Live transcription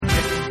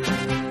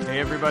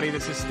everybody,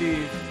 this is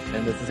Steve.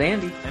 And this is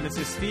Andy. And this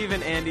is Steve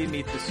and Andy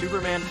Meet the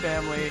Superman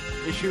Family,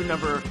 issue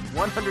number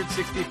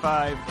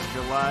 165,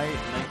 July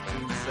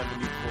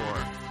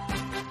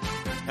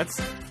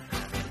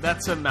 1974.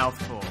 That's a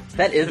mouthful.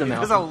 That is a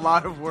mouthful. There's a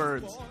lot of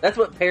words. That's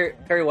what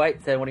Perry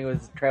White said when he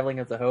was traveling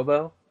as a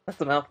hobo.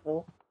 That's a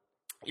mouthful.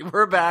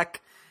 We're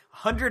back.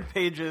 100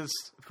 pages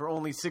for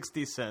only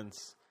 60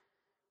 cents.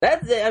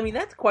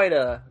 That's quite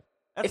a...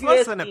 That's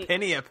less than a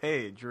penny a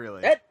page,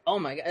 really. Oh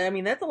my god,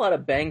 that's a lot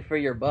of bang for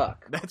your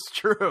buck. That's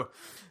true.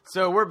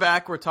 So we're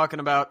back. We're talking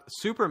about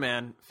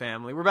Superman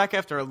Family. We're back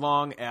after a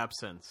long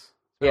absence.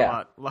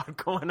 Yeah. A lot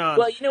going on.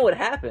 Well, you know what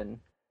happened?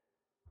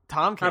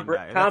 Tom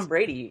back. Tom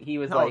Brady, he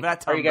was are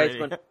you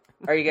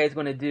guys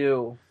going to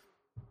do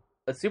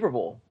a Super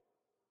Bowl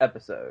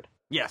episode?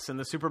 Yes, in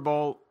the Super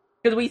Bowl.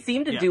 Because we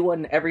seem to do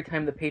one every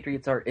time the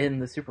Patriots are in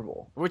the Super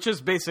Bowl. Which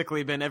has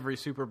basically been every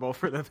Super Bowl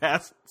for the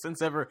past,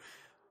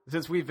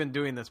 since we've been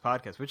doing this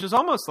podcast, which is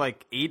almost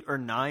like 8 or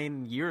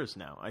 9 years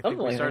now. I think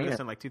we started this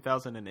in like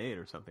 2008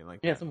 or something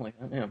like that. Yeah, something like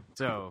that,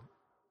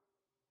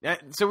 yeah.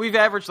 So we've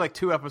averaged like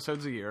 2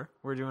 episodes a year.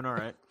 We're doing all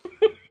right.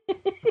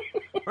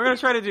 We're going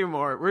to try to do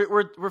more.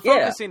 We're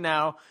focusing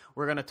now.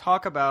 We're going to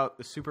talk about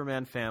the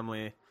Superman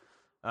Family,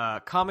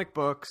 comic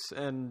books,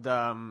 and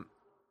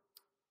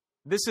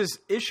this is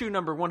issue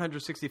number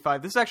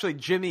 165. This is actually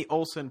Jimmy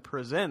Olsen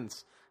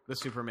Presents the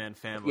Superman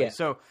Family. Yeah.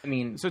 So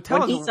when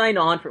tell us, he signed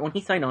on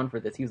for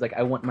this, he was like,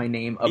 "I want my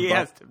name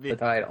above the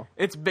title."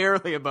 It's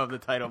barely above the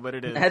title, but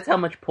it is. That's how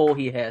much pull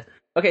he has.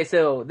 Okay,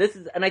 so this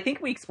is, and I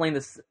think we explained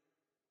this.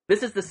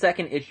 This is the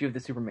second issue of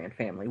the Superman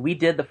Family. We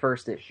did the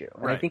first issue,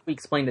 and I think we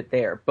explained it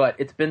there. But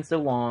it's been so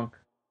long,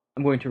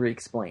 I'm going to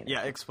re-explain it.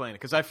 Yeah, explain it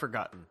because I've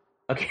forgotten.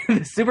 Okay,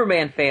 the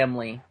Superman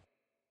Family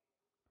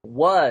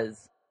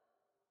was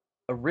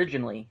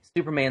originally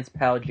Superman's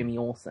pal Jimmy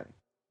Olsen.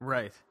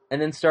 Right.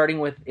 And then starting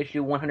with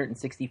issue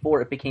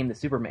 164, it became the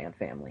Superman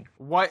Family.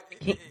 Why?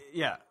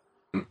 Yeah.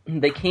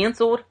 They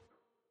canceled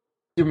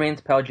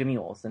Superman's pal Jimmy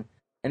Olsen,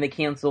 and they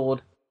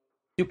canceled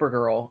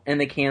Supergirl, and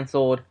they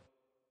canceled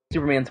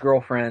Superman's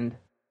girlfriend,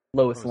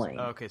 Lois Lane.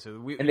 Okay,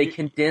 so they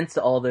condensed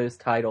all those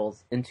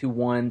titles into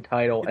one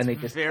title, and they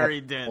just very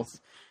dense.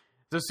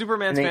 So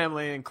Superman's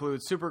family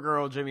includes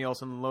Supergirl, Jimmy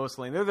Olsen, and Lois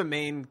Lane. They're the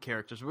main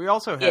characters. We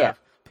also have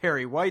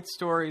Perry White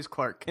stories,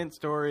 Clark Kent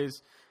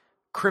stories,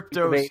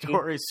 Crypto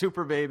stories,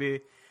 Super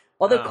Baby.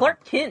 Although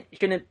Clark Kent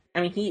shouldn't...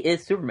 I mean, he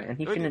is Superman.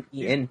 He shouldn't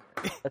be in...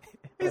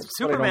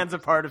 Superman's a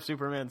part of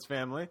Superman's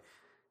family.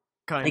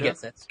 Kind of. I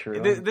guess that's true.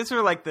 These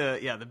are like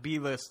the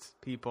B-list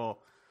people.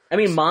 I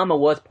mean, Mama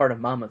was part of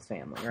Mama's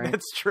family, right?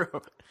 That's true.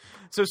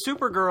 So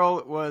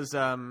Supergirl was...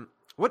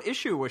 what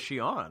issue was she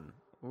on?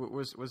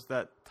 Was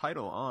that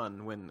title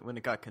on when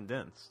it got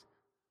condensed?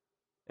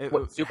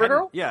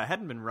 Supergirl? It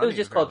hadn't been running. It was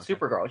just called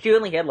Supergirl. She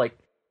only had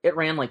it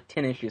ran like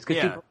 10 issues.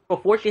 Because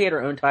before she had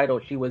her own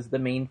title, she was the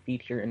main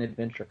feature in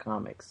Adventure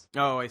Comics.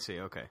 Oh, I see.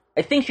 Okay.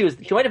 I think she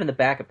might have been the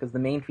backup because the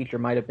main feature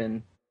might have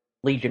been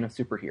Legion of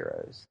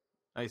Superheroes.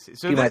 I see.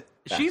 So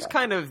she's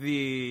kind of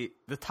the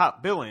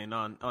top billing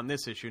on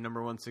this issue, number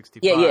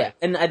 165. Yeah.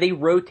 And they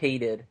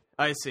rotated.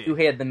 I see. Who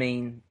had the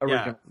main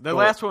original? Yeah. The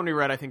last one we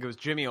read, I think it was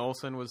Jimmy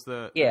Olsen was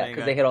the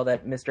because they had all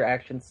that Mr.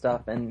 Action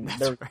stuff and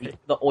the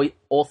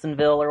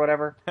Olsenville or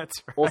whatever.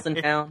 That's right.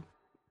 Olsentown.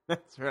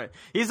 That's right.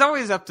 He's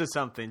always up to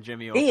something,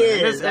 Jimmy Olsen. He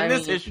is. In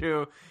this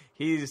issue,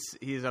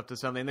 he's up to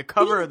something. The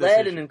cover of this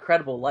led issue, an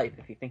incredible life,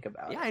 if you think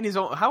about it. Yeah,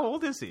 and how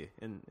old is he?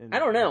 I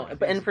don't know.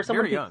 And for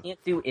someone who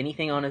can't do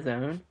anything on his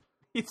own,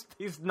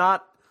 he's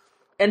not.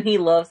 And he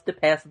loves to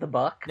pass the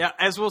buck. Yeah,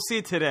 as we'll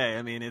see today.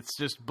 I mean, it's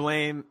just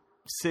Blame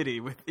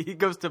City. He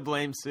goes to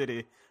Blame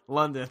City,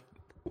 London.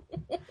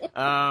 But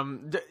I'll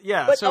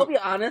be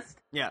honest.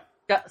 Yeah,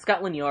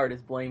 Scotland Yard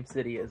is Blame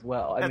City as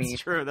well. That's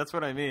true. That's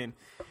what I mean.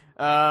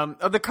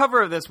 The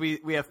cover of this,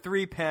 we have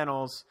 3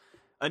 panels.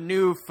 A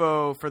new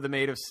foe for the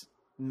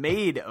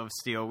Maid of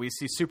Steel. We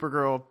see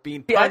Supergirl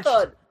being punched. I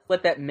thought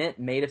what that meant,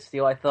 Maid of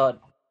Steel. I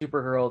thought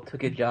Supergirl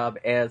took a job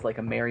as like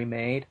a merry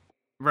maid.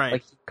 Right.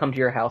 Like come to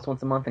your house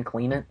once a month and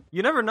clean it.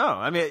 You never know.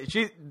 I mean,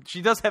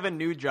 she does have a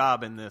new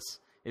job in this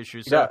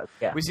issue. So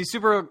we see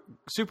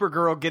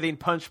Supergirl getting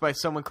punched by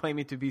someone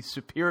claiming to be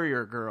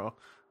Superior Girl.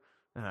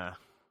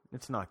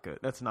 It's not good.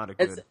 That's not a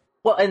good.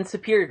 Well, and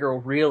Superior Girl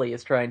really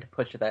is trying to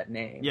push that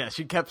name. Yeah,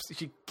 she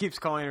keeps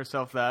calling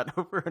herself that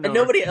over and over. And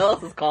nobody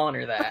else is calling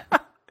her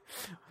that.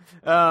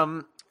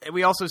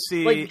 We also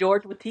see like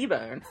George with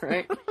T-Bone,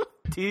 right?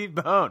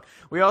 T-Bone.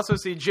 We also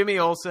see Jimmy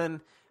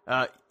Olsen.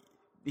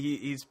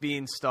 He's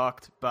being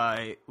stalked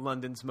by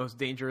London's most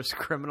dangerous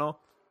criminal.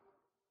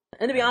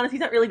 And to be honest, he's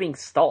not really being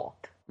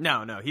stalked.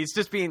 No, he's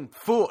just being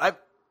fooled.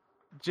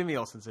 Jimmy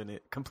Olsen's in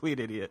it,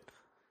 complete idiot.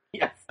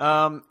 Yes.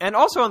 And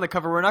also on the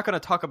cover, we're not going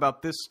to talk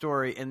about this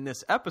story in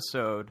this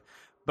episode,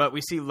 but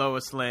we see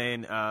Lois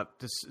Lane,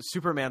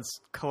 Superman's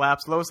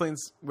collapse. Lois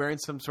Lane's wearing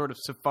some sort of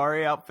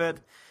safari outfit,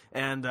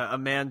 and a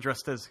man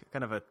dressed as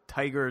kind of a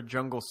tiger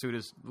jungle suit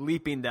is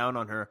leaping down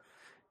on her.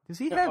 Does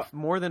he have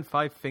more than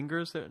 5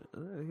 fingers?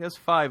 He has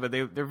 5, but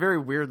they're very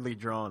weirdly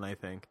drawn, I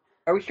think.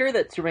 Are we sure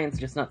that Superman's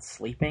just not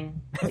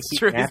sleeping? Like, That's he's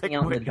true. napping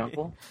out in the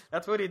jungle?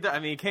 That's what he does. I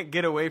mean, he can't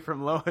get away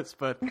from Lois,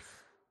 but...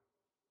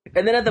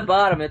 And then at the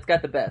bottom, it's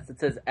got the best. It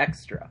says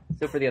extra.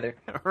 So for the other...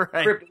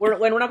 Right. We're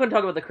not going to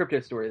talk about the Crypto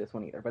story this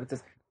one either, but it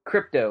says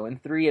Crypto in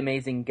 3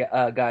 amazing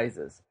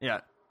guises. Yeah.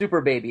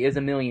 Super Baby is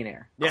a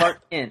millionaire. Yeah.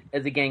 Clark Kent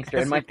as a gangster.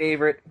 And my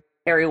favorite,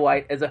 Perry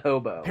White as a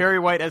hobo. Perry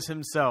White as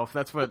himself.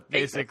 That's what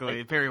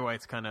basically... Perry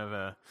White's kind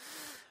of...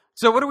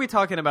 So what are we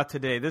talking about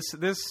today?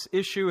 This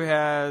issue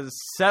has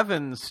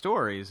 7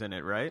 stories in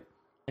it, right?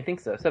 I think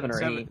so. 7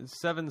 or 8.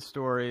 7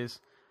 stories.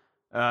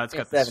 It's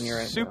got 7, you're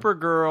right,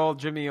 Supergirl,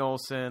 Jimmy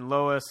Olsen,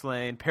 Lois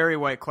Lane, Perry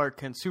White, Clark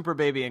Kent, Super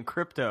Baby, and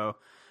Crypto.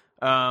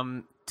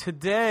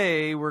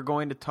 Today we're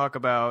going to talk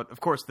about,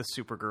 of course, the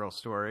Supergirl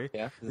story,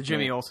 the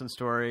Jimmy Olsen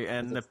story,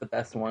 and the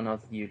best one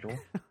as usual.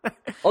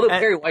 Although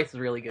Perry White's is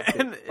really good.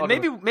 And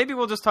maybe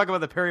we'll just talk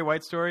about the Perry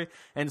White story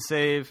and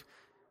save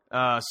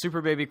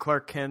Super Baby,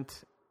 Clark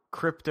Kent,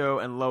 Crypto,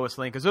 and Lois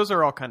Lane, because those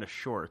are all kind of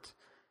short.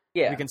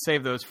 Yeah, we can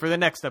save those for the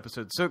next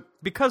episode. So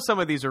because some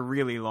of these are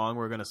really long,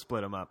 we're going to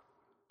split them up.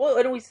 Well,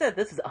 and we said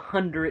this is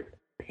 100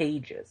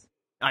 pages.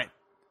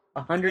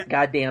 100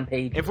 goddamn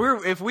pages.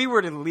 If we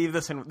were to leave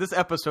this in, this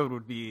episode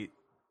would be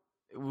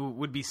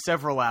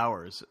several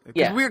hours.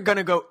 Because we're going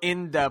to go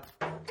in depth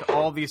to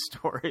all these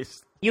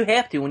stories. You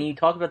have to. When you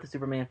talk about the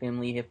Superman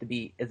family, you have to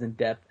be as in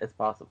depth as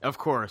possible. Of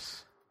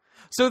course.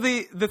 So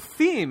the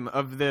theme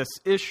of this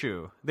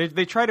issue,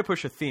 they try to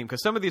push a theme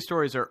because some of these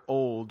stories are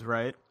old,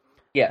 right?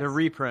 Yeah, they're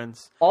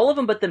reprints. All of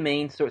them, but the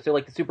main story. So,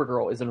 like the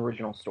Supergirl is an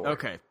original story.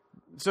 Okay.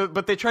 So,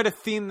 but they try to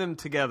theme them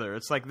together.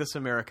 It's like This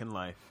American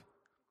Life,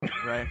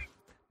 right?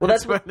 Well,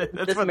 that's what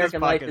This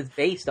American Life is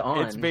based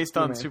on. It's based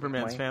on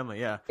Superman's family,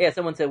 yeah. Yeah,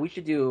 someone said we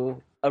should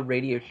do a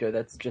radio show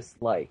that's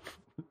just like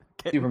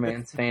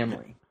Superman's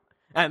family.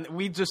 And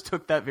we just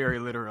took that very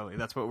literally.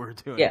 That's what we're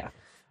doing. Yeah.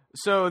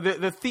 So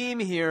the theme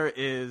here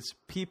is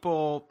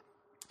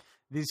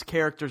these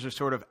characters are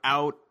sort of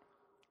out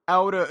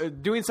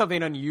doing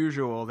something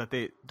unusual that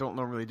they don't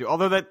normally do.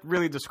 Although that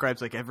really describes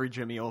like every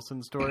Jimmy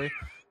Olsen story.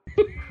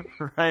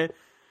 Right?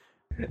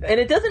 And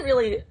it doesn't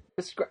really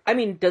describe... I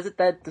mean, does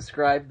that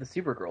describe the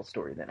Supergirl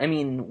story then? I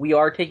mean, we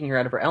are taking her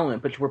out of her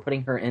element, but we're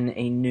putting her in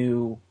a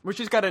new... Which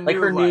she's got a new... Like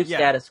her new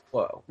status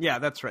quo. Yeah,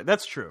 that's right.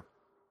 That's true.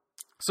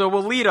 So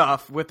we'll lead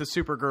off with the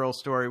Supergirl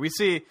story. We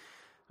see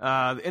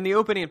in the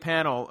opening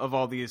panel of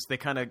all these,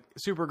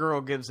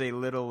 Supergirl gives a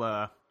little...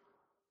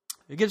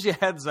 it gives you a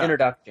heads up.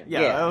 Introduction.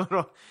 Yeah. A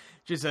little,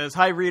 she says,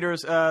 "Hi,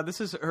 readers. This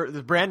is her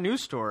brand new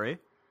story.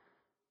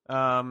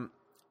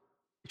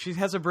 She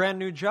has a brand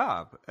new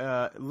job.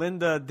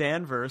 Linda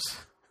Danvers."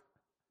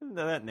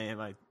 That name,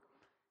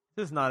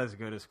 this is not as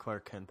good as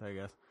Clark Kent, I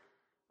guess.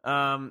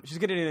 She's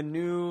getting a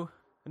new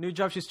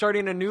job. She's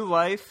starting a new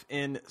life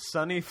in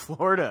sunny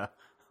Florida.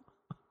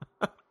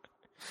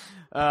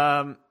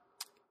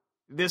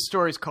 This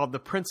story is called "The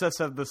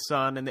Princess of the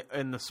Sun," and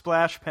in the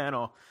splash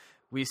panel,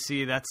 we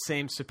see that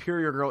same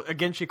Superior Girl.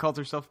 Again, she calls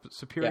herself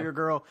Superior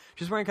Girl.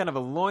 She's wearing kind of a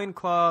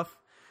loincloth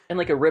and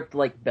like a ripped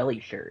belly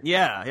shirt.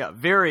 Yeah,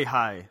 very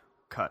high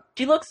cut.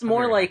 She looks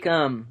more like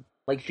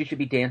she should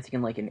be dancing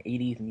in like an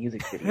 80s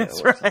music video.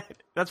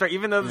 That's right.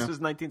 Even though this was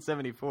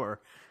 1974.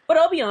 But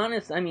I'll be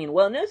honest. I mean,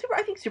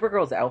 I think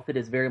Supergirl's outfit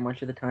is very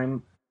much of the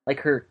time like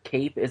her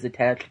cape is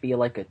attached to be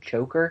like a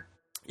choker.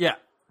 Yeah.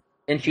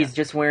 And she's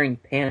just wearing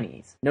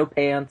panties, no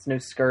pants, no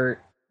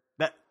skirt.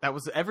 That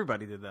was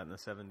everybody did that in the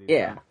 70s.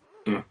 Yeah.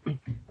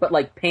 But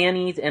like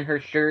panties and her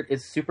shirt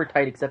is super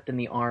tight except in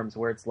the arms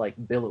where it's like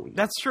billowy.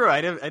 That's true.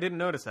 I didn't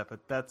notice that, but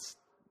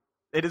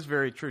it is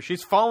very true.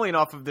 She's falling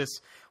off of this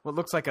what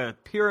looks like a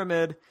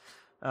pyramid,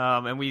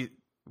 and we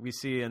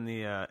see in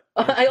the.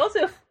 I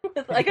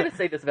gotta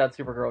say this about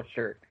Supergirl's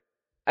shirt.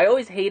 I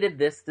always hated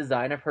this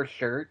design of her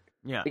shirt.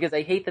 Yeah. Because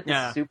I hate that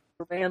the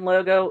Superman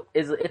logo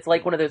it's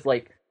like one of those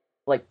like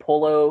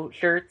polo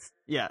shirts.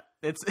 Yeah,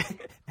 it's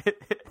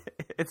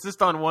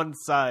just on one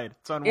side.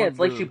 It's on one. Yeah, it's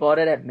like she bought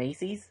it at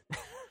Macy's.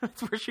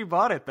 That's where she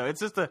bought it, though.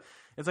 It's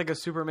like a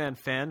Superman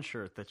fan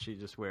shirt that she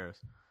just wears.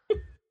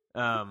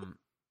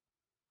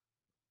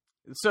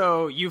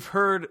 So you've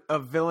heard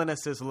of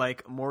villainesses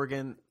like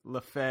Morgan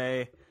Le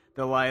Fay,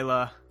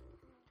 Delilah,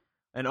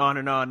 and on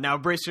and on. Now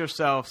brace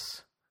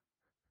yourselves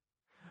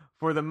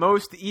for the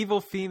most evil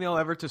female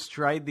ever to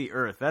stride the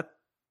earth.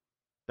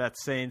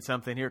 That's saying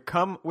something here.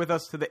 Come with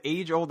us to the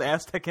age-old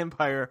Aztec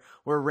Empire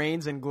where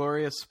reigns in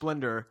glorious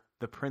splendor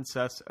the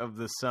Princess of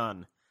the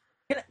Sun.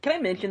 Can I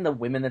mention the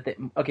women that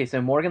okay,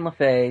 so Morgan Le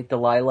Fay,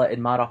 Delilah,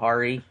 and Mata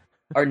Hari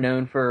are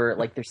known for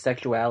like their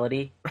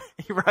sexuality.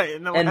 Right.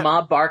 And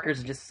Ma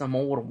Barker's just some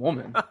old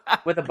woman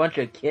with a bunch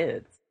of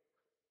kids.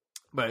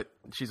 But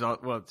she's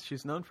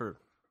known for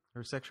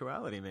her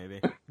sexuality, maybe.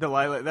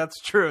 Delilah, that's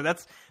true.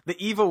 That's the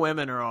evil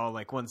women are all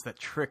like ones that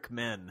trick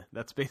men.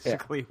 That's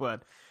basically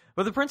what.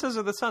 But the Princess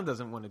of the Sun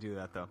doesn't want to do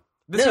that, though.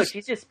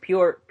 She's just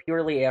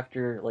purely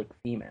after like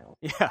females.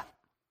 Yeah.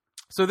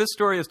 So this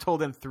story is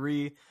told in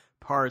 3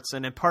 parts,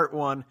 and in part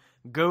 1,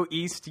 "Go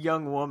East,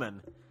 Young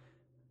Woman."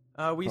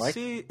 We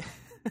see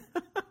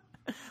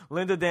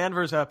Linda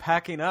Danvers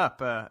packing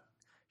up.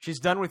 she's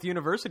done with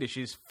university.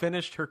 She's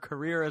finished her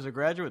career as a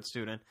graduate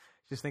student.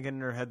 She's thinking in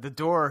her head, the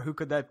door, who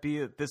could that be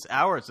at this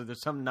hour? So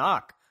there's some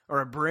knock,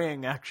 or a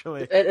bring,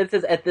 actually. It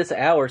says at this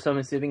hour, so I'm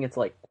assuming it's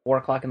like 4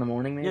 o'clock in the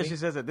morning, maybe? Yeah, she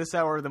says at this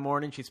hour of the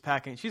morning she's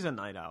packing. She's a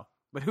night owl.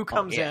 But who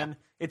comes in?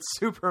 It's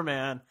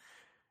Superman.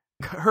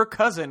 Her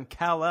cousin,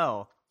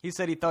 Kal-El. He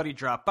said he thought he'd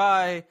drop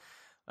by.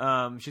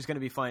 She's going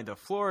to be flying to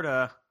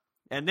Florida.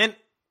 And then,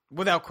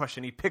 without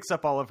question, he picks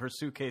up all of her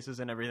suitcases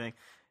and everything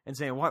and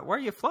saying, why are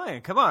you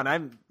flying? Come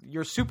on,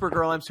 you're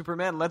Supergirl, I'm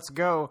Superman, let's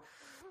go.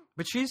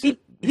 But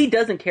he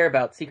doesn't care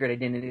about secret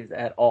identities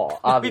at all,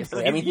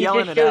 obviously. I mean, he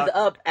just shows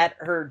up at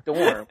her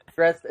dorm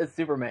dressed as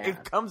Superman.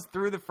 It comes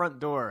through the front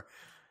door.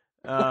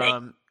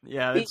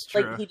 Yeah, that's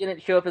true. Like, he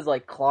didn't show up as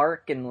like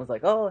Clark and was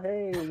like, oh,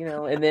 hey,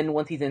 and then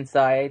once he's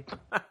inside,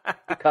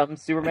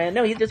 becomes Superman.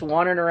 No, he's just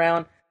wandering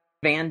around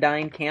Van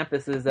Dyne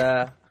campuses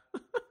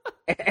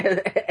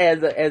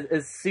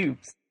as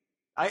Supes.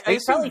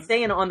 He's probably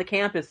saying on the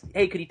campus,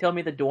 hey, could you tell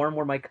me the dorm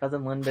where my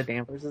cousin Linda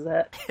Danvers is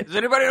at? Does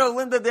anybody know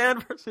Linda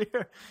Danvers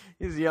here?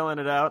 He's yelling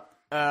it out.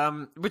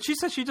 But she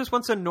says she just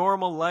wants a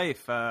normal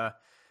life.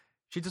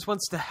 She just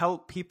wants to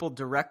help people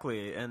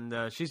directly.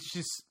 And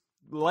she's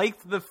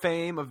liked the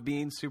fame of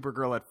being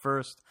Supergirl at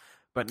first,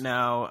 but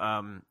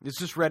now is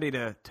just ready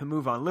to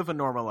move on, live a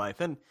normal life.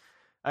 And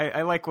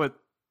I like what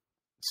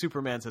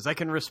Superman says. I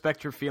can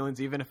respect your feelings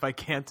even if I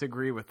can't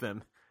agree with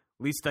them.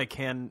 Least I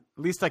can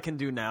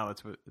do now.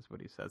 That's what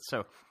he says.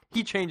 So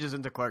he changes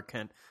into Clark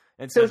Kent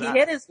and so says, he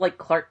had his like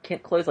Clark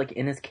Kent clothes like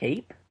in his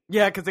cape.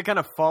 Yeah, because they kind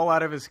of fall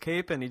out of his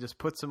cape and he just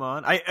puts them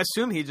on. I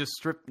assume he just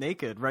stripped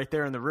naked right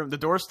there in the room. The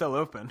door's still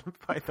open,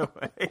 by the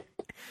way.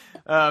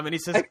 And he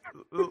says,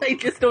 I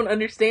just don't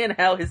understand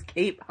how his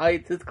cape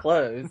hides his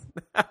clothes.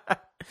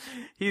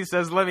 He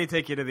says, let me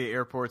take you to the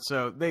airport.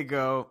 So they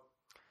go.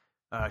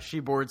 She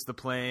boards the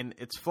plane.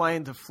 It's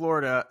flying to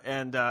Florida,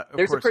 and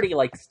there's a pretty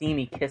like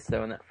steamy kiss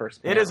though in that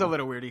first panel. It is a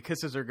little weird. He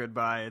kisses her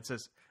goodbye. It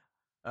says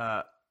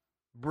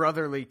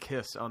brotherly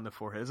kiss on the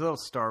forehead. It's a little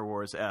Star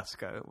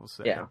Wars-esque, I will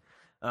say. Yeah.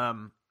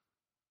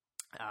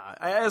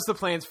 As the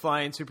plane's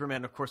flying,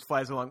 Superman, of course,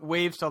 flies along,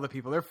 waves to all the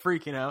people. They're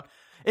freaking out.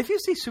 If you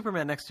see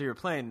Superman next to your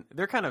plane,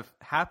 they're kind of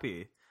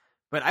happy.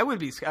 But I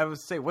would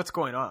say, what's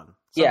going on?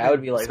 I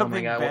would be like, oh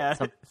my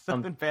God,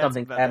 something bad's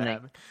about to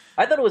happen.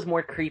 I thought it was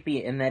more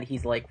creepy in that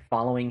he's like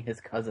following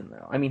his cousin,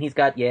 though. I mean, he's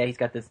got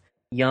this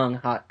young,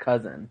 hot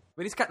cousin.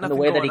 But he's got nothing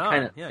going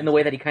on. In the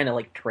way that he kind of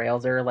like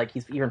trails her, like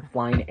he's even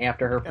flying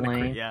after her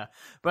plane. Yeah.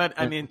 But,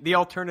 I mean, the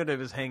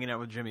alternative is hanging out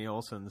with Jimmy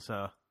Olsen,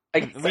 so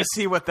we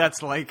see what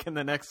that's like in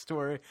the next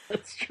story.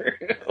 That's true.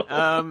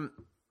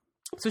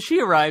 So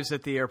she arrives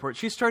at the airport.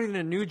 She's starting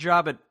a new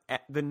job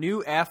at the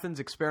New Athens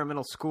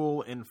Experimental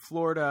School in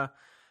Florida.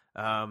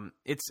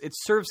 It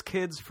serves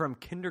kids from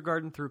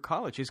kindergarten through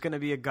college. She's going to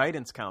be a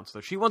guidance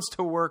counselor. She wants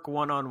to work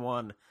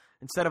one-on-one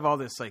instead of all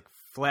this like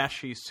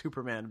flashy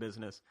Superman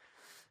business.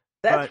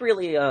 That's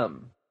really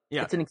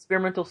it's an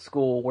experimental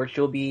school where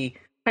she'll be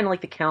kind of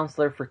like the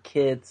counselor for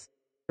kids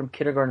from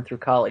kindergarten through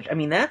college. I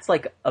mean, that's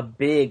like a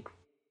big.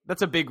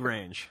 That's a big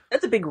range.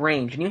 That's a big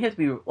range, and you have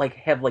to be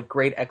have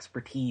great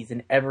expertise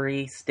in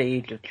every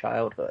stage of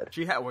childhood.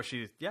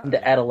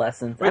 Into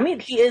adolescence. I mean,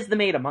 she is the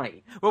Maid of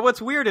Might. Well,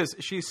 what's weird is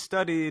she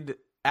studied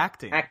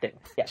acting.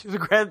 Yeah. She's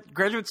a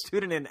graduate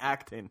student in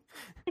acting.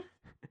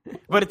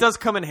 But it does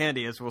come in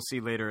handy, as we'll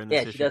see later in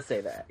this issue. Yeah, she does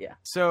say that. Yeah.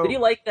 So, did you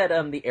like that?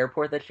 The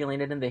airport that she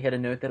landed in, they had a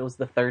note that it was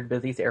the third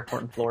busiest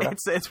airport in Florida.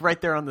 It's right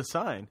there on the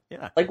sign.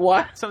 Yeah. Like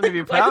what? Something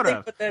to be proud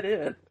of. Put that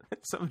in.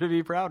 Something to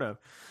be proud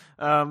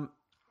of.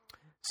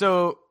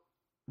 So,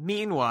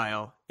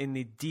 meanwhile, in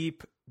the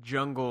deep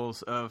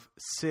jungles of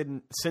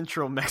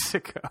central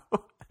Mexico,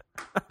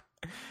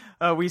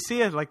 we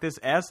see this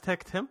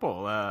Aztec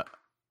temple. A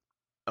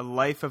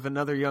life of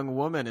another young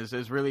woman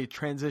is really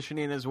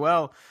transitioning as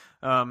well.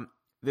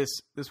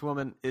 This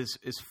woman is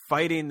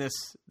fighting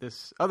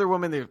this other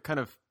woman. They're kind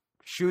of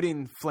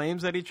shooting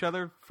flames at each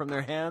other from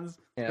their hands.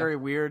 Yeah. Very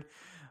weird.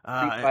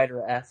 Street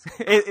Fighter-esque.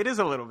 It is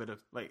a little bit of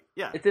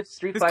It's if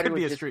Street Fighter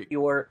was just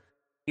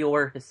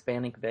pure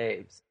Hispanic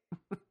babes.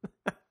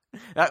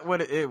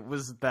 It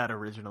was that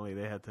originally.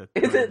 They had to.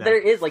 There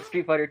is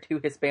Street Fighter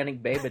 2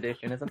 Hispanic Babe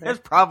Edition, isn't there?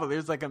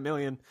 There's a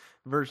million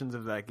versions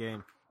of that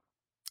game.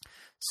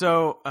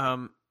 So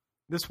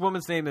this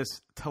woman's name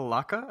is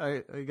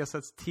Talaka. I guess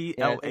that's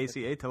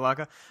Tlaca.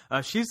 Talaka.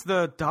 She's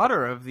the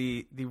daughter of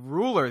the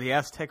ruler, the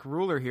Aztec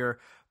ruler here,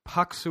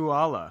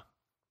 Paxuala.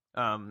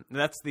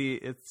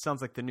 It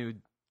sounds like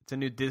it's a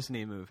new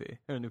Disney movie,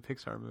 or a new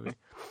Pixar movie.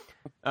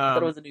 I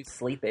thought it was a new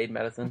sleep aid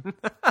medicine.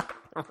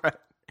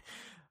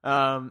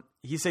 Right.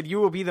 He said, "You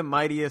will be the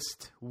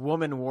mightiest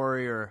woman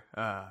warrior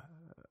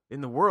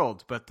in the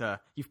world, but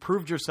you've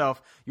proved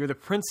yourself. You're the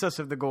princess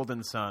of the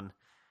Golden Sun."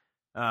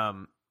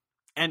 And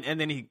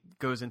then he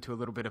goes into a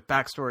little bit of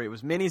backstory. It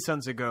was many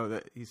suns ago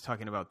that he's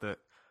talking about the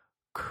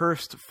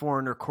cursed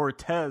foreigner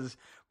Cortez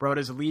brought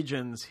his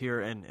legions here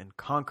and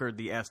conquered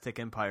the Aztec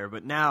Empire.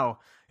 But now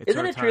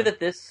isn't it true that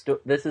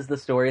this is the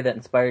story that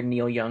inspired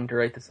Neil Young to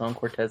write the song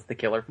Cortez the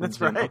Killer? That's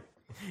right.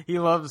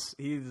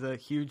 He's a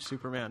huge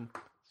Superman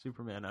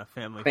Superman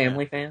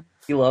family fan.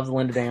 He loves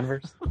Linda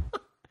Danvers.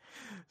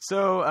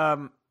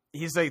 So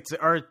he's like,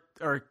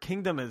 our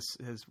kingdom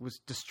was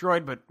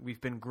destroyed, but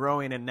we've been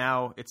growing, and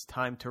now it's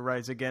time to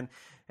rise again.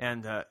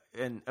 And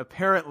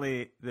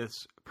apparently,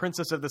 this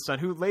Princess of the Sun,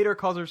 who later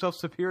calls herself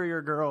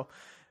Superior Girl,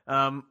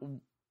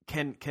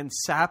 can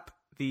sap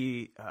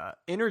the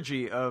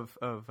energy of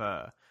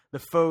the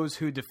foes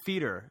who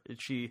defeat her.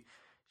 She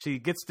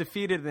gets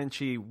defeated, and then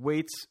she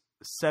waits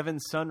 7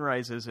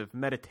 sunrises of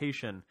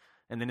meditation,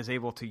 and then is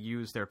able to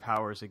use their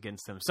powers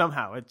against them.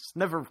 Somehow, it's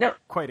never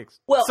quite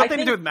something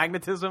to do with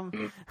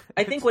magnetism.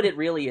 I think what it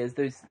really is,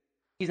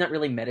 she's not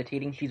really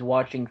meditating. She's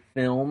watching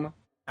film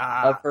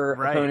of her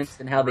opponents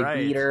and how they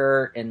beat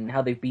her and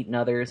how they've beaten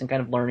others, and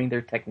kind of learning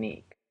their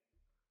technique.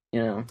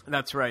 You know,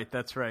 that's right.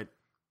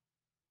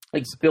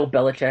 Like Bill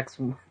Belichick's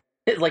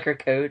is like her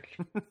coach.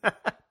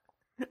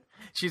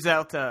 She's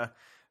out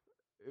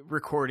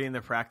recording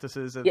the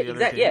practices of the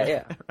other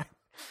team.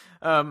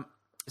 Yeah.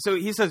 So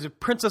he says,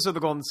 Princess of the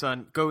Golden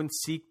Sun, go and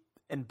seek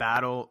and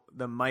battle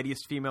the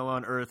mightiest female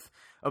on Earth,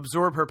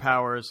 absorb her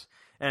powers.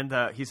 And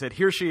he said,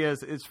 here she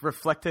is. It's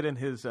reflected in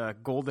his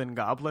golden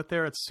goblet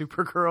there. It's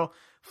Supergirl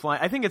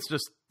flying. I think it's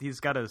just, he's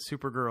got a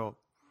Supergirl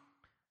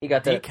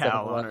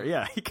decal on her.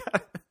 Yeah.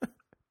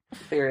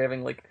 They're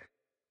having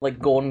like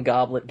golden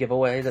goblet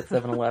giveaways at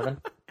 7-Eleven.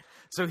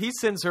 So he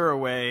sends her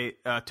away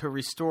to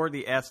restore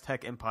the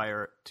Aztec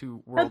Empire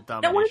to world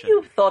domination. Now, wouldn't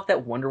you have thought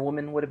that Wonder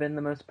Woman would have been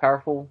the most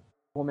powerful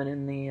woman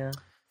in the?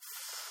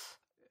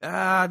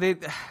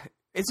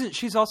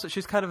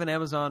 She's kind of an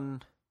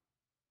Amazon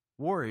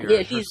warrior.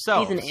 Yeah, she's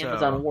an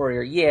Amazon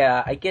warrior.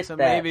 Yeah, I get so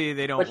that. Maybe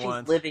they don't but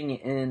want. She's living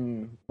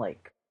in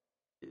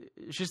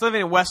She's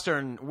living in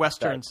Western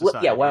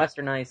society. Yeah,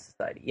 Westernized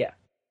society. Yeah.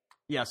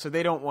 Yeah, so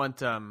they don't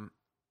want.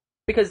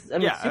 Because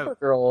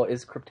Supergirl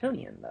is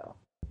Kryptonian, though.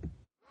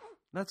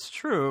 That's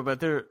true,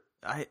 but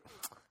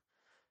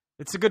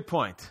it's a good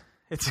point.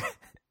 It's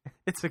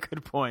a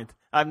good point.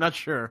 I'm not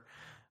sure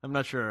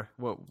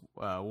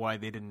why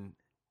they didn't.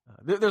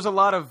 There's a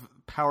lot of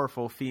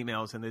powerful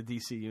females in the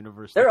DC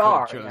universe. There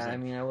are. Yeah, I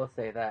mean, I will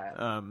say that.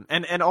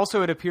 And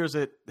also it appears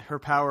that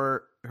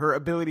her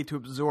ability to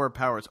absorb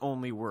powers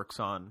only works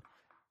on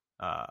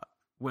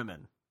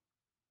women.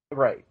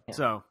 Right. Yeah.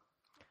 So.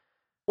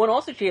 Well, and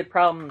also she had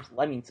problems.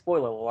 I mean,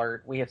 spoiler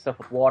alert: we have stuff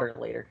with water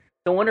later.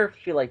 So I wonder if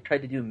she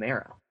tried to do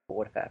Mara. What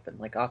would have happened?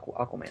 Like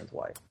Aquaman's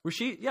wife. Was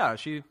she? Yeah,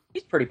 she's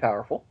pretty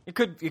powerful. It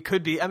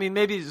could be. I mean,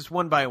 maybe it's just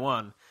one by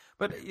one,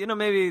 but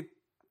maybe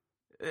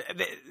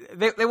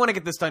they want to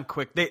get this done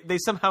quick. They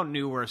somehow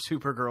knew where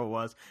Supergirl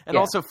was, and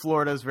also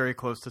Florida is very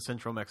close to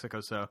central Mexico,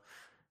 so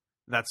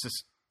that's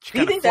just. Do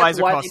you think that's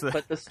why they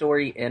put the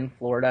story in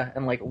Florida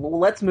and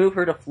let's move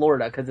her to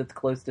Florida because it's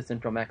close to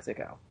central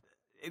Mexico?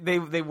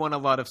 They want a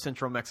lot of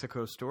central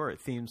Mexico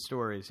themed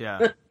stories.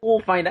 Yeah,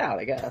 we'll find out,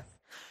 I guess.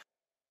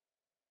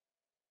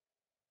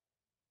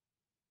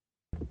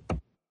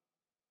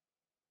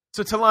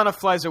 So Talana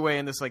flies away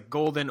in this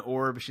golden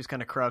orb. She's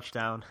kind of crouched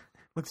down.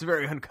 Looks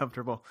very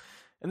uncomfortable.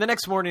 And the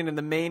next morning in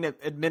the main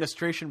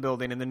administration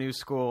building in the new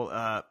school,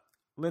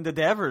 Linda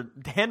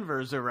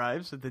Danvers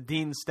arrives at the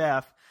dean's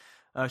staff.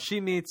 She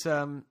meets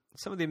some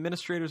of the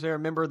administrators there, a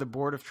member of the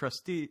board of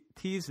trustees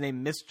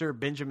named Mr.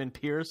 Benjamin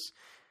Pierce.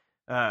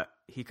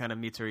 He kind of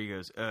meets her. He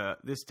goes,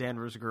 this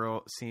Danvers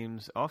girl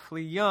seems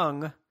awfully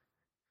young.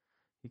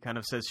 He kind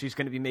of says she's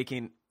going to be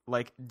making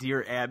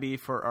Dear Abby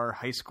for our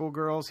high school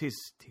girls. He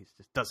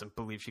just doesn't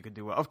believe she could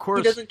do well. Of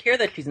course, he doesn't care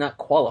that she's not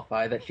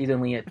qualified. That she's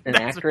only an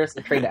actress,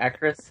 a trained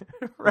actress,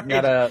 right.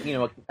 Not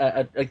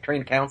a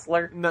trained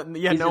counselor.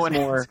 He's no one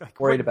more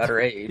worried about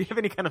her age. Do you have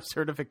any kind of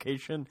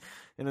certification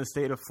in the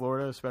state of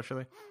Florida,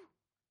 especially?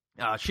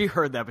 She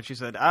heard that, but she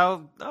said,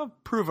 "I'll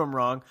prove him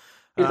wrong."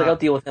 He's I'll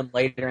deal with him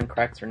later, and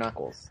cracks her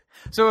knuckles.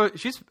 So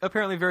she's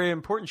apparently very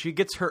important. She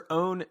gets her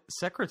own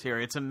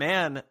secretary. It's a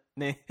man.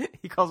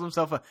 He calls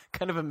himself a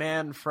kind of a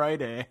man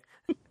Friday.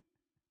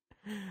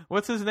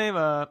 What's his name?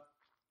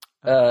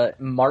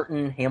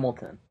 Martin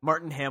Hamilton.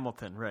 Martin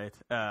Hamilton, right.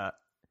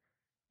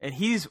 And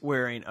he's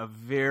wearing a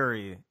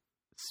very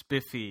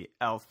spiffy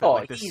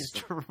outfit. He's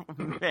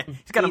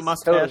got a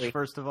mustache,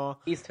 first of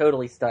all. He's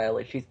totally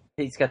stylish.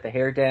 He's got the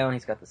hair down.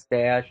 He's got the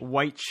stash.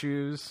 White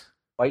shoes.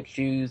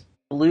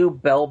 Blue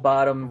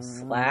bell-bottom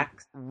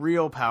slacks.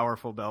 Real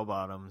powerful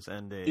bell-bottoms.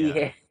 And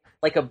a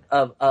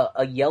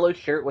yellow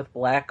shirt with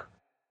black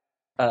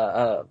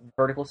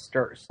vertical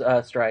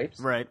stripes.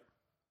 Right.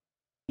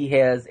 He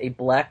has a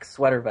black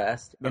sweater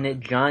vest and a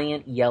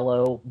giant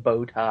yellow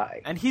bow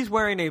tie. And he's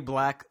wearing a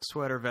black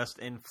sweater vest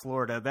in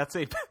Florida. That's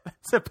a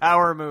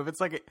power move.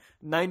 It's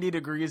 90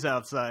 degrees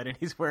outside, and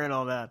he's wearing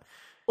all that.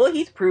 Well,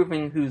 he's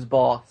proving who's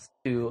boss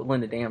to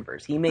Linda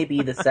Danvers. He may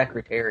be the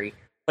secretary,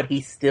 but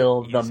he's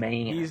still the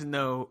man. He's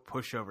no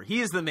pushover. He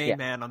is the main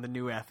man on the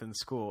New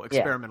Athens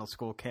experimental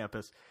school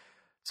campus.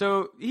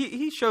 So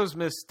he shows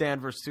Miss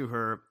Danvers to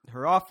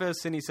her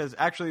office, and he says,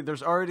 actually,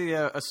 there's already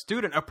a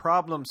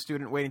problem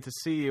student waiting to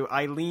see you,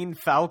 Eileen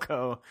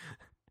Falco.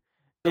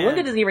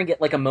 Linda doesn't even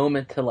get like a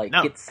moment to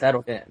get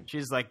settled in.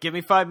 She's like, "Give me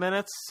 5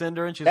 minutes,"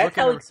 Cinder, and that's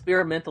how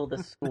experimental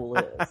this school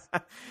is.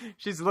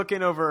 She's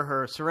looking over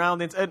her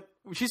surroundings, and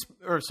she's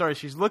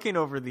looking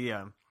over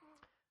the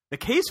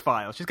case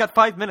file. She's got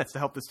 5 minutes to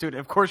help the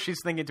student. Of course, she's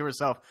thinking to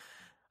herself,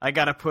 "I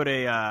gotta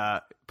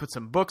put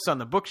some books on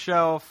the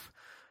bookshelf,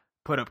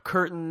 put up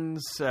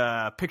curtains,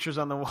 pictures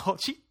on the wall."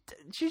 She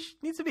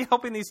needs to be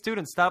helping these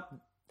students. Stop.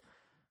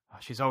 Oh,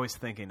 she's always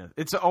thinking.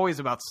 It's always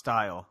about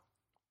style.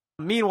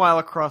 Meanwhile,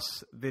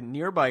 across the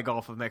nearby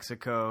Gulf of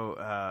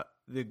Mexico,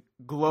 the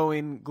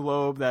glowing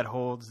globe that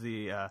holds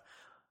the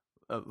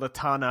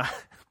Latana,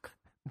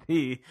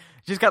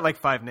 she's got like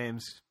 5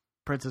 names: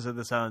 Princess of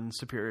the Sun,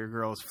 Superior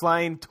Girls,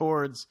 flying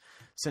towards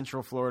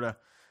Central Florida.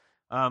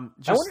 I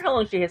wonder how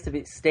long she has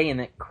to stay in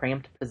that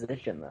cramped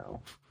position,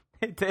 though.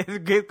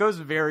 It goes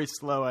very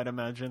slow, I'd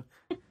imagine.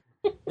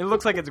 It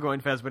looks like it's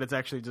going fast, but it's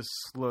actually just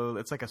slow.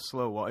 It's like a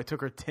slow walk. It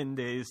took her 10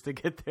 days to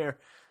get there.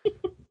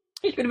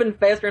 She could have been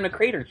faster in a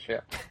crater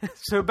ship.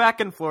 So back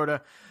in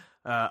Florida,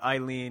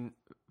 Eileen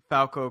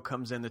Falco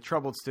comes in, the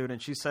troubled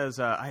student. She says,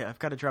 I've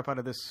got to drop out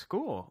of this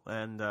school,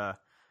 and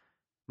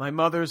my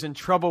mother's in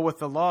trouble with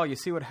the law. You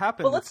see what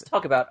happens. Well, let's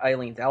talk about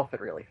Eileen's outfit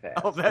really fast.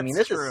 Oh, that's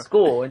this true. is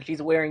school, and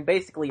she's wearing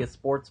basically a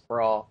sports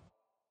bra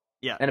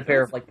and a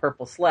pair of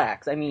purple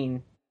slacks. I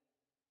mean,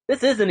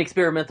 this is an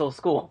experimental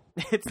school.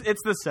 It's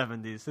the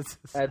 70s.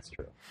 That's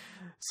true.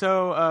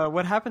 So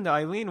what happened to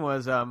Eileen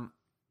was...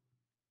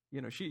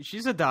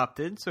 she's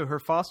adopted, so her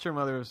foster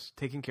mother is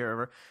taking care of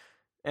her.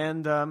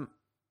 And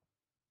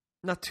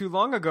not too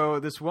long ago,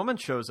 this woman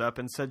shows up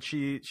and said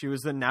she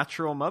was the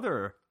natural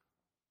mother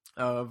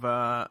of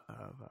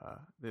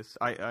this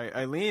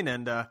Eileen,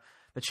 and that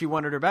she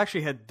wanted her back.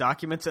 She had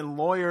documents and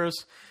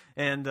lawyers,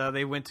 and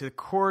they went to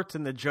court,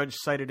 and the judge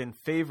cited in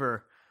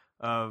favor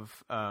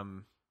of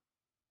the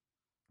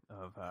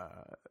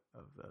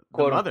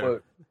quote mother,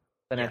 unquote,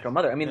 the natural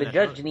mother. I mean, the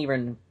judge didn't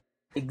even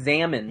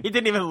examine. He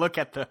didn't even look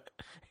at the.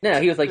 No,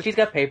 he was like, "She's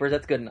got papers.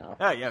 That's good enough."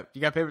 Oh yeah,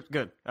 you got papers.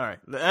 Good. All right,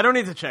 I don't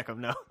need to check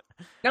them. No.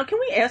 Now, can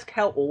we ask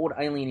how old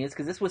Eileen is?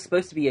 Because this was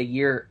supposed to be a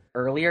year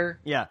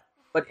earlier. Yeah.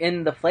 But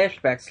in the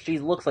flashbacks, she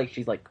looks like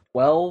she's like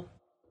 12.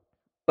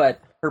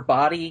 But her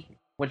body,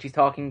 when she's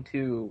talking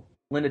to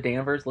Linda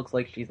Danvers, looks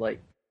like she's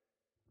like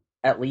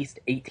at least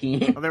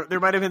 18. Well, there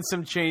might have been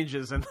some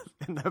changes in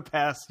the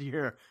past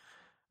year.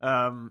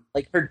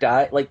 Like her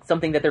diet, like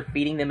something that they're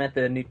feeding them at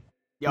the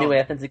New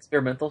Athens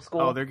Experimental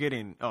School. Oh,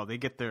 they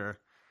get their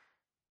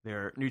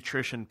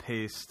nutrition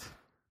paste.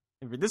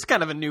 This is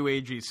kind of a new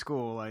agey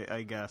school,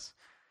 I guess.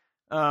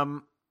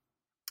 So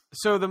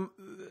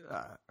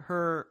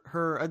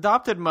her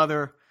adopted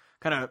mother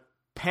kind of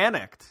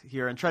panicked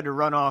here and tried to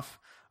run off,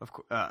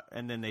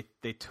 and then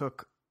they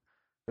took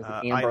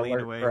Eileen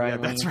away. Yeah,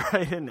 that's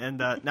right. And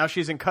now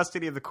she's in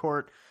custody of the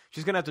court.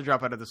 She's gonna have to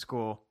drop out of the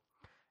school.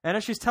 And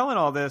as she's telling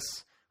all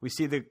this, we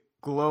see the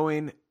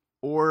glowing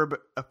orb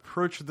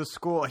approach the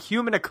school. A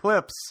human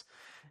eclipse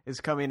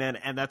is coming in,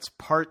 and that's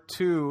part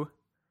 2.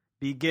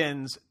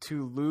 Begins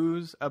to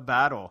lose a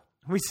battle.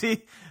 We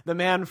see the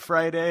man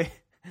Friday.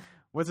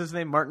 What's his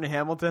name? Martin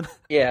Hamilton.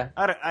 Yeah.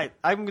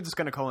 I'm just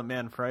going to call him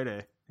Man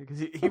Friday because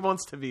he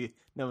wants to be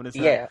known as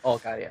that. Yeah. Oh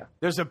God. Yeah.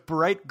 There's a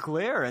bright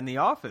glare in the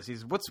office.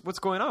 What's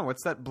going on?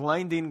 What's that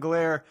blinding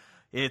glare?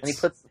 And he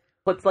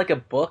puts like a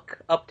book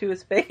up to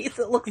his face.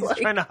 It looks like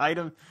he's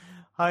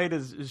trying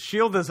to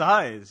shield his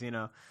eyes.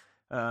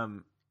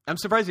 I'm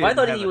surprised he didn't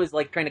I thought he was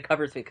like trying to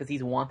cover his face because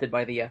he's wanted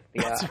by the FBI.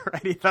 That's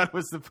right. He thought it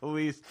was the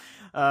police.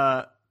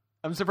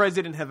 I'm surprised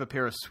he didn't have a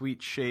pair of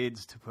sweet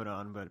shades to put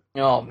on, but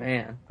oh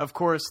man! Of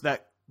course,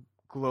 that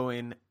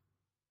glowing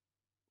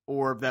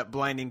orb, that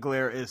blinding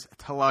glare, is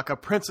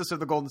Talaka, Princess of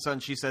the Golden Sun.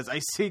 She says,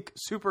 "I seek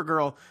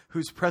Supergirl,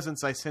 whose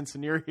presence I sense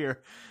near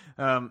here."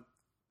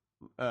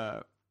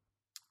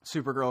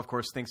 Supergirl, of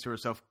course, thinks to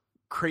herself,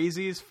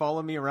 "Crazies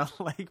follow me around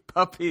like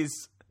puppies."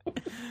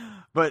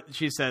 But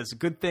she says,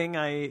 "Good thing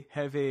I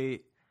have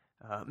a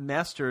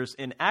master's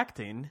in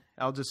acting.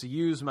 I'll just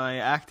use my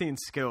acting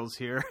skills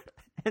here."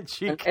 And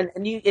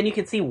you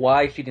can see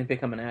why she didn't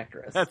become an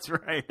actress. That's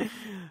right.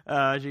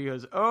 She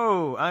goes,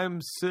 "Oh, I'm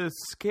so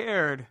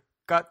scared.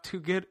 Got to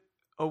get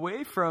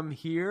away from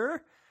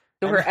here."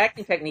 So her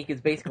acting technique is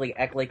basically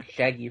act like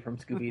Shaggy from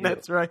Scooby-Doo.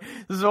 That's right.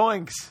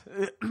 Zoinks.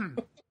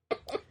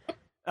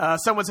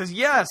 Someone says,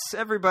 "Yes,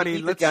 everybody,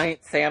 let's eat a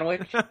giant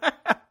sandwich."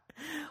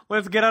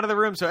 Let's get out of the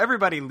room. So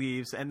everybody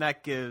leaves, and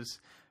that gives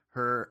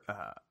her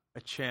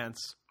a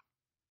chance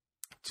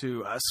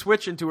to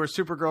switch into her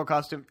Supergirl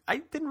costume. I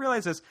didn't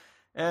realize this.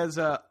 As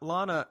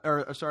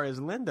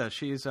Linda,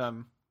 she's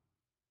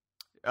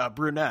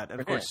brunette, and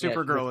of course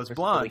Supergirl is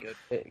blonde.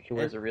 She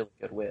wears a really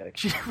good wig.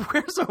 She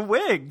wears a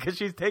wig because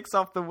she takes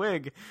off the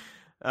wig,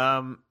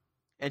 and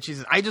she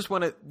says, "I just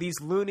want these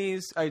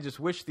loonies. I just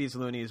wish these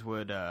loonies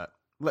would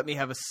let me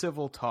have a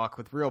civil talk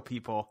with real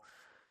people."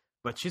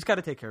 But she's got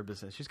to take care of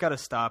business. She's got to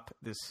stop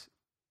this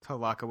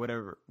Talaka,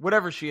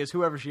 whatever she is,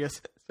 whoever she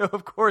is. So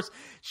of course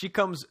she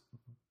comes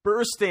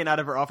bursting out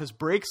of her office,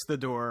 breaks the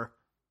door,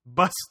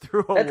 busts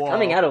through a wall. That's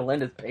coming out of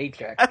Linda's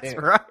paycheck. That's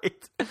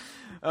right.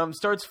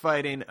 starts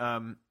fighting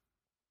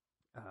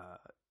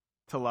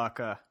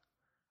Talaka.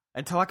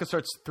 And Talaka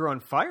starts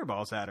throwing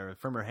fireballs at her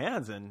from her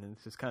hands, and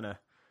it's just kind of,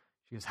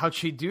 she goes, how'd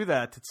she do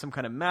that? It's some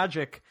kind of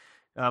magic.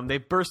 They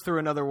burst through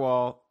another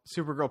wall.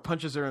 Supergirl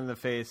punches her in the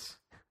face.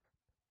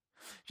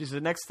 She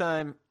says, next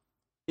time,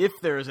 if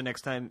there is a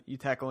next time you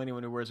tackle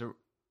anyone who wears a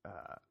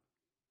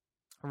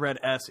red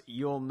S,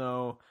 you'll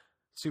know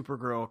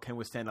Supergirl can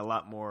withstand a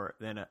lot more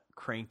than a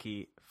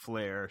cranky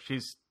flare.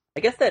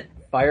 I guess that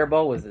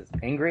fireball was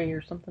angry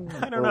or something?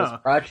 I don't know.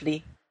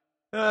 Crotchety?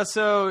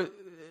 So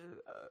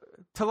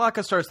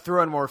Talaka starts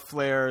throwing more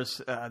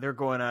flares. They're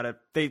going at it.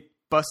 They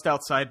bust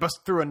outside, bust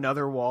through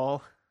another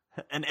wall,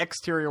 an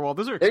exterior wall.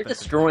 Those are expensive. They're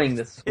destroying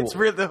the school. It's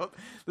real.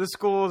 The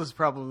school is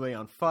probably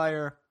on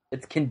fire.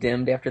 It's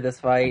condemned after this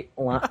fight.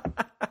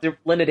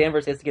 Linda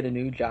Danvers has to get a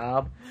new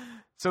job.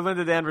 So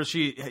Linda Danvers,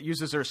 she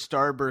uses her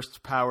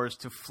starburst powers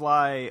to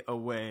fly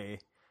away.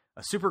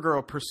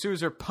 Supergirl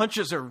pursues her,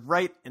 punches her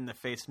right in the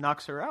face,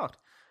 knocks her out.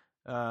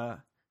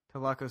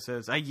 Talaka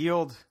says, I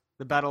yield.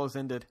 The battle is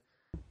ended.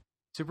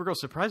 Supergirl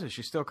surprises.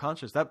 She's still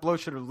conscious. That blow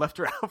should have left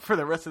her out for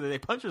the rest of the day.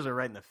 Punches her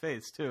right in the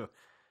face, too.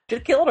 Should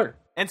have killed her.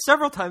 And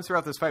several times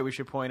throughout this fight, we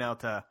should point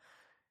out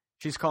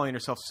she's calling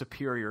herself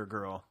Superior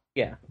Girl.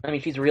 Yeah. I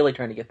mean, she's really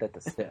trying to get that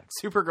to stick.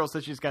 Supergirl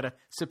says she's got a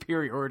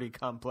superiority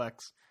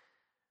complex.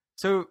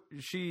 So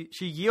she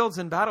yields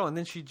in battle, and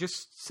then she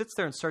just sits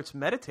there and starts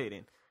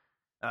meditating.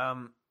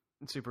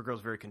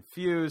 Supergirl's very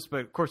confused,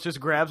 but of course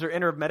just grabs her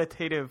in her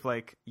meditative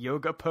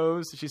yoga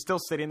pose. She's still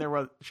sitting there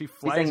while she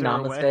flies her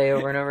Namaste away.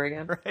 Over and over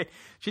again. Right.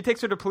 She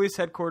takes her to police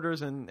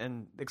headquarters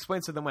and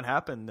explains to them what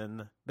happened.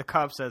 And the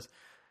cop says,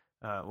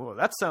 well,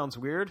 that sounds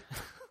weird.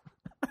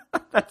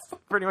 That's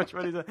pretty much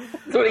what he says.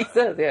 That's what he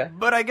says, yeah.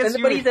 But I guess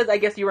he says, I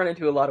guess you run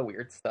into a lot of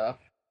weird stuff.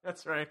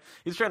 That's right.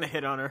 He's trying to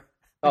hit on her.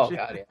 Oh,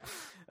 God,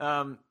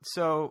 yeah.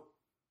 So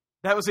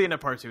that was the end of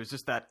part 2. It's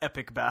just that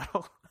epic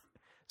battle.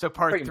 So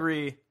part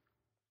 3,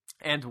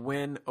 and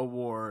win a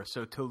war.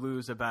 So to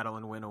lose a battle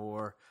and win a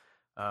war.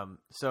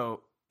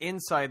 So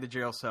inside the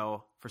jail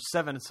cell for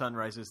 7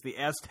 sunrises, the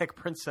Aztec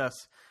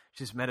princess,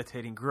 she's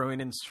meditating,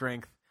 growing in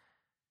strength,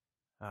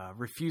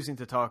 refusing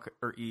to talk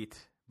or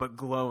eat, but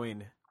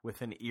glowing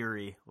with an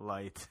eerie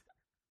light.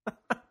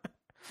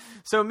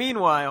 So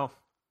meanwhile,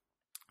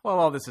 while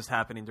all this is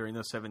happening during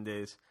those 7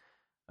 days,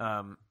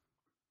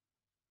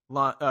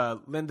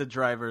 Linda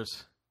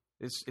Drivers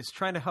is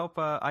trying to help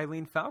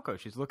Eileen Falco.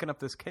 She's looking up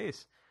this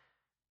case.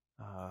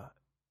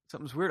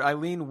 Something's weird.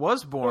 Eileen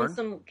was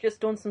born...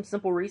 Just doing some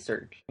simple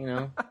research, you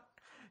know?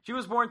 She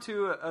was born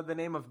to the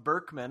name of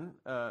Berkman,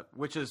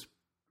 which is,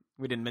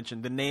 we didn't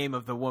mention, the name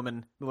of the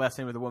woman, the last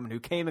name of the woman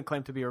who came and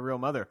claimed to be her real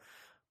mother.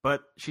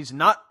 But she's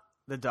not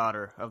the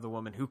daughter of the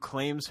woman who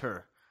claims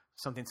her.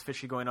 Something's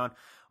fishy going on.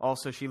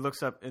 Also, she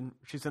looks up, and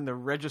she's in the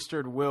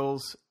registered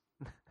wills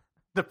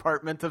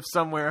department of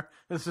somewhere.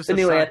 This is the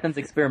New Athens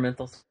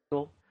Experimental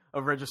School.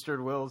 Of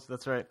registered wills,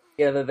 that's right.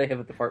 Yeah, they have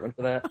a department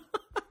for that.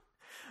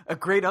 A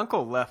great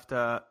uncle left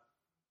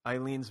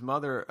Eileen's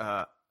mother,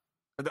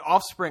 the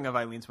offspring of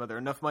Eileen's mother,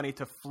 enough money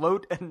to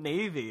float a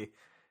navy.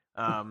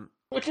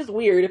 Which is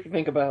weird if you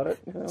think about it.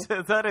 You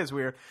know? That is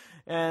weird.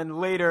 And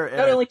later...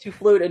 Not only to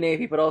float a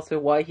navy, but also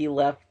why he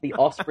left the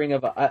offspring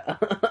of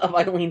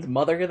Eileen's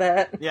mother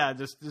that. Yeah,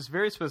 just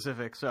very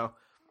specific. So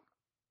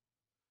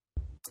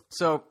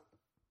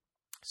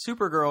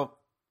Supergirl,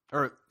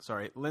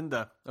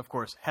 Linda, of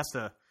course, has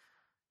to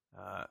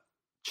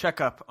check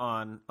up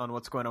on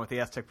what's going on with the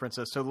Aztec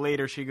princess. So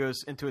later she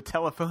goes into a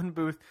telephone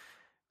booth,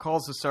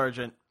 calls the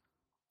sergeant.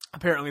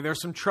 Apparently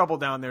there's some trouble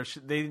down there.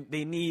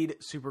 They need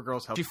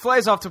Supergirl's help. She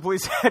flies off to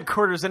police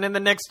headquarters, and in the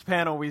next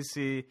panel we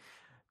see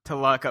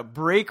Talaka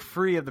break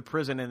free of the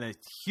prison in a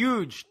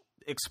huge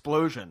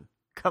explosion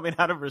coming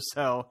out of her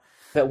cell.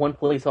 That one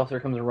police officer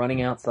comes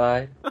running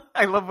outside.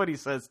 I love what he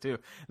says, too.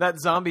 That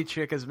zombie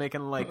chick is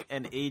making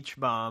an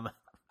H-bomb.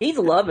 He's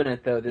loving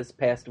it, though, this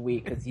past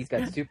week, because he's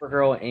got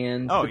Supergirl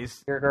and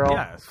Supergirl.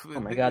 Yeah. Oh,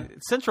 my God.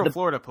 Central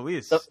Florida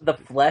Police. The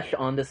flesh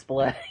on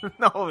display.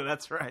 No,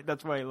 that's right.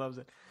 That's why he loves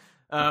it.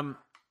 So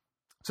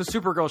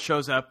Supergirl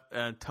shows up,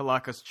 and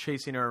Talaka's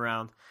chasing her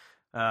around.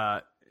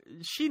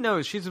 She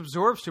knows. She's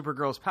absorbed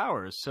Supergirl's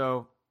powers,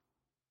 so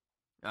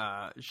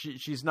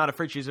she's not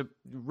afraid. She's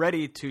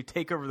ready to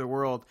take over the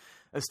world,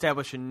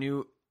 establish a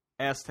new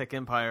Aztec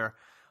empire.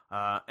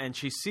 And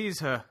she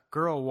sees a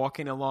girl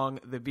walking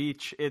along the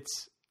beach.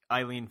 It's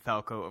Eileen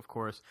Falco, of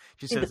course.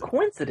 She says, the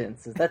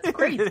coincidences. That's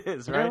crazy. It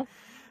is, right? Know?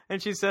 And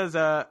she says,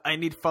 I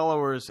need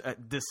followers,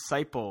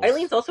 disciples.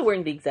 Eileen's also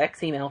wearing the exact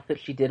same outfit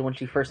she did when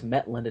she first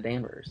met Linda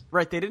Danvers.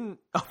 Right, they didn't...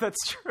 Oh,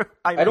 that's true.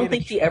 I don't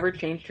think she ever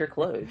changed her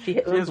clothes. She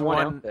has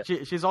one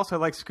outfit. She's also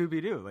like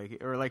Scooby-Doo,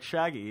 or like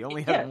Shaggy. You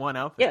only have one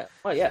outfit. Yeah,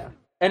 well, yeah.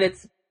 And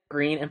it's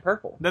green and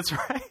purple. That's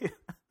right.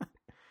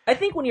 I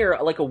think when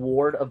you're like a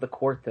ward of the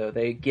court, though,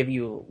 they give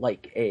you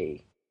like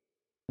a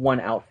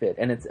one outfit,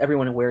 and it's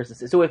everyone who wears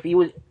this. So if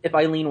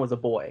Eileen was a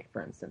boy,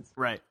 for instance,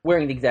 right,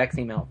 wearing the exact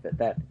same outfit,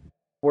 that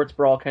sports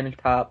bra kind of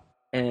top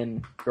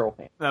and girl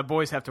pants.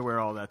 Boys have to wear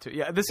all that too.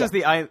 Yeah, this is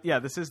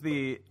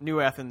the New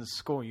Athens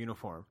school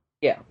uniform.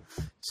 Yeah.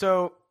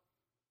 So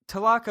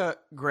Talaka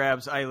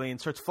grabs Eileen,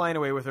 starts flying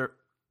away with her.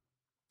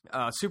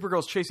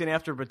 Supergirl's chasing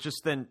after her, but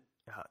just then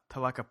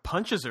Talaka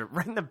punches her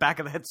right in the back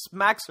of the head,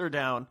 smacks her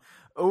down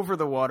over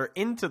the water,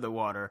 into the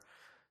water.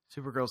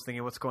 Supergirl's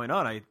thinking, what's going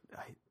on?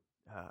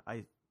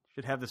 I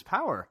should have this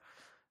power.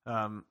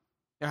 How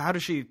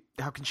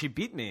can she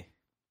beat me?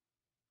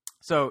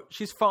 So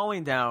she's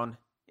falling down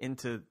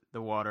into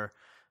the water.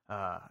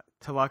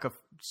 Talaka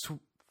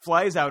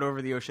flies out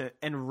over the ocean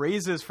and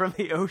raises from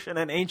the ocean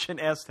an ancient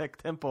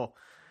Aztec temple.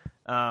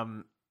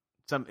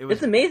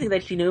 It's amazing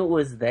that she knew it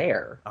was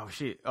there.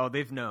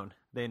 They've known.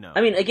 They know.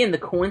 I mean, again, the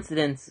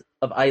coincidence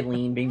of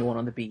Eileen being the one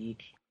on the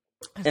beach,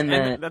 and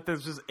that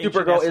there's just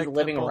Supergirl Aztec is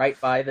living temple right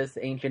by this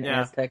ancient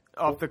Aztec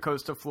off the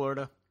coast of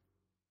Florida.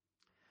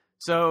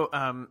 So,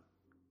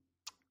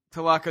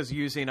 Talaka's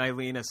using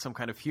Eileen as some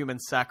kind of human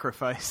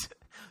sacrifice.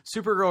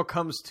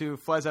 Supergirl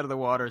flies out of the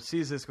water,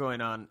 sees this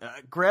going on,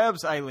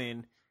 grabs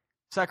Eileen,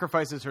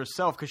 sacrifices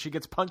herself because she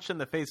gets punched in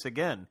the face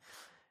again.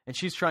 And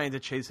she's trying to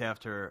chase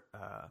after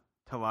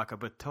Talaka,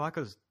 but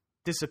Talaka's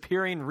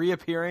disappearing,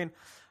 reappearing.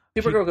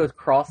 Supergirl goes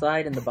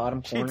cross-eyed in the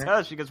bottom corner. She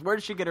does. She goes, where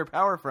did she get her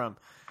power from?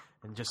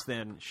 And just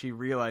then she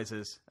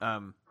realizes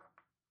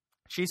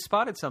she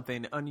spotted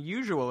something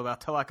unusual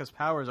about Talaka's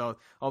powers,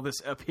 all this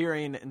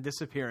appearing and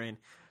disappearing.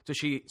 So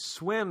she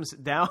swims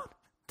down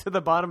to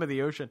the bottom of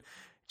the ocean.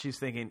 She's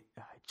thinking,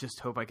 I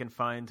just hope I can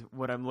find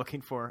what I'm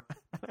looking for.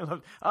 I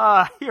love,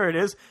 here it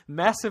is.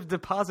 Massive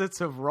deposits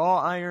of raw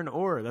iron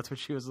ore. That's what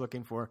she was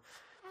looking for.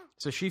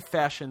 So she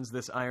fashions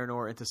this iron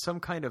ore into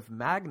some kind of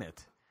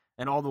magnet.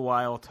 And all the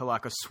while,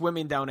 Talaka's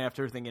swimming down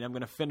after her, thinking, I'm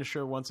going to finish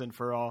her once and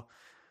for all.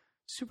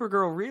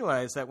 Supergirl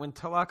realized that when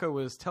Talaka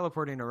was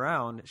teleporting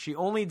around, she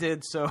only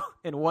did so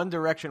in one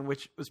direction,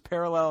 which was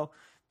parallel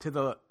to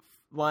the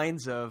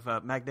lines of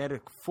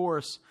magnetic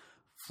force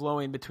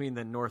flowing between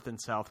the north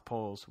and south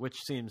poles,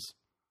 which seems...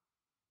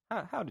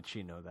 How did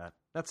she know that?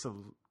 That's a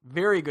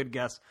very good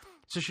guess.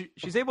 So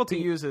she's able to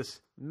use this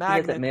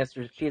magnet.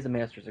 She has a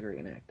master's degree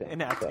in acting.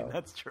 In acting, so.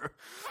 That's true.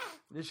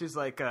 She's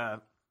like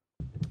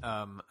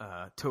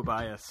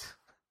Tobias.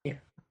 Yeah.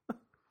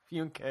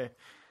 Funke.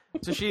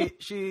 So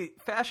she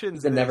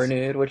fashions the never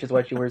nude, which is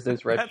why she wears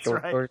those red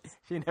short shorts.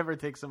 She never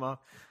takes them off.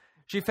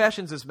 She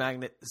fashions this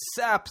magnet,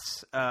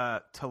 zaps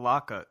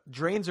Talaka,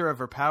 drains her of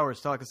her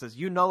powers. Talaka says,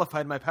 you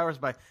nullified my powers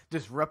by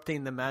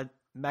disrupting the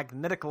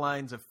magnetic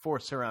lines of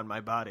force around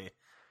my body.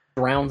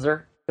 Drowns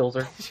her, kills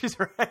her. She's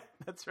right.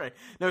 That's right.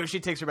 No, she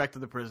takes her back to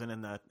the prison,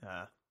 and that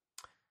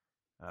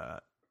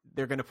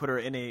they're going to put her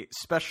in a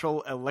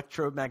special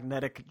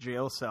electromagnetic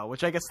jail cell,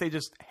 which I guess they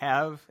just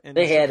have.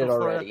 They had it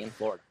already in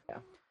Florida.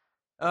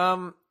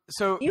 Yeah.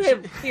 So you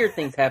have weird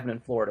things happen in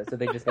Florida, so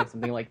they just had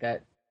something like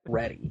that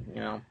ready. You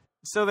know.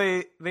 So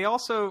they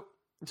also.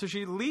 So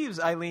she leaves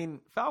Eileen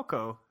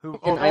Falco, who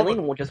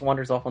Eileen just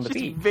wanders off on the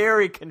beach. She's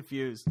very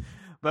confused.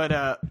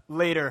 But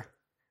later,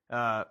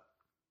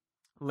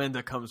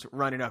 Linda comes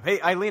running up.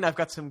 Hey, Eileen, I've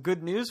got some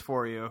good news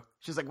for you.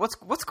 She's like,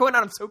 what's going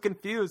on? I'm so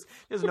confused.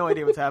 She has no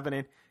idea what's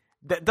happening.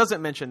 That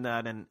doesn't mention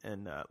that.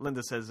 And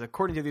Linda says,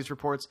 according to these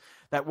reports,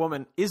 that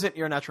woman isn't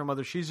your natural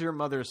mother. She's your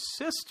mother's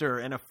sister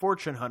and a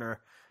fortune hunter.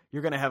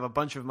 You're going to have a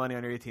bunch of money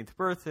on your 18th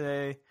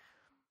birthday.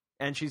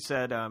 And she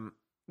said,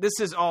 this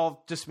is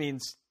all just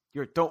means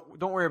don't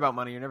worry about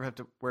money. You never have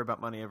to worry about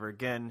money ever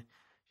again.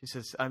 She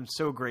says, I'm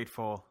so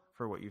grateful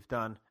for what you've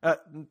done.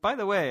 By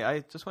the way, I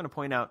just want to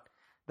point out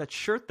that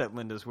shirt that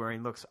Linda's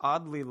wearing looks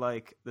oddly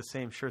like the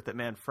same shirt that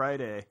Man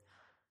Friday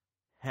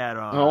had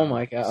on. Oh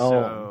my god!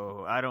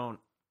 So I don't.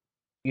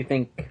 You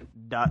think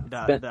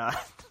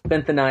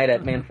spent the night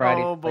at Man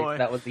Friday? Oh boy,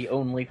 that was the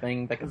only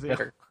thing that could fit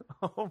her.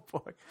 Oh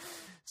boy!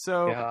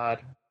 So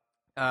God.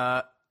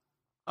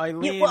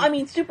 Eileen. Yeah, well, I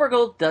mean,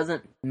 Supergirl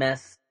doesn't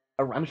mess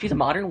around. I mean, she's a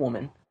modern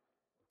woman.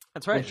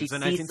 That's right. When she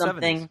sees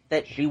something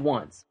that she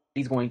wants,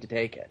 she's going to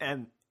take it.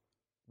 And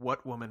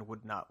what woman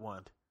would not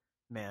want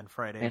Man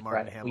Friday,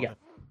 Martin Hamilton, yeah.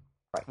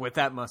 Right. With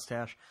that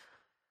mustache?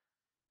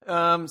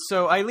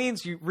 So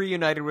Eileen's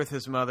reunited with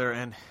his mother,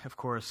 and of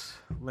course,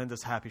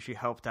 Linda's happy she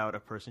helped out a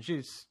person.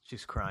 She's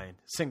crying,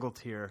 single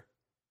tear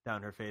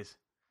down her face.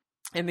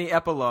 In the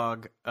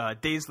epilogue,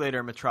 days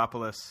later,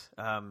 Metropolis,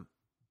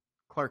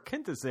 Clark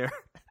Kent is there,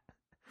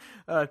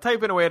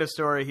 typing away at a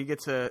story. He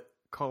gets a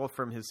call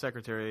from his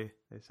secretary.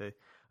 They say,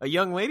 a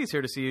young lady's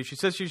here to see you. She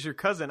says she's your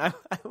cousin. I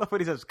love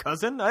what he says.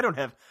 Cousin? I don't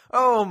have...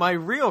 Oh, my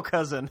real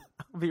cousin.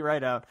 I'll be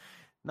right out.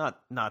 Not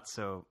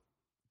so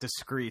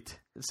discreet.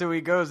 So he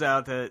goes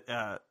out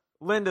to...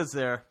 Linda's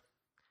there.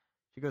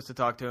 She goes to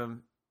talk to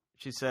him.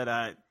 She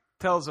said,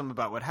 tells him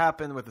about what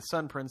happened with the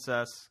Sun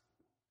Princess.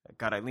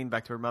 Got Eileen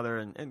back to her mother.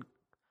 And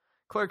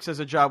Clark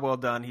says, a job well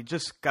done. He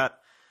just got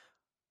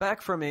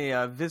back from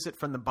a visit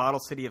from the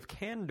bottle city of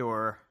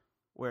Kandor,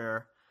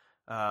 where...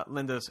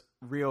 Linda's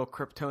real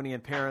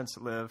Kryptonian parents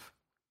live.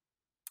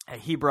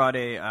 He brought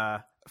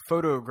a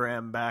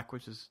photogram back,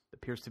 which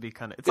appears to be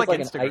kind of... It's like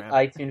Instagram. An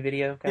iTunes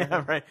video.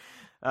 Yeah, right.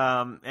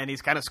 And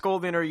he's kind of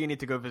scolding her. You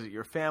need to go visit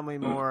your family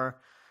more.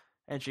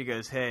 And she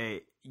goes,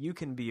 "Hey, you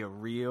can be a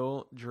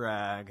real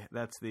drag."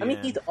 That's the. I mean,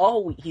 end. he's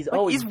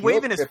always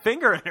waving his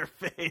finger in her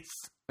face.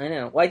 I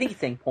know. Well, I think he's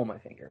saying "pull my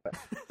finger," but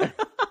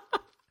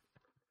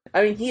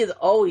I mean, he is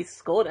always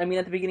scolding. I mean,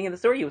 at the beginning of the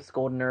story, he was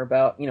scolding her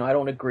about, I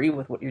don't agree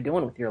with what you're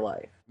doing with your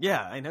life.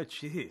 Yeah, I know.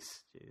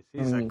 Jeez.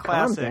 He's a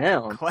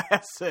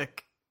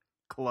classic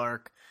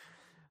Clark.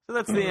 So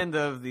that's the end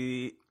of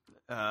the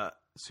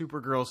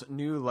Supergirl's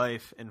new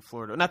life in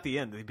Florida. Not the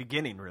end, the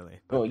beginning,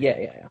 really. Oh,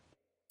 yeah.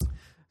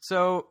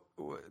 So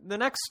the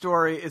next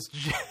story is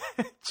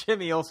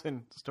Jimmy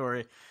Olsen's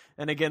story.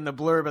 And again, the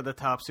blurb at the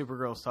top,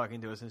 Supergirl's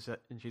talking to us,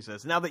 and she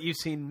says, "Now that you've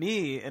seen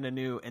me in a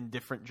new and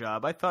different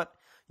job, I thought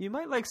you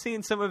might like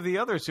seeing some of the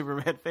other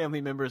Superman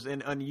family members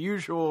in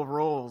unusual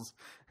roles.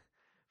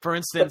 For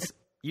instance,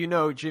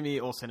 Jimmy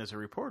Olsen is a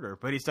reporter,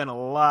 but he's done a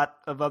lot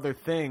of other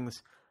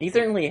things." He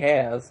certainly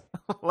has.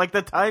 Like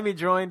the time he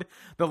joined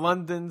the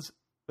London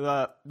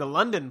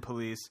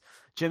police,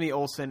 Jimmy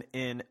Olsen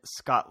in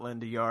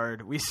Scotland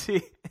Yard. We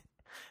see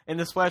in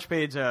the splash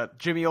page,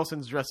 Jimmy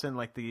Olsen's dressed in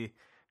like the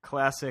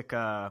classic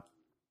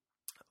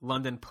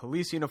London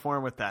police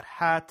uniform with that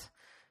hat.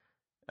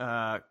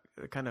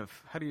 Kind of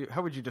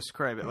how would you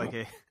describe it? Like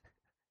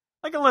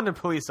a London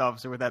police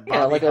officer with that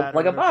bobby hat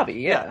like a bobby,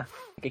 yeah.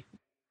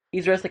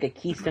 He's dressed like a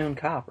Keystone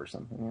Cop or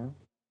something,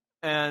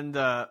 And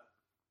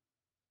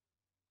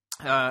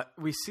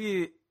we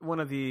see one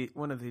of the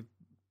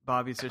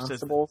bobbies.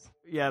 Constables.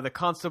 The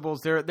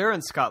constables. They're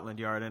in Scotland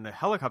Yard, and a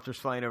helicopter's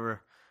flying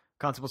over.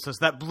 Constable says,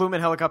 "That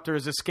Bloomin' helicopter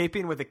is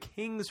escaping with a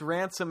king's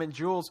ransom and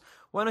jewels.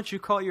 Why don't you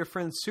call your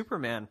friend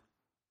Superman?"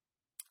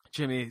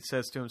 Jimmy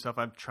says to himself,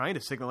 "I'm trying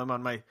to signal him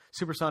on my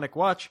supersonic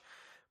watch,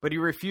 but he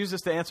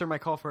refuses to answer my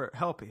call for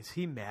help. Is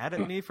he mad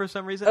at me for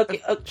some reason?"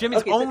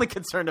 Jimmy's only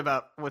concerned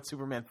about what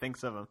Superman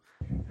thinks of him.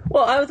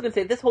 Well, I was going to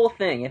say, this whole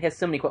thing, it has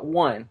so many questions.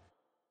 One,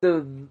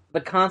 the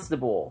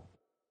constable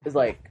is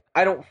like,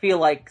 "I don't feel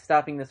like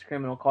stopping this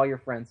criminal. Call your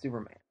friend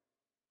Superman."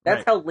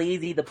 That's how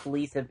lazy the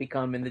police have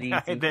become in the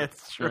DC.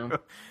 That's true.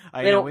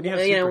 They're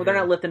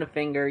not lifting a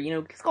finger.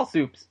 Just call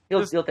Soups.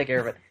 He'll take care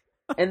of it.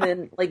 And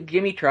then,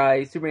 Jimmy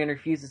tries, Superman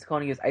refuses to call,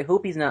 and he goes, "I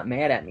hope he's not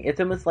mad at me." It's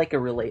almost like a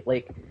relate.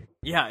 Is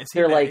he mad?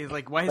 He's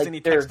like, why isn't he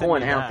texting me back? They're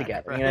going out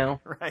together,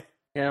 Right.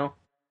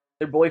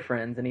 They're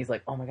boyfriends, and he's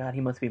like, "Oh my god,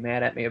 he must be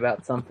mad at me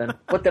about something.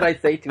 What did I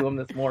say to him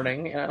this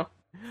morning?"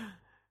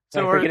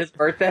 So I forget his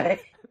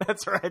birthday.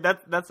 That's right.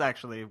 That's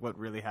actually what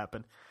really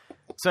happened.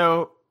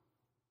 So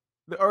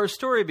our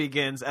story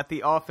begins at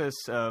the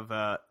office of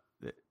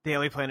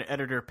Daily Planet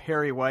editor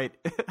Perry White.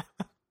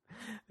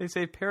 They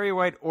say Perry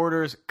White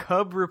orders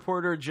Cub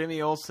reporter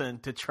Jimmy Olsen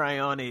to try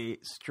on a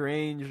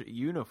strange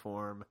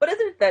uniform. But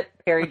isn't it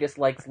that Perry just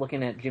likes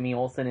looking at Jimmy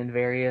Olsen in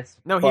various...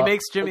 No, he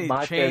makes Jimmy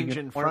change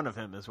in front of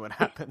him is what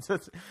happens.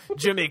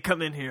 Jimmy,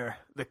 come in here.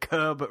 The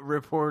Cub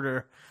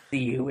reporter. See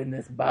you in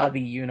this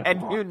Bobby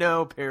uniform.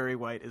 And Perry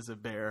White is a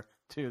bear,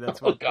 too. That's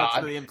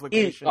that's the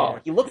implication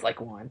he looks like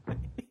one.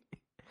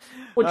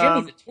 Well,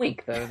 Jimmy's a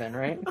twink, though, then,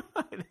 right?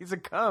 He's a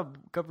Cub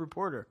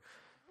reporter.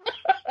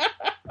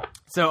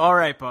 So, all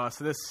right, boss.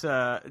 This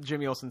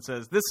Jimmy Olsen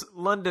says, "This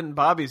London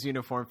Bobby's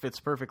uniform fits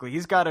perfectly.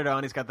 He's got it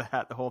on. He's got the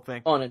hat, the whole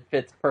thing. Oh, and it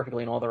fits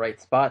perfectly in all the right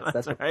spots.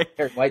 That's what right.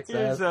 Perry White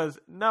says. He says,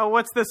 "No,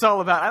 what's this all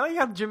about?" I like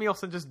how Jimmy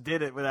Olsen just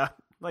did it without,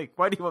 why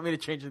do you want me to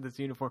change in this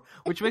uniform?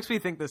 Which makes me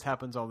think this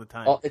happens all the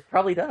time. Oh, it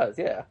probably does,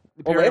 yeah.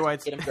 Perry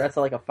White's... get him dressed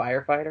like a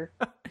firefighter.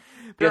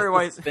 Perry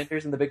White...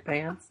 suspenders and the big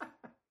pants.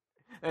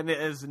 And it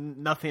is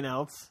nothing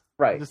else.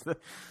 Right.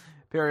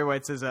 Perry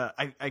White says,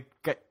 I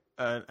got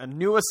a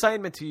new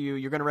assignment to you.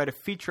 You're going to write a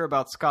feature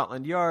about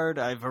Scotland Yard.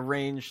 I've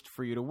arranged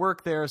for you to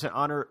work there as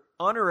an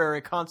honorary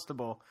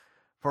constable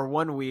for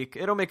 1 week.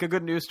 It'll make a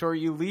good news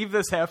story. You leave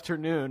this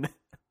afternoon.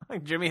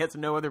 Jimmy has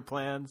no other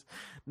plans.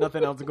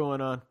 Nothing else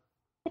going on.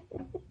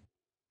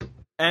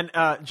 And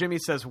Jimmy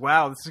says,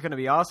 "Wow, this is going to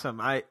be awesome.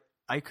 I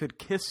could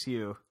kiss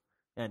you."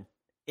 And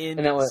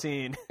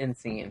scene. In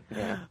scene,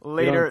 yeah.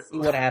 Later, see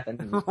what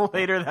happened.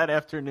 Later that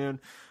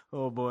afternoon,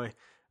 oh boy,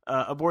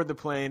 aboard the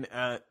plane,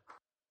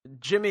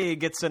 Jimmy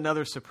gets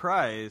another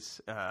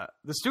surprise.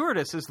 The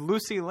stewardess is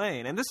Lucy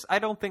Lane, and this I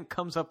don't think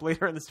comes up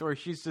later in the story.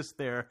 She's just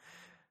there.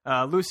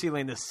 Lucy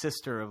Lane, the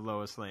sister of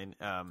Lois Lane.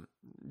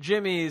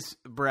 Jimmy's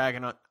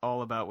bragging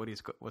all about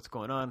what's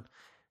going on.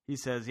 He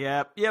says,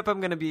 "Yep, I'm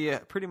going to be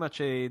pretty much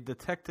a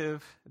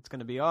detective. It's going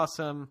to be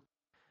awesome.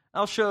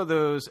 I'll show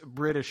those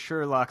British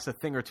Sherlocks a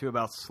thing or two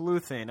about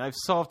sleuthing. I've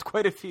solved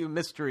quite a few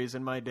mysteries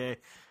in my day."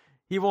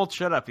 He won't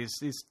shut up.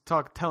 He's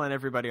telling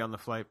everybody on the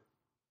flight.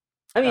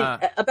 I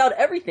mean, about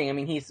everything. I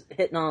mean, he's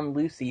hitting on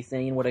Lucy,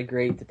 saying what a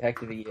great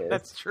detective he is.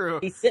 That's true.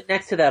 He's sitting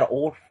next to that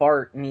old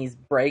fart, and he's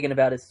bragging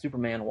about his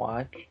Superman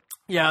watch.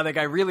 Yeah, the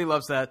guy really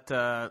loves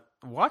that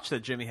watch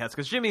that Jimmy has,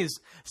 because Jimmy's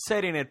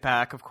setting it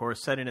back, of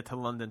course, setting it to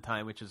London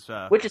time, which is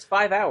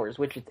 5 hours,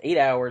 which is 8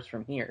 hours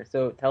from here.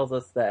 So it tells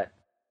us that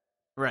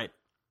right.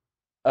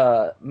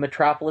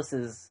 Metropolis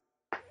is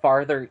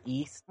farther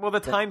east. Well, the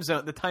time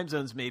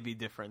zones may be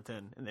different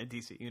in the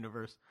DC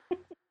universe.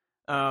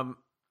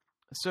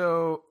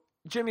 So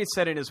Jimmy's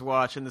setting his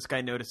watch, and this guy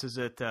notices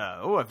it.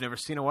 I've never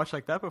seen a watch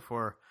like that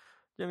before.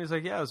 Jimmy's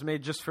like, yeah, it was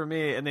made just for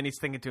me. And then he's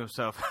thinking to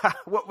himself,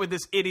 what would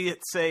this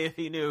idiot say if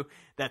he knew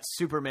that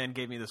Superman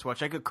gave me this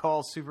watch? I could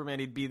call Superman.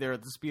 He'd be there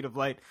at the speed of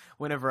light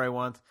whenever I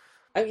want.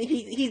 I mean,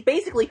 he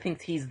basically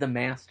thinks he's the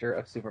master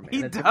of Superman.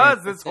 He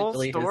does, this whole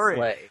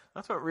story.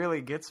 That's what really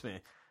gets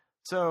me.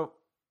 So,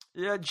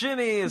 yeah,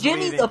 Jimmy's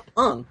leaving. a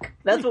punk.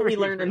 That's what we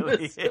learned in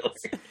this story.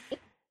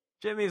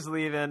 Jimmy's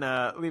leaving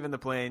the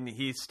plane.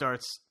 He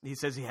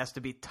says he has to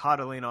be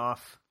toddling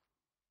off.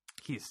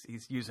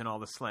 He's using all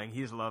the slang.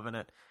 He's loving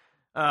it.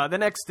 The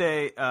next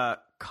day,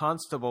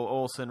 Constable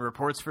Olsen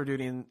reports for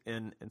duty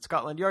in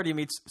Scotland Yard. He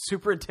meets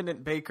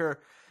Superintendent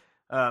Baker.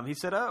 He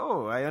said,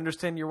 "Oh, I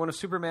understand you're one of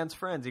Superman's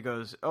friends." He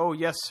goes, "Oh,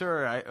 yes,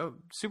 sir.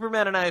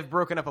 Superman and I have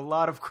broken up a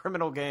lot of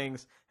criminal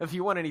gangs. If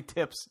you want any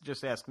tips,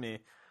 just ask me."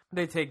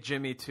 They take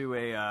Jimmy to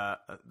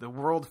the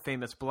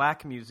world-famous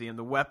Black Museum.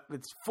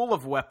 It's full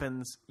of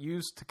weapons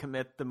used to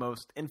commit the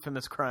most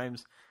infamous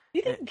crimes. Do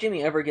you think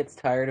Jimmy ever gets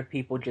tired of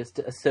people just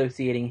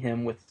associating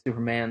him with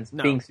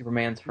being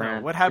Superman's friend?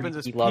 No, what happens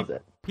is he loves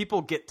it.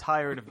 People get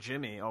tired of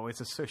Jimmy always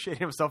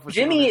associating himself with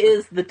Jimmy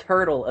is the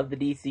turtle of the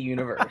DC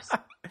universe.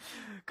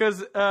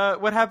 Because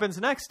what happens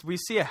next? We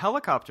see a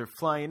helicopter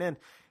flying in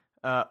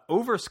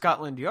over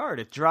Scotland Yard.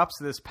 It drops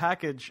this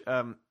package.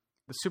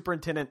 The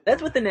superintendent.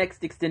 That's what the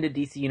next extended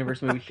DC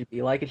universe movie should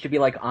be like. It should be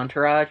like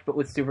Entourage, but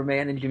with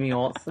Superman and Jimmy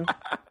Olsen.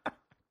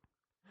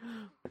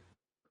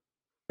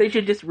 They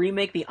should just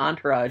remake the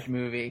Entourage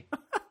movie.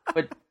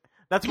 But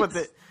that's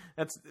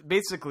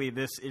basically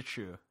this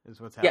issue is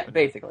what's happening. Yeah,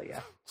 basically,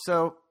 yeah.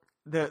 So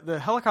the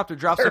helicopter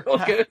drops. Turtle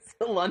goes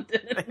to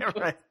London. And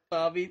right.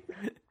 Bobby,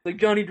 like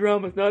Johnny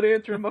Drama's not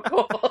answering my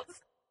calls.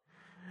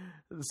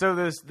 So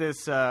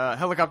this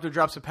helicopter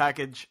drops a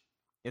package.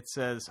 It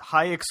says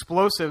high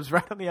explosives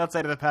right on the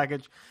outside of the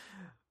package.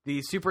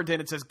 The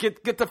superintendent says,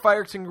 "Get the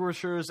fire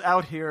extinguishers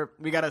out here.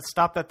 We got to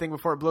stop that thing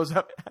before it blows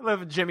up." I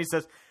love it. Jimmy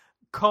says,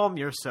 "Calm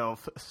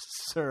yourself,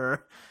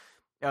 sir.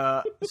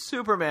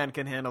 Superman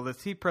can handle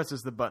this." He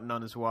presses the button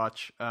on his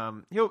watch.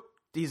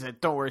 He said,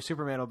 "Don't worry,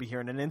 Superman will be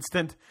here in an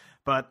instant."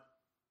 But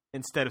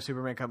instead of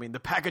Superman coming, the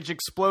package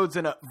explodes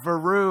in a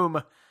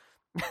vroom.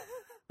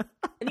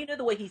 And you know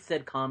the way he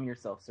said, "Calm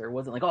yourself, sir." It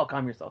wasn't like, "Oh,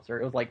 calm yourself, sir."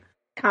 It was like,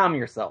 "Calm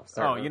yourself,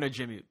 sir." Oh, you know,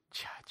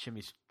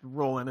 Jimmy's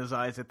rolling his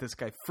eyes at this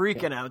guy,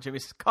 freaking out. Jimmy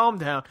says, "Calm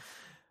down."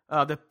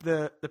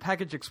 The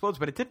package explodes,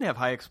 but it didn't have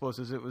high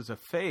explosives. It was a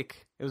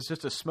fake. It was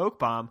just a smoke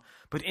bomb.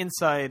 But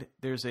inside,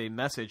 there's a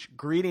message: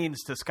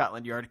 "Greetings to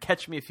Scotland Yard.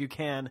 Catch me if you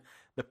can.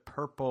 The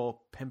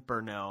Purple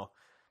Pimpernel."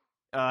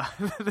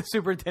 The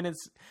superintendent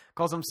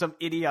calls him some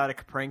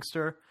idiotic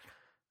prankster.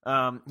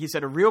 He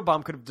said a real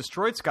bomb could have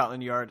destroyed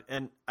Scotland Yard,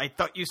 and I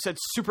thought you said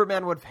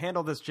Superman would have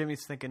handled this.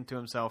 Jimmy's thinking to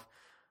himself,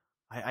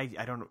 I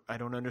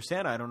don't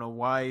understand. I don't know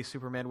why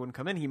Superman wouldn't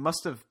come in. He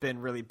must have been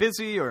really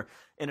busy or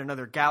in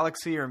another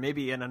galaxy or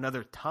maybe in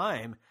another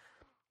time.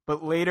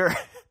 But later,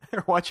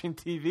 they're watching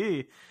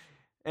TV.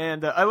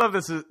 And I love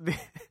this.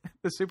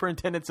 The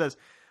superintendent says,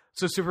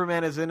 "So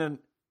Superman is in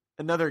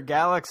another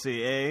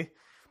galaxy, eh?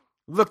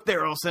 Look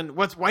there, Olsen.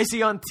 Why is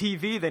he on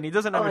TV then?" He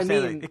doesn't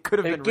understand. I mean, it could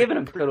have been giving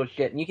him total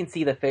shit. And you can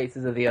see the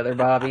faces of the other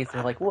Bobbies.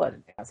 They're like, what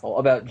an asshole.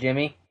 About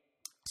Jimmy.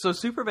 So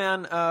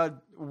Superman, I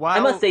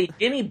must say,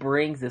 Jimmy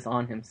brings this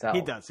on himself.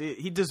 He does.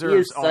 He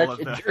deserves all of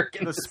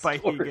the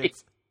spite he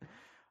gets.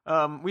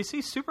 We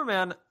see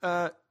Superman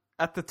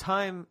at the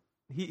time.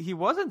 He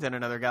wasn't in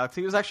another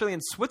galaxy. He was actually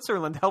in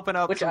Switzerland helping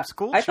out some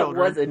school children. I thought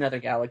was another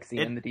galaxy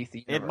in the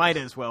DC universe. It might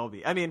as well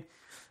be. I mean,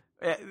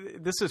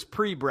 this is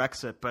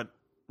pre-Brexit, but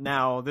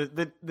now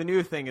the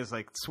new thing is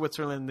like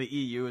Switzerland, the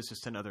EU is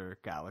just another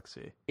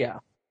galaxy. Yeah.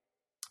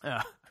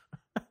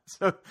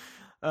 So.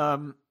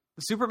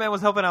 Superman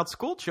was helping out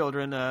school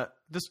children,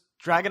 just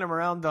dragging them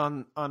around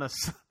on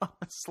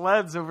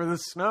sleds over the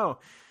snow.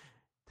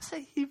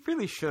 He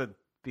really should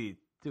be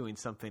doing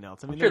something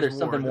else. I mean, I'm sure there's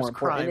something more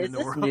important. Is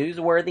this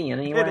newsworthy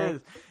anyway? It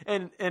is,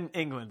 and in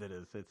England it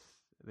is.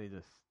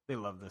 They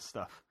love this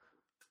stuff.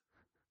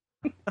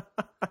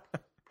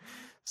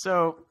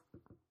 So,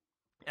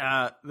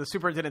 the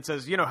superintendent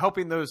says,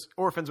 helping those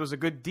orphans was a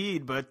good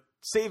deed, but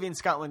saving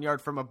Scotland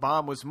Yard from a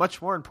bomb was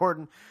much more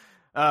important.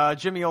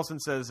 Jimmy Olsen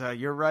says,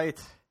 "You're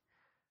right.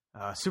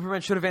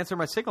 Superman should have answered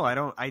my signal. I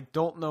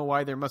don't know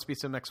why. There must be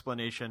some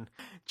explanation."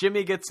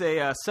 Jimmy gets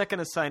a second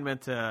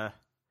assignment.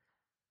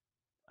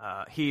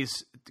 He's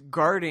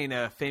guarding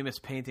a famous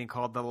painting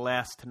called "The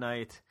Last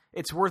Night."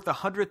 It's worth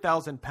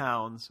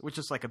 £100,000, which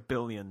is like $1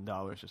 billion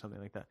or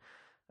something like that.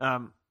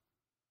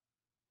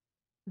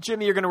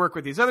 Jimmy, you're going to work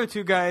with these other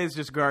two guys.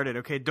 Just guard it,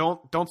 okay?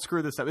 Don't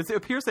screw this up. It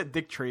appears that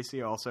Dick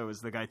Tracy also is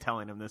the guy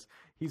telling him this.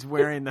 He's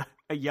wearing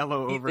a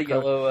yellow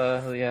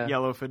overcoat,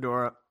 yellow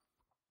fedora.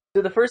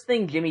 So the first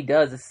thing Jimmy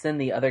does is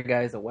send the other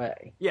guys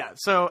away. Yeah,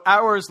 so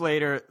hours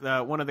later,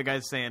 one of the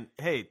guys saying,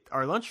 "Hey,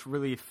 our lunch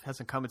really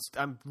hasn't come.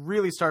 I'm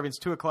really starving. It's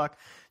 2 o'clock."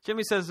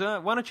 Jimmy says,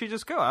 "Why don't you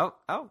just go?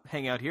 I'll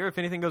hang out here. If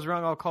anything goes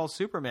wrong, I'll call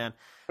Superman."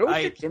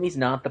 Jimmy's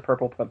not the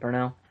Purple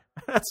Pimpernel.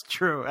 That's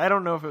true. I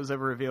don't know if it was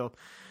ever revealed.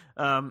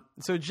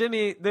 So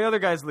Jimmy, the other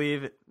guys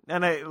leave,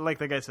 and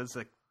the guy says,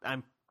 "Like,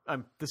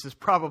 this is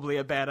probably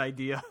a bad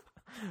idea."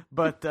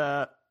 But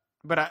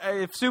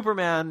if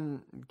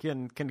Superman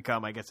can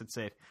come, I guess it's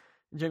safe.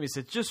 Jimmy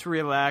said, just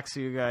relax,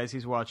 you guys.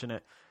 He's watching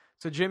it.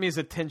 So Jimmy's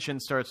attention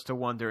starts to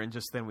wander, and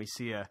just then we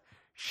see a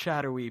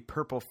shadowy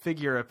purple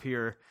figure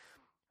appear.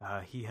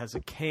 He has a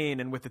cane,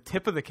 and with the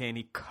tip of the cane,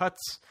 he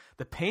cuts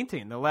the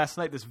painting. Now, last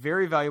night, this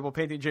very valuable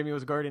painting Jimmy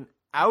was guarding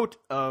out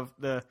of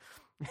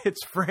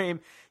its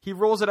frame. He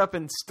rolls it up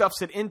and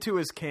stuffs it into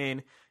his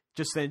cane.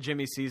 Just then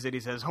Jimmy sees it. He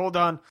says, hold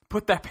on,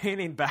 put that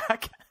painting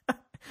back.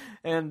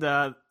 And,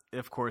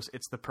 of course,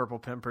 it's the Purple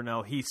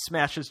Pimpernel. He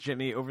smashes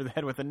Jimmy over the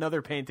head with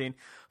another painting,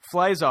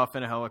 flies off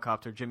in a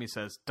helicopter. Jimmy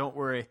says, don't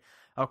worry,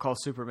 I'll call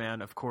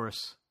Superman. Of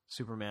course,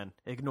 Superman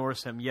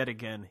ignores him yet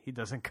again. He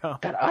doesn't come.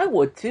 God, I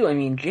would too. I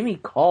mean, Jimmy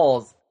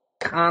calls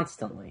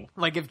constantly.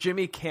 Like if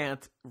Jimmy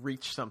can't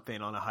reach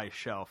something on a high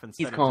shelf,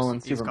 instead he's calling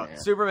Superman.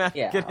 Superman.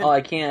 Yeah. Oh, I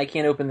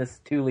can't open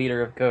this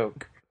 2-liter of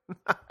Coke.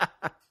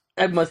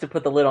 I must have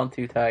put the lid on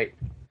too tight.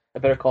 I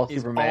better call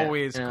Superman. He's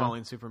always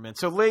calling Superman.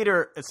 So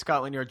later at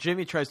Scotland Yard,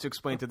 Jimmy tries to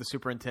explain to the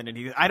superintendent.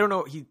 I don't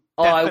know.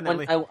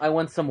 I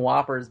want some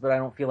Whoppers, but I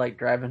don't feel like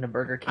driving to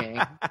Burger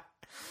King.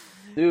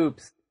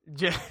 Oops.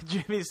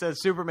 Jimmy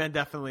says Superman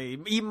definitely.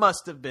 He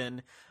must have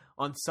been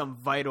on some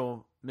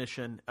vital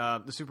mission.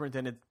 The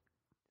superintendent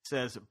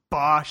says,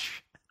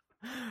 "Bosh."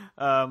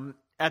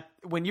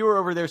 When you were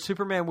over there,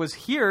 Superman was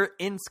here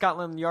in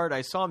Scotland Yard.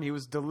 I saw him. He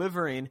was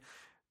delivering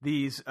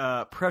these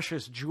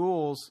precious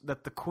jewels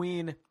that the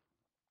Queen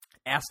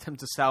asked him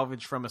to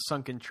salvage from a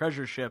sunken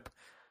treasure ship.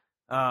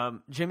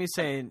 Jimmy's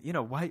saying,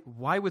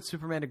 why would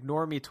Superman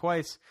ignore me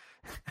twice?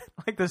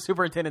 Like the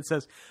superintendent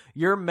says,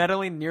 your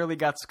meddling nearly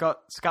got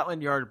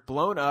Scotland Yard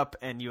blown up,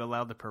 and you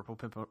allowed the Purple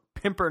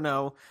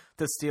Pimpernel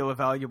to steal a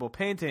valuable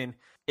painting.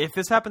 If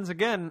this happens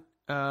again,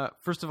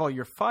 first of all,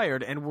 you're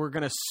fired, and we're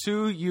going to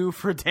sue you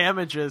for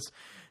damages.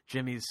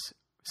 Jimmy's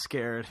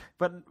scared,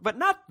 but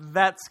not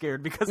that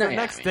scared, because the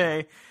next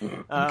day,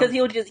 because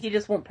he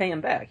just won't pay him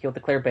back. He'll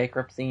declare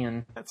bankruptcy,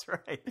 and that's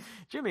right.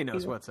 Jimmy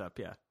knows what's up.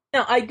 Yeah.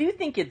 Now I do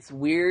think it's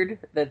weird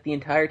that the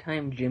entire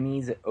time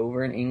Jimmy's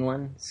over in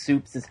England,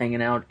 Soups is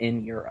hanging out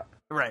in Europe.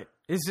 Right.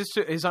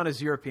 He's on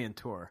his European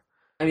tour.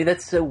 I mean,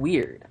 that's so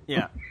weird.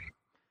 Yeah.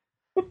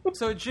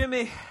 So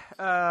Jimmy,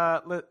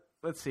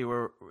 let's see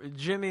where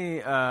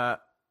Jimmy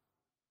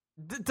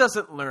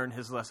doesn't learn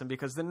his lesson,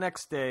 because the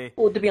next day...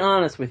 Well, to be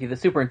honest with you, the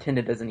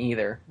superintendent doesn't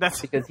either.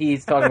 That's because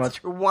he's talking about...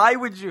 True. Why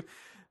would you...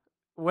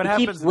 What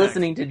happens keeps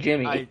listening to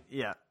Jimmy.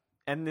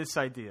 And this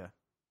idea.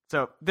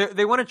 So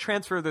they want to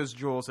transfer those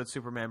jewels that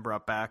Superman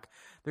brought back.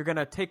 They're going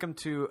to take them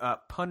to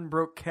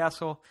Punbrook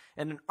Castle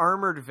in an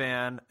armored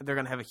van. They're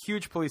going to have a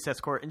huge police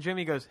escort. And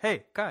Jimmy goes,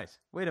 hey, guys,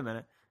 wait a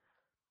minute.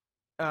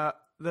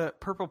 The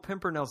Purple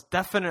Pimpernel's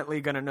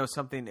definitely going to know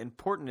something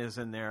important is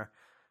in there.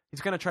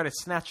 He's going to try to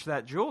snatch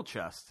that jewel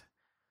chest.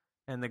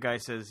 And the guy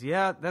says,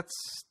 yeah,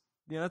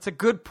 that's a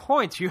good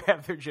point you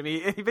have there,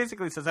 Jimmy. He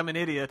basically says, I'm an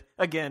idiot,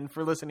 again,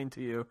 for listening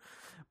to you.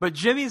 But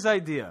Jimmy's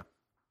idea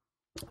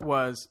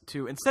was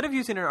to, instead of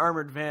using an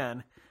armored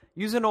van,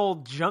 use an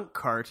old junk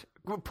cart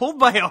pulled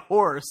by a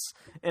horse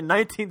in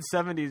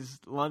 1970s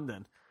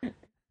London.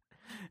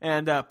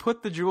 And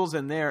put the jewels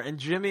in there, and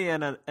Jimmy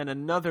and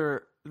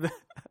another,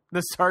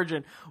 the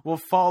sergeant, will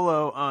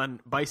follow on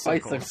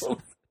bicycles.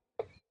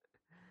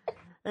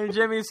 And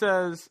Jimmy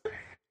says,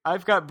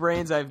 I've got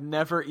brains I've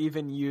never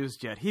even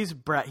used yet. He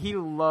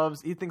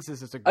thinks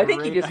this is a great idea.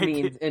 I think he just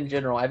means, in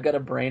general, I've got a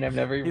brain I've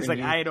never even used. He's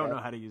like, I don't know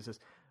how to use this.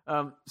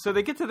 So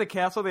they get to the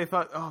castle. They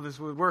thought,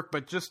 this would work.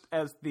 But just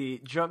as the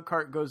junk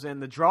cart goes in,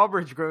 the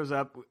drawbridge goes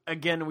up.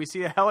 Again, we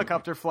see a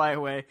helicopter fly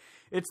away.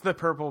 It's the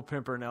Purple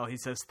Pimpernel. He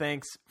says,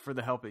 thanks for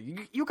the help.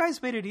 You guys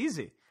made it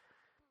easy.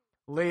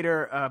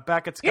 Later,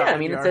 back at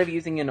Scotland Yard. Instead of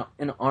using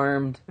an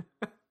armed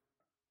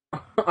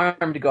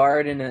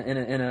guard in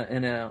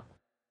a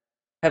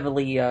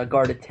heavily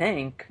guarded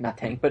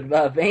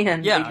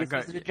van. Yeah,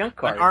 a junk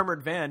cart. An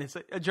armored van. It's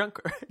a junk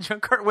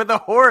cart with a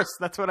horse.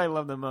 That's what I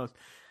love the most.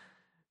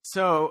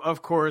 So,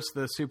 of course,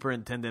 the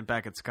superintendent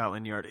back at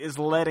Scotland Yard is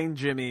letting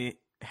Jimmy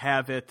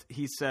have it.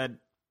 He said,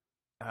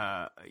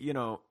 we're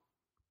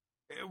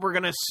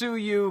going to sue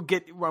you.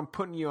 I'm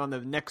putting you on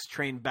the next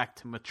train back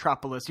to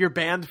Metropolis. You're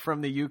banned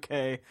from the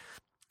UK.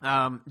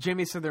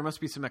 Jimmy said there must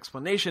be some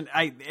explanation.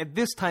 At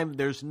this time,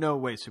 there's no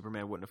way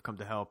Superman wouldn't have come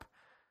to help.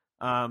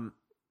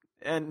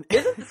 And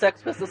isn't the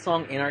Sex Pistols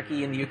song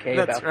 "Anarchy" in the UK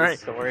about this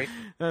story?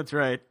 That's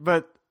right.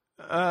 But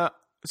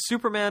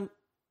Superman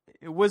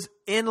was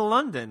in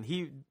London.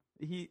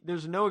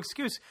 There's no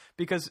excuse,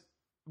 because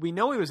we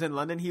know he was in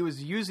London. He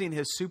was using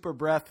his super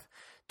breath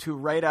to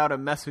write out a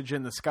message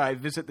in the sky.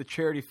 Visit the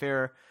charity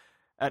fair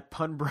at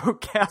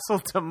Punbrook Castle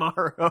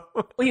tomorrow.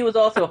 Well, he was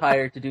also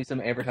hired to do some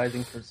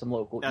advertising for some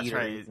local That's eaters.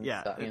 Right. And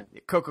Yeah. Stuff,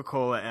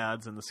 Coca-Cola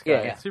ads in the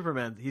sky. Yeah.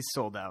 Superman, he's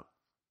sold out.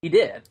 He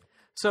did.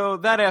 So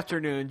that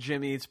afternoon,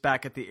 Jimmy's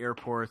back at the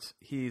airport.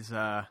 He's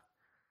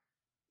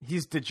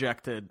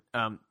dejected.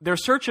 They're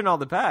searching all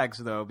the bags,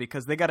 though,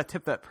 because they got to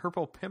tip that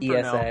Purple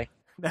Pimpernel. ESA.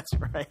 That's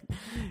right.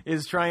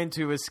 Is trying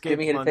to escape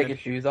Jimmy had London. to take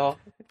his shoes off.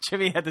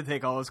 Jimmy had to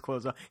take all his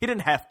clothes off. He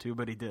didn't have to,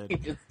 but he did. He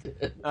just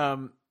did.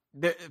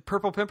 the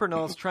Purple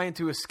Pimpernel is trying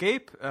to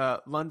escape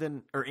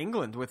London or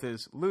England with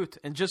his loot,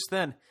 and just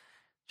then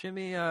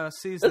Jimmy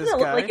sees Doesn't this it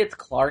guy. look like it's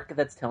Clark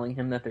that's telling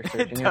him that they're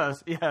searching? It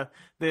does, yeah.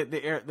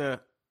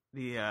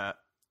 The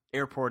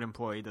airport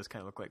employee does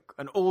kind of look like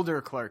an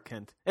older Clark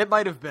Kent. It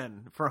might have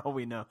been, for all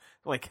we know,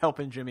 like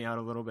helping Jimmy out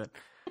a little bit.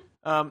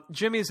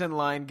 Jimmy's in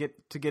line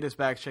to get his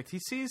bags checked. He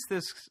sees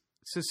this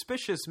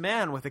suspicious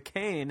man with a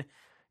cane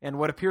and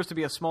what appears to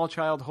be a small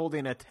child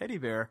holding a teddy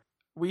bear.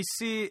 We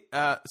see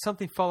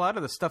something fall out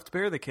of the stuffed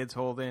bear the kid's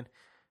holding.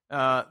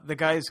 The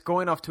guy's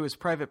going off to his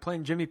private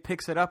plane. Jimmy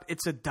picks it up.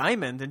 It's a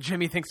diamond, and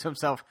Jimmy thinks to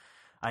himself,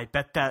 I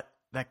bet that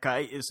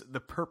guy is the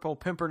Purple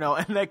Pimpernel,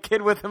 and that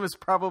kid with him is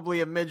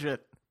probably a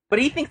midget. But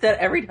he thinks that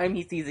every time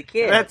he sees a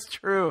kid. That's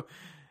true.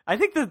 I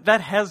think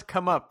that has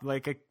come up,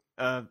 like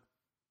a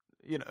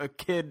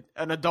kid,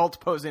 an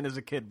adult posing as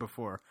a kid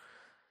before.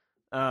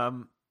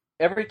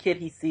 Every kid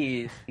he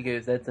sees, he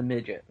goes, that's a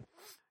midget.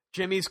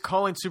 Jimmy's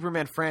calling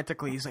Superman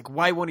frantically. He's like,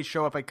 why won't he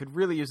show up? I could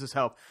really use his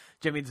help.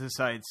 Jimmy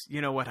decides,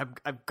 you know what,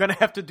 I'm going to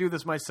have to do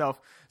this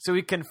myself. So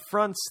he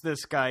confronts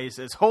this guy. He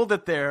says, hold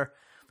it there.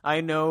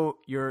 I know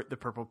you're the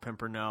Purple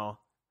Pimpernel.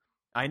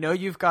 I know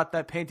you've got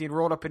that painting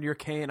rolled up in your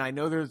cane. I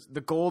know there's the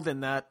gold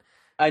in that.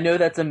 I know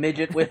that's a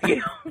midget with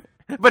you.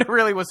 But it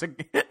really was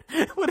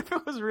what if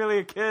it was really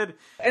a kid?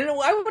 And I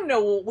want to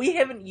know, we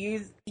haven't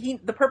used,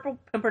 the Purple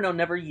Pimpernel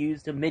never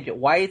used a midget.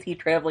 Why is he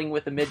traveling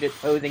with a midget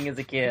posing as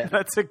a kid?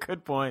 That's a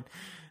good point.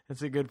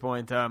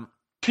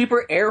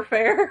 Cheaper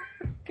airfare?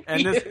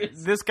 And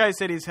this guy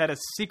said he's had a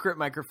secret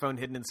microphone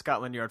hidden in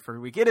Scotland Yard for a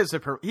week. It is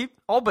he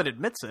all but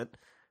admits it,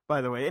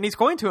 by the way. And he's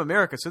going to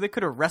America, so they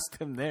could arrest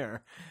him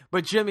there.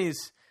 But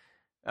Jimmy's,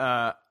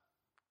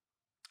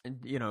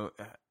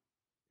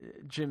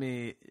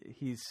 Jimmy,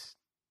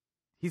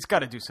 he's got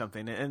to do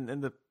something.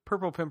 And the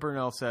Purple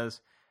Pimpernel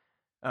says,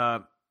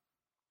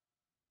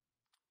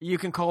 you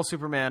can call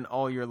Superman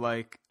all you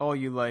like.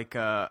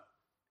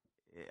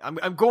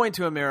 I'm going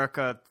to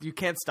America. You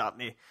can't stop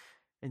me.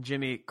 And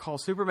Jimmy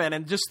calls Superman,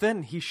 and just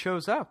then he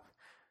shows up.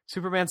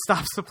 Superman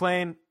stops the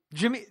plane.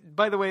 Jimmy,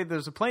 by the way,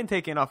 there's a plane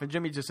taking off, and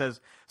Jimmy just says,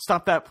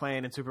 stop that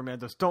plane. And Superman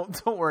goes, don't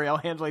worry, I'll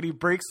handle it. He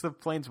breaks the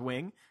plane's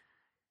wing.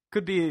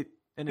 Could be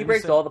he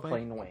breaks all the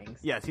plane wings.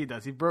 Yes, he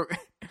does. He broke.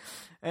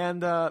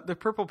 And the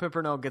Purple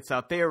Pimpernel gets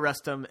out. They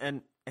arrest him,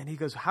 and he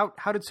goes,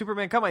 how did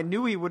Superman come? I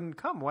knew he wouldn't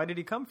come. Why did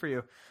he come for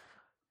you?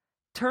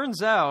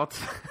 Turns out,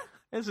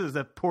 this is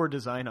a poor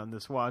design on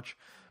this watch.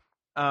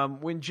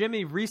 When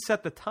Jimmy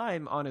reset the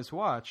time on his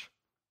watch,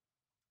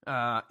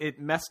 it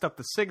messed up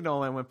the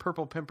signal, and when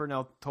Purple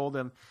Pimpernel told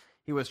him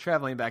he was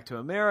traveling back to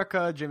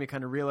America, Jimmy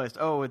kind of realized,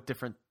 a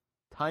different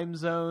time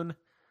zone.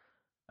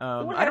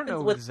 I don't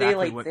know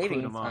exactly what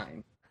clued him off.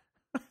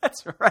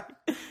 That's right.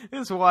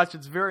 This watch,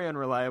 it's very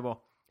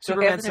unreliable. So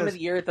half the time of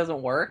the year it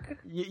doesn't work?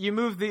 You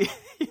move the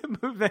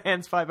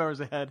hands 5 hours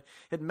ahead.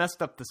 It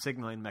messed up the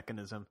signaling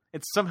mechanism.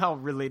 It's somehow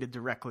related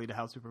directly to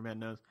how Superman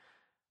knows.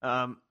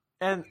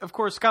 And of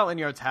course, Scotland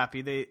Yard's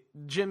happy.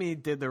 Jimmy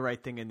did the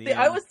right thing in the end.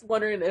 I was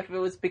wondering if it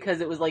was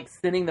because it was like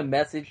sending the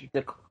message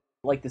to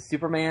like the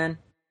Superman,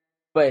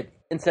 but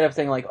instead of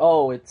saying like,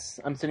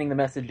 I'm sending the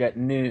message at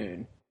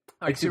noon.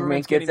 Like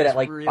Superman gets it at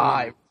like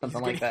 5,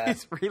 something like that.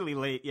 It's really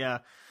late, yeah.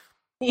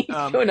 He's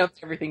showing up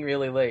to everything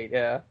really late,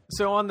 yeah.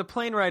 So on the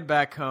plane ride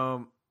back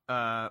home,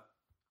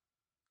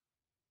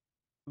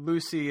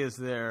 Lucy is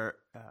there,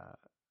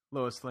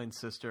 Lois Lane's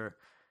sister,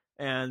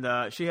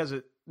 and she has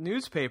a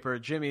newspaper.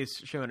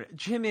 Jimmy's showing it.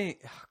 Jimmy,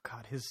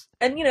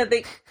 And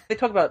they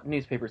talk about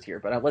newspapers here,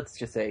 but let's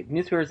just say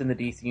newspapers in the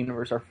DC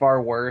universe are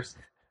far worse.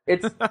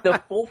 It's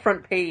the full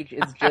front page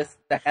is just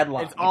the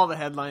headline. It's all the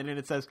headline, and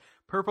it says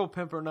Purple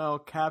Pimpernel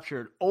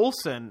captured.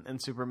 Olsen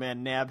and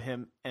Superman nab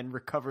him and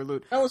recover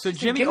loot. Oh, so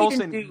Jimmy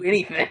Olsen didn't do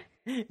anything.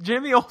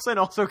 Jimmy Olsen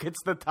also gets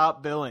the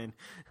top billing.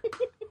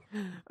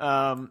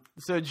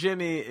 So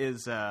Jimmy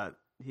is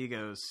he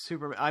goes,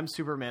 I'm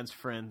Superman's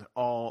friend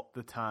all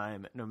the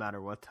time, no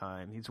matter what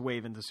time. He's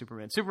waving to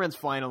Superman. Superman's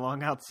flying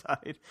along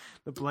outside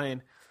the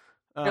plane.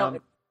 Now, do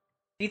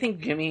you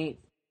think Jimmy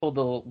told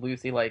to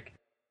Lucy like,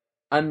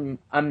 I'm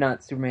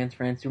not Superman's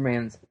friend.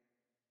 Superman's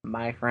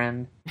my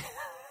friend.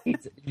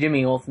 He's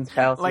Jimmy Olsen's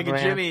pal. Like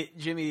Superman.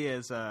 Jimmy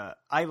is.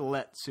 I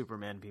let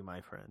Superman be my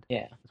friend.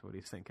 Yeah, that's what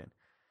he's thinking.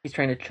 He's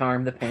trying to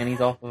charm the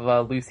panties off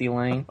of Lucy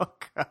Lane. Oh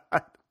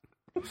God.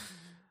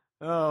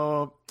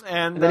 Oh,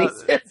 and then he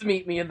says,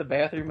 "Meet me in the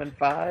bathroom in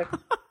 5."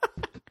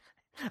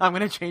 I'm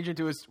gonna change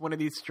into one of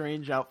these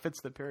strange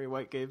outfits that Perry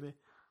White gave me.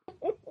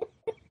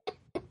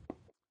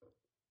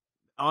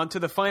 On to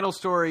the final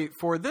story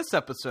for this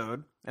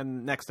episode,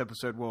 and next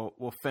episode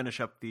we'll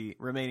finish up the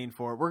remaining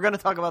 4. We're going to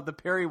talk about the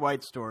Perry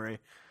White story.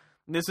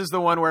 And this is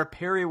the one where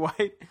Perry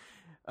White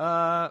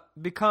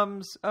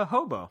becomes a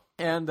hobo.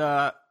 And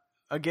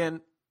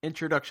again,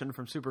 introduction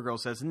from Supergirl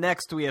says,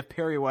 next we have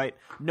Perry White,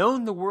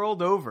 known the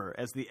world over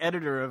as the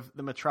editor of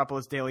the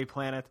Metropolis Daily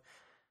Planet.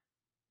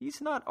 He's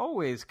not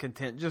always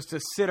content just to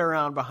sit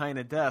around behind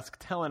a desk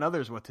telling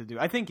others what to do.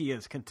 I think he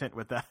is content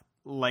with that.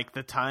 Like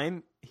the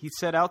time he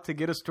set out to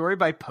get a story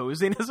by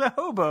posing as a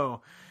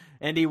hobo.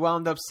 and he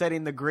wound up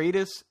getting the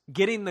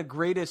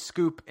greatest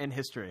scoop in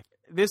history.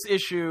 This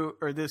issue,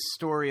 or this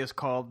story, is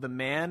called "The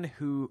Man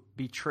Who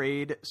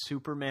Betrayed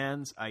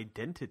Superman's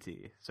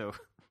Identity." So,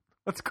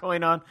 what's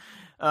going on?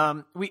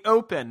 We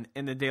open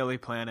in the Daily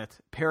Planet.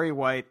 Perry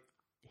White,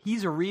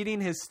 he's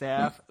reading his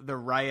staff the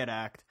Riot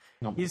Act.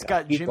 He's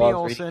got Jimmy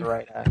Olsen.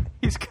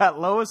 He's got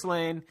Lois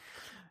Lane.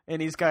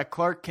 And he's got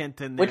Clark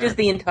Kent in there. Which is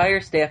the entire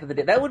staff of the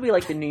day. That would be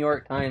like the New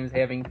York Times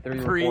having three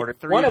reporters.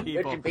 One of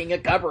which being a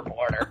cub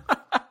reporter.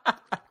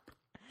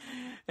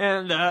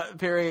 And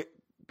Perry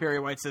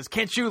White says,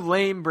 "Can't you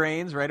lame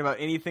brains write about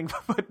anything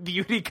but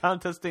beauty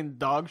contest and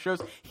dog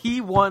shows?"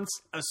 He wants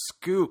a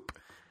scoop.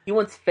 He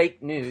wants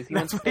fake news. He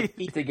wants fake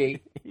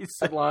Pizzagate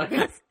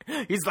headlines.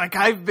 He's like,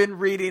 "I've been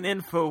reading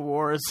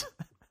InfoWars."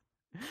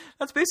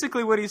 That's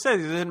basically what he says.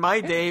 He says, "In my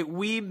day,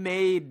 we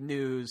made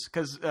news."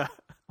 Because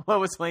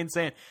Lois Lane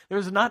saying,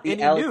 "There's not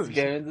any Alex news."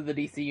 Jones of the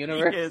DC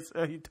universe. He is.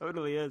 He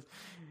totally is.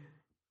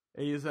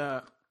 He's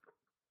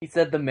He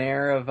said the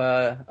mayor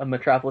of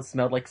Metropolis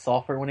smelled like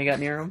sulfur when he got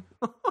near him.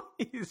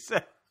 He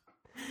said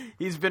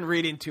he's been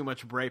reading too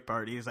much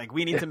Breitbart. He's like,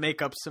 "We need to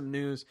make up some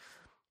news."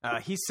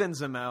 He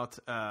sends him out.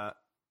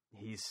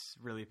 He's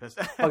really pissed.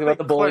 Talking about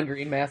the Bowling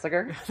Green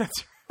massacre.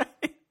 That's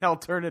right.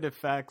 Alternative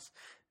Facts,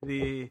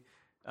 the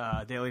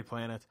Daily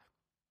Planet.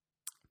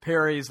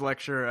 Perry's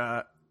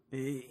lecture.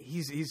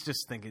 He's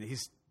just thinking.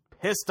 He's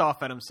pissed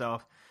off at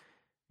himself.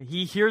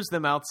 He hears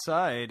them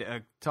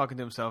outside talking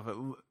to himself,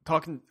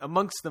 talking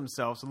amongst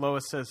themselves.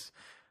 Lois says,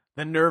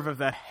 "The nerve of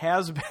that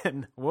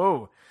has-been."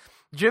 Whoa.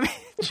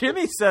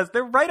 Jimmy says,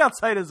 they're right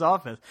outside his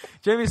office.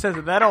 Jimmy says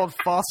that old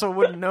fossil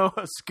wouldn't know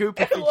a scoop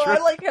if he I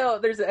like how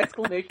there's an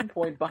exclamation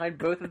point behind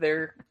both of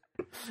their...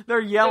 They're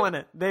yelling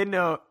it. They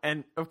know.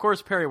 And, of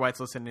course, Perry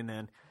White's listening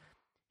in.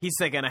 He's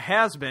thinking, "A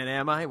has-been,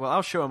 am I? Well,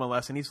 I'll show him a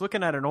lesson." He's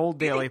looking at an old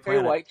Daily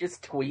Planet. Perry White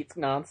just tweets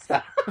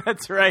nonstop.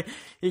 That's right.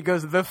 He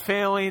goes, "The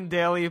failing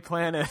Daily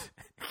Planet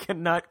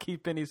cannot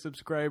keep any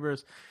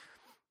subscribers."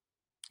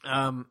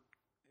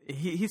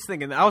 He's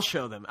thinking, I'll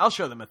show them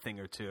a thing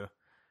or two.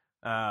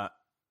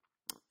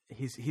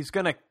 He's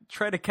gonna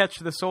try to catch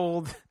this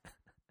old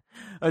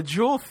a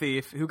jewel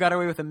thief who got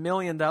away with $1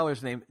 million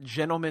named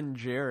Gentleman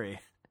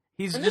Jerry.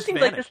 He's it just seems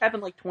vanished. like this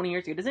happened like 20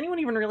 years ago. Does anyone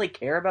even really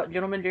care about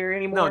Gentleman Jerry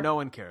anymore? No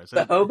one cares.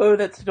 The hobo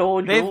that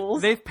stole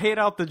jewels? They've paid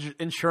out the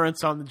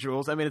insurance on the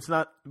jewels. I mean, it's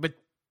not... But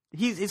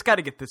he's got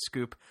to get this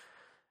scoop.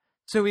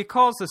 So he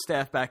calls the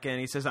staff back in.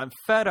 He says, "I'm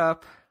fed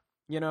up,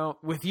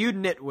 with you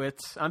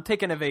nitwits. I'm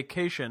taking a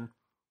vacation."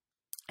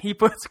 He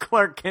puts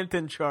Clark Kent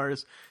in charge.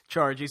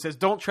 He says,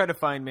 "Don't try to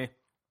find me.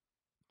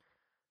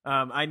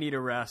 I need a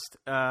rest."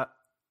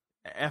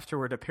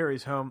 Afterward, at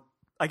Perry's home,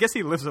 I guess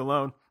he lives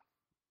alone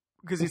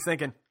because he's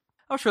thinking,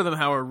 "I'll show them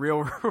how a real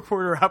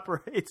reporter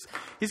operates."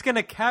 He's going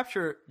to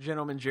capture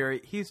Gentleman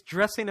Jerry. He's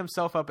dressing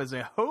himself up as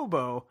a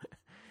hobo,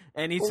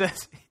 and he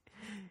says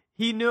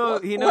he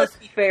knows. Let's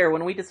be fair.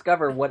 When we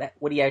discover what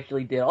he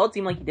actually did, all it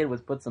seemed like he did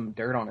was put some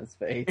dirt on his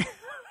face.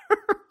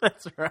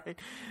 That's right.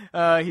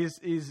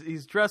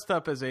 He's dressed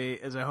up as a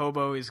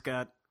hobo. He's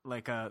got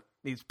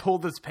he's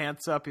pulled his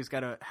pants up. He's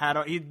got a hat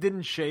on. He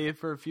didn't shave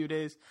for a few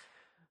days.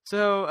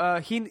 So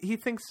he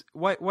thinks,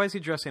 why is he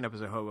dressing up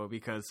as a hobo?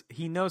 Because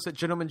he knows that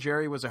Gentleman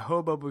Jerry was a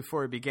hobo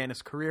before he began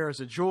his career as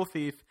a jewel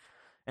thief,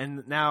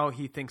 and now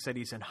he thinks that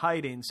he's in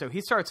hiding. So he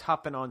starts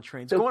hopping on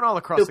trains, going all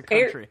across the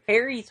country.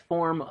 Perry's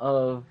form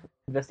of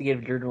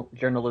investigative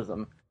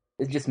journalism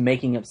is just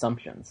making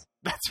assumptions.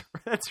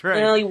 That's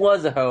right. Well, he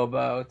was a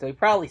hobo, so he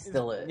probably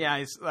still is. Yeah,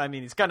 he's got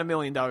 $1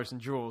 million in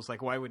jewels.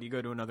 Like, why would he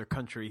go to another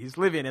country? He's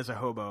living as a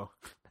hobo.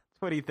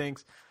 That's what he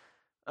thinks.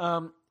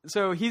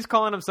 So he's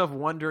calling himself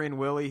Wandering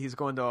Willie. He's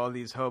going to all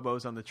these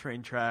hobos on the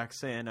train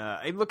tracks, and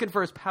I'm looking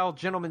for his pal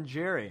Gentleman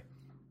Jerry.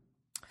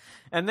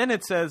 And then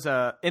it says,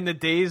 in the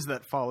days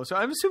that follow. So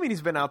I'm assuming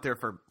he's been out there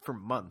for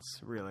months,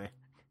 really.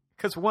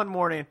 Because one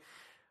morning,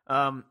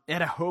 at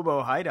a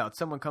hobo hideout,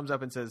 someone comes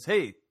up and says,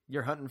 "Hey,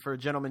 you're hunting for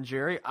Gentleman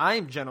Jerry?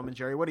 I'm Gentleman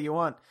Jerry. What do you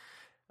want?"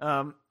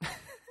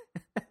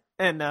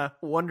 And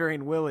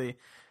Wandering Willie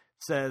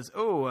says,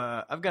 "Oh,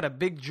 I've got a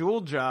big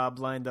jewel job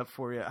lined up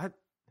for you."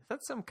 Is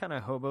that some kind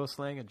of hobo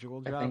slang, a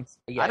jewel job?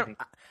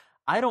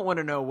 I don't want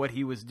to know what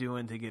he was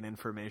doing to get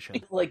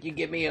information. Like, "You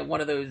give me one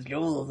of those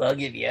jewels, I'll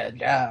give you a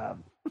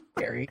job,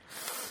 Jerry."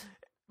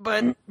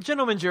 But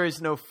Gentleman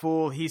Jerry's no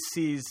fool. He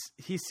sees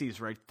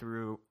right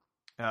through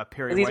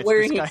Perry White's he's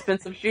wearing disguise.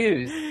 expensive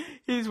shoes.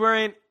 He's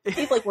wearing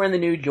the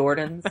new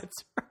Jordans.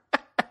 That's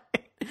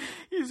right.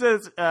 He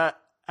says,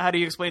 "How do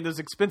you explain those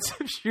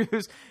expensive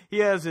shoes?" He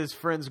has his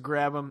friends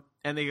grab him,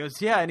 and he goes,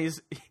 "Yeah," and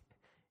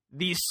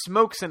these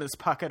smokes in his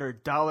pocket are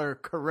dollar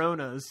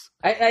Coronas.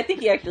 I think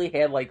he actually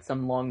had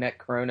some long neck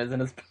Coronas in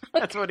his pocket.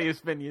 That's what he's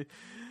been using.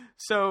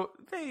 So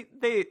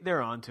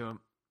they're on to him.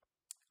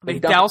 They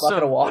douse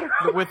him water.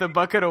 with a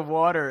bucket of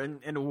water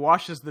and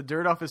washes the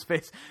dirt off his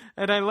face.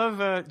 And I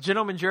love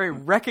Gentleman Jerry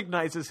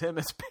recognizes him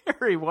as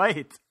Perry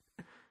White.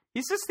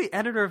 He's just the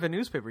editor of a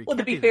newspaper. Well,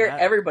 to be fair,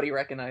 everybody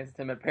recognized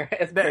him as Perry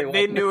White.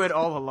 They knew it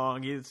all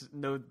along. He's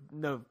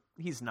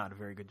he's not a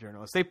very good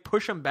journalist. They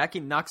push him back. He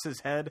knocks his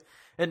head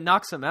and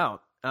knocks him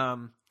out.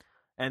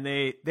 And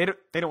they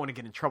don't want to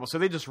get in trouble, so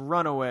they just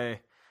run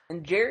away.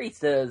 And Jerry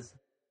says,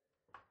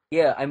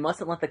 "Yeah, I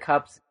mustn't let the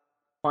cops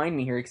find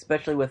me here,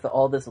 especially with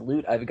all this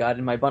loot I've got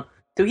in my bun."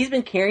 So he's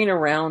been carrying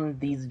around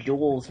these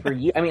jewels for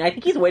years. I mean, I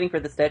think he's waiting for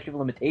the statute of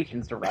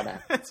limitations to run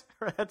out.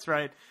 That's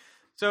right.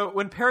 So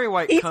when Perry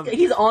White comes...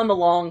 He's on the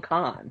long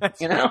con,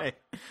 you know? Right.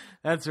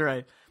 That's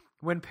right.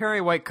 When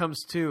Perry White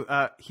comes to,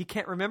 he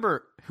can't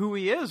remember who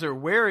he is or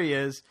where he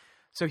is,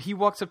 so he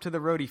walks up to the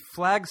road, he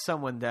flags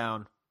someone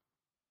down,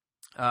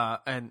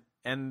 and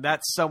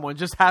that someone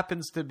just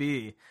happens to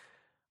be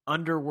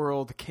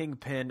underworld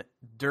kingpin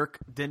Dirk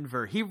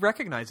Denver. He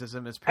recognizes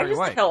him as Perry White. I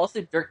just like how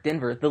also Dirk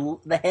Denver,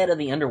 the head of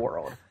the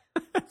underworld,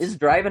 is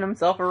driving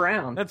himself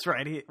around. That's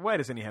right. Why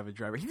doesn't he have a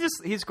driver?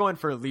 He's going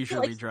for a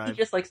leisurely drive. He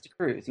just likes to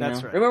cruise.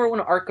 That's right. Remember when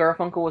Art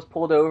Garfunkel was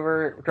pulled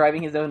over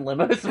driving his own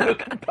limo,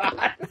 smoking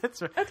pot?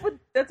 That's right.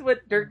 That's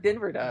what Dirk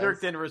Denver does.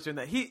 Dirk Denver's doing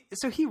that. He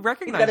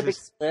recognizes. He's got a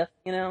big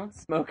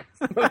spliff,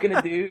 smoking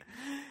a dude.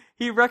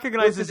 He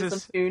recognizes some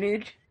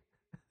tunage.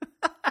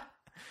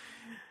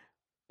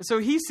 So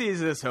he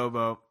sees this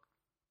hobo,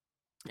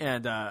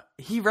 and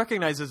he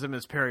recognizes him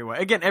as Perry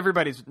White. Again,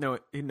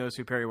 he knows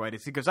who Perry White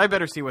is. He goes, I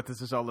better see what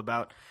this is all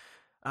about.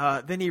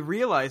 Then he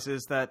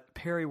realizes that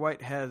Perry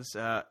White has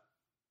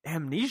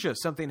amnesia.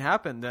 Something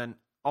happened, and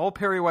all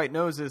Perry White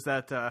knows is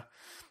that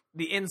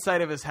the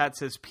inside of his hat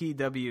says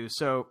PW.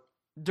 So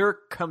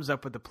Dirk comes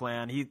up with a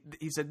plan. He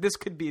said, this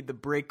could be the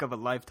break of a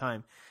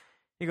lifetime.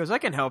 He goes, I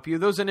can help you.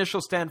 Those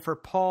initials stand for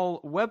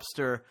Paul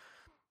Webster.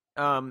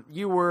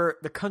 You were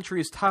the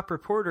country's top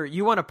reporter.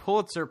 You won a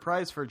Pulitzer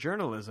Prize for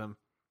journalism.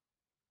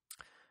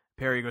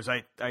 Perry goes,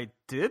 I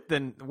did?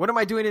 Then what am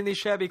I doing in these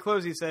shabby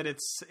clothes? He said,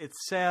 it's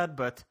sad,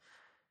 but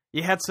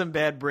you had some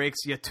bad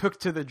breaks. You took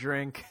to the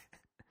drink.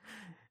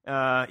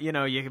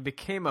 You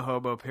became a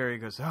hobo. Perry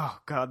goes, oh,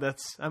 God,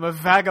 I'm a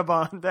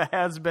vagabond that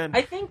has been.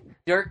 I think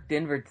Dirk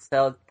Denver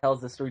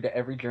tells this story to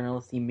every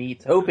journalist he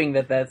meets, hoping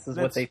that that's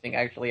what they think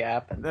actually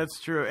happened. That's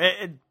true.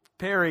 And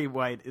Perry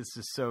White is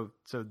just so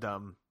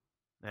dumb.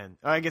 And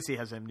I guess he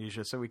has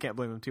amnesia, so we can't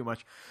blame him too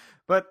much.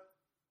 But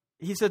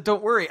he said,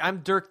 don't worry, I'm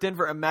Dirk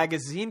Denver, a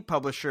magazine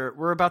publisher.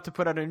 We're about to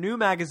put out a new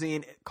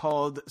magazine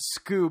called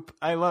Scoop.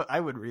 I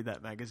would read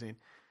that magazine.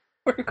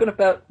 We're going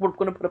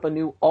to put up a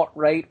new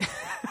alt-right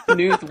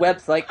news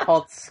website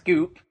called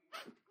Scoop.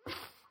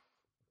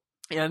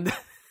 And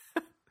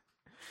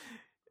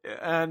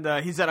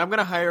he said, I'm going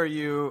to hire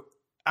you.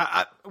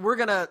 I'm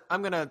going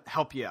to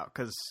help you out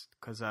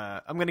because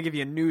I'm going to give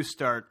you a new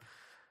start.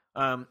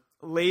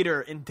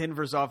 Later in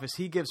Denver's office,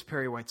 he gives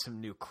Perry White some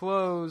new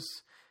clothes.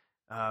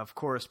 Of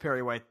course,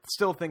 Perry White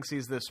still thinks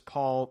he's this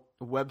Paul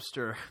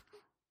Webster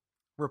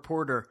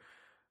reporter.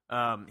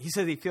 He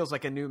says he feels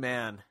like a new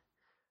man.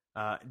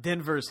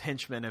 Denver's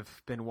henchmen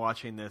have been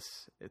watching this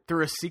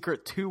through a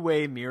secret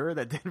two-way mirror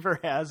that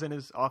Denver has in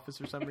his office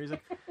for some reason.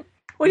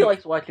 Well, he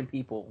likes watching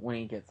people when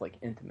he gets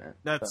intimate.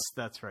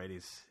 That's right.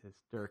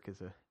 Dirk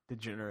is a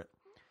degenerate.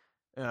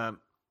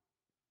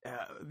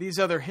 These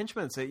other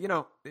henchmen say,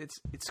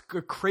 it's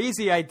a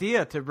crazy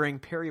idea to bring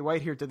Perry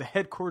White here to the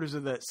headquarters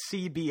of the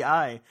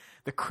CBI,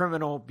 the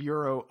Criminal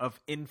Bureau of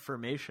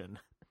Information.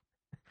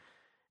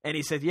 And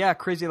he said, yeah,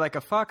 crazy like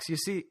a fox. You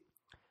see,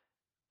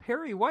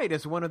 Perry White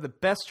is one of the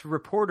best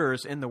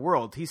reporters in the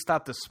world. He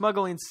stopped the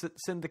smuggling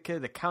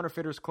syndicate, the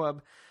counterfeiters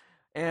club,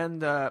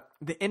 and the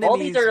enemies. All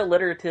these are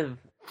alliterative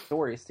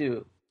stories,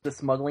 too. The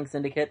smuggling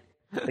syndicate,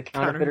 the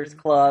counterfeiters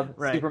club,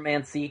 right.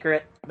 Superman's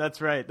secret. That's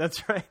right.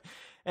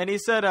 And he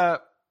said,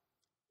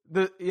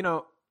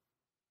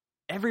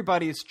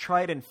 everybody's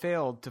tried and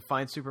failed to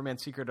find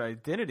Superman's secret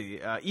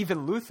identity,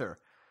 even Luthor.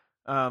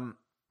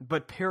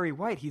 But Perry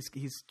White, he's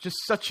just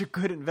such a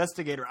good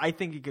investigator. I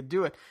think he could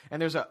do it.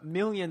 And there's $1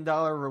 million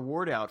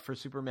reward out for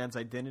Superman's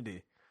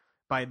identity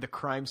by the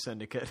crime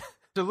syndicate.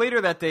 So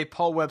later that day,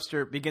 Paul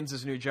Webster begins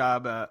his new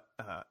job.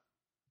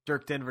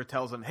 Dirk Denver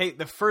tells him, hey,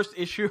 the first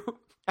issue,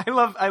 I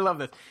love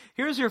this.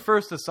 Here's your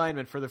first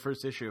assignment for the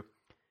first issue.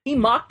 He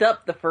mocked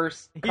up the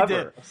first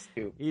cover of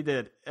Scoop. He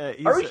did.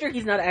 Are we sure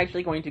he's not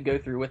actually going to go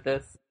through with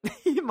this?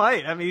 He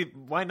might. I mean,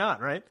 why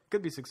not, right?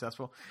 Could be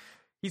successful.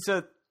 He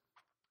said,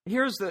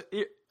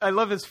 I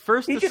love his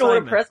first assignment. He should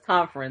hold a press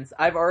conference.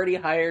 I've already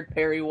hired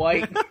Perry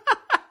White.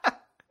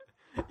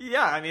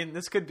 Yeah, I mean,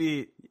 this could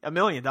be $1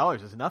 million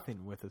is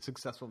nothing with a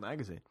successful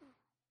magazine.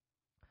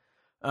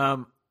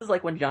 This is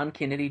like when John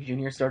Kennedy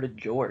Jr. started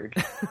George.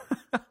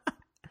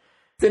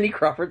 Cindy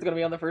Crawford's going to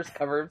be on the first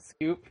cover of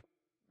Scoop.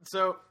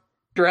 So...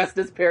 dressed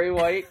as Perry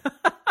White.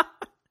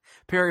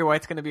 Perry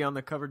White's going to be on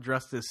the cover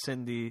dressed as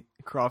Cindy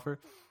Crawford.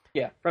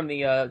 Yeah, from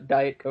the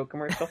Diet Coke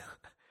commercial.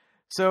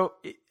 So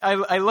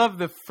I love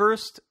the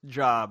first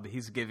job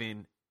he's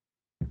giving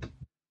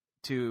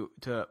to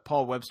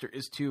Paul Webster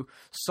is to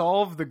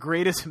solve the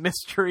greatest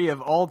mystery of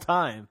all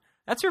time.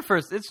 That's your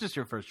first. It's just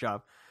your first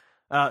job.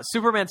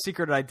 Superman's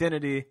secret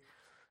identity.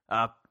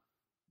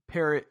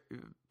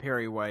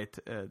 Perry White.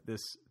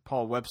 This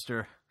Paul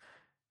Webster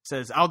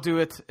says, I'll do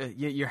it.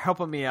 You're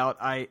helping me out.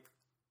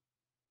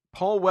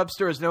 Paul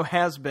Webster is no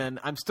has-been.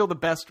 I'm still the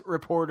best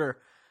reporter.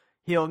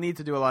 He'll need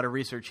to do a lot of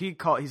research. He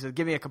said,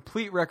 give me a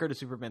complete record of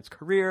Superman's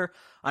career.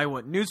 I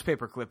want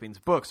newspaper clippings,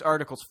 books,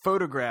 articles,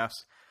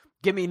 photographs.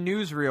 Give me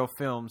newsreel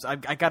films. I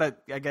gotta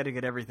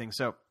get everything.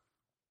 So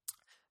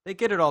they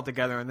get it all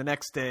together, and the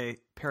next day,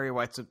 Perry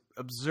White's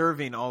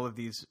observing all of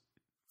this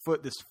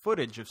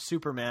footage of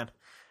Superman,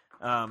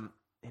 and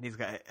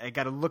I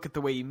got to look at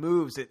the way he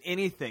moves. At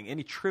anything,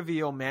 any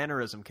trivial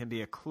mannerism can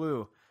be a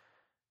clue.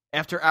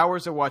 After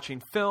hours of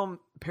watching film,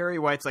 Perry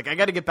White's like, I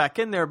got to get back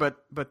in there, but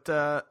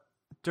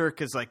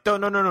Dirk is like, no,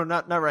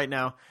 not right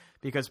now,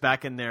 because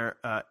back in there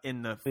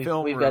in the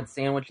film we've room, got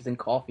sandwiches and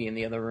coffee in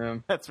the other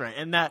room. That's right,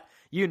 and that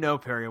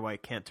Perry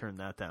White can't turn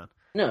that down.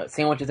 No,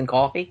 sandwiches and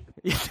coffee.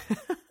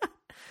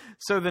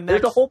 So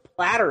there's a whole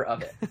platter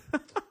of it.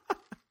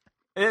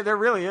 There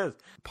really is.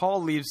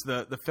 Paul leaves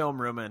the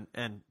film room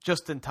and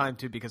just in time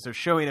too, because they're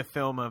showing a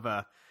film of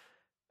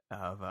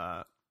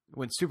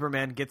when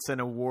Superman gets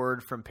an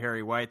award from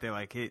Perry White. They're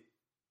like,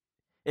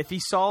 if he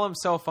saw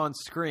himself on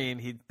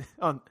screen,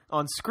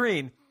 on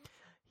screen,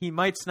 he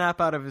might snap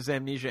out of his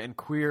amnesia and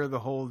queer the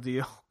whole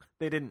deal.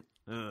 They didn't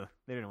want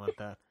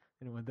that.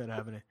 They didn't want that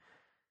happening.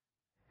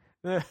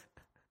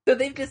 So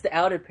they've just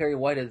outed Perry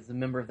White as a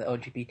member of the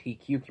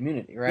LGBTQ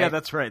community, right? Yeah,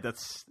 that's right.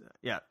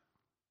 Yeah.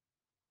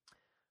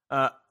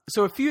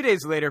 So a few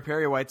days later,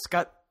 Perry White's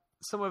got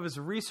some of his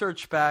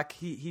research back.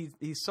 He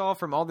saw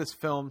from all this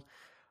film,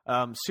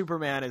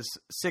 Superman is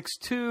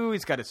 6'2".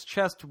 He's got his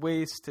chest,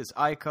 waist, his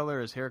eye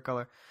color, his hair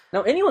color.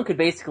 Now, anyone could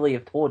basically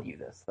have told you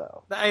this,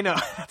 though. I know.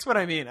 That's what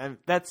I mean.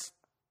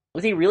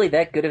 Was he really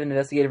that good of an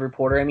investigative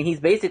reporter? I mean,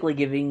 he's basically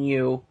giving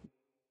you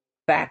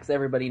facts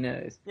everybody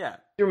knows. Yeah.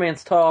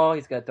 Superman's tall,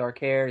 he's got dark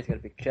hair, he's got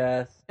a big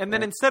chest. And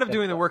then instead of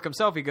doing the work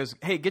himself, he goes,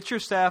 hey, get your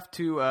staff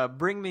to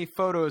bring me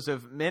photos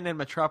of men in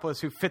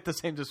Metropolis who fit the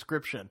same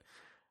description.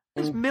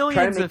 There's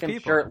millions of people.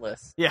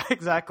 Shirtless. Yeah,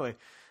 exactly.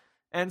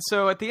 And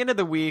so at the end of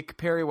the week,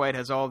 Perry White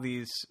has all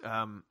these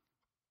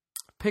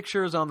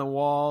pictures on the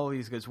wall.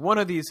 He goes, one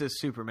of these is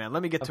Superman.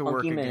 Let me get to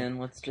work again. Man,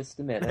 let's just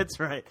admit it. That's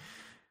right.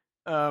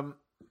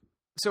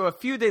 So a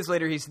few days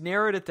later, he's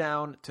narrowed it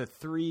down to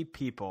 3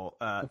 people.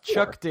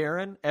 Chuck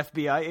Darren,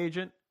 FBI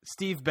agent,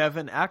 Steve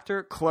Bevan,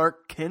 actor,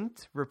 Clark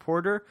Kent,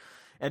 reporter,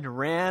 and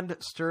Rand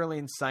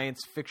Sterling, science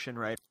fiction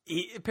writer.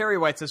 Perry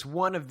White says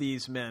one of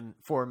these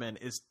 4 men,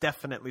 is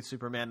definitely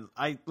Superman.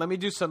 Let me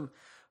do some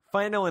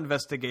final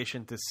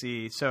investigation to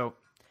see. So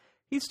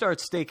he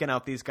starts staking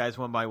out these guys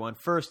one by one.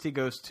 First, he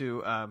goes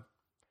to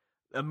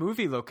a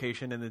movie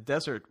location in the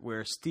desert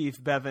where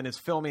Steve Bevan is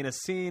filming a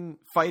scene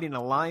fighting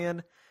a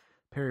lion.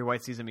 Perry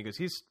White sees him. He goes,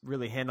 he's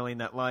really handling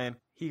that lion.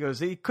 He goes,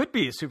 he could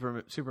be a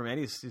Superman.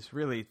 He's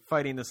really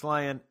fighting this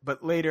lion.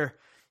 But later,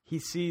 he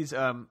sees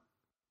the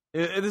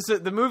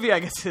movie,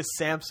 I guess, is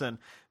Samson,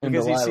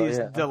 because he sees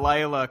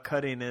Delilah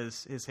cutting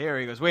his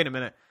hair. He goes, wait a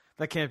minute,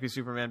 that can't be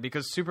Superman,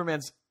 because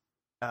Superman's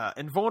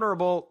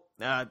invulnerable.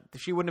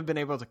 She wouldn't have been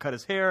able to cut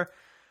his hair.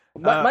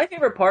 My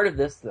favorite part of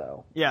this,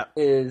 though, yeah,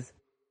 is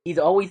he's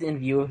always in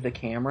view of the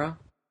camera.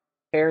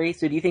 Perry,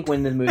 so do you think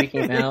when the movie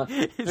came out,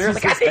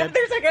 there's like,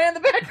 there's a guy in the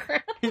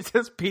background? He's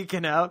just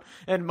peeking out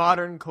in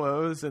modern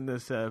clothes in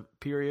this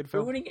period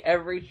film. Ruining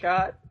every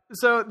shot.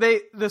 So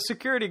the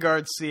security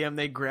guards see him,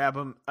 they grab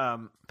him.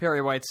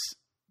 Perry White's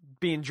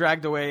being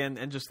dragged away,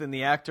 and just then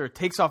the actor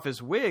takes off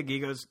his wig. He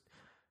goes,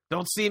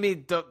 don't see me,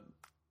 don't,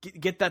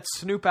 get that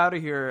snoop out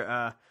of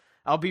here.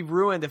 I'll be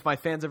ruined if my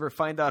fans ever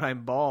find out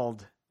I'm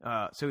bald.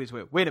 So he's,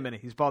 wait a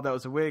minute, he's bald, that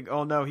was a wig.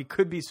 Oh no, he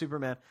could be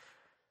Superman.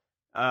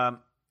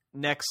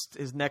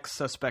 His next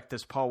suspect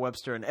is Paul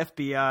Webster, an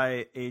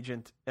FBI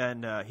agent,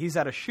 and he's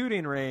at a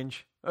shooting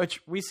range, which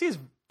we see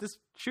this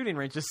shooting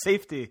range, the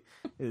safety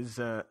leaves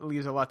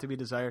a lot to be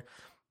desired.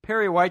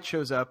 Perry White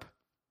shows up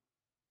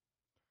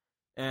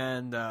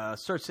and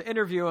starts to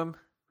interview him.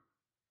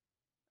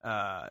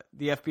 The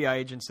FBI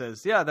agent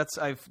says, yeah,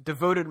 I've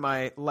devoted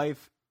my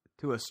life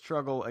to a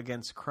struggle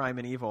against crime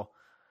and evil.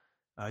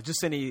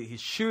 Just then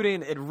he's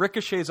shooting, it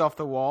ricochets off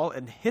the wall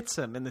and hits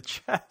him in the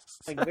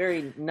chest. Like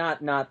very not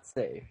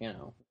safe, you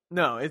know.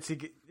 No, it's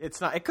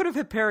not. It could have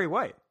hit Perry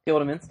White.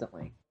 Killed him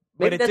instantly.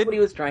 Maybe that's what he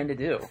was trying to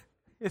do.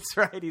 It's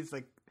right. He's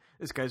like,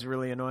 this guy's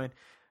really annoying.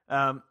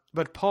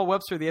 But Paul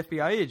Webster, the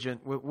FBI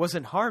agent,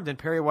 wasn't harmed, and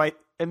Perry White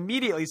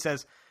immediately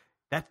says,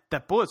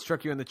 that bullet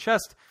struck you in the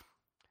chest.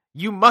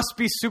 You must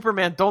be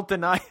Superman. Don't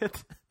deny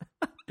it.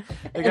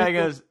 The guy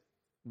goes,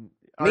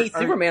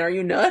 Superman, are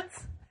you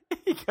nuts?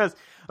 He goes,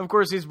 of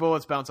course these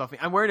bullets bounce off me.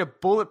 I'm wearing a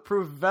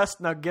bulletproof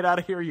vest. Now get out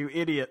of here, you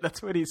idiot.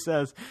 That's what he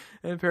says.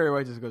 And Perry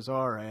White just goes,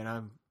 all right,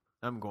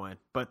 I'm going.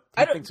 But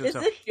is this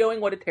showing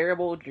what a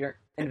terrible jerk?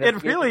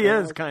 It really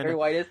is, kind of. Perry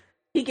White is.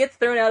 He gets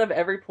thrown out of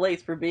every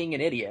place for being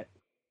an idiot.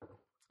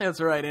 That's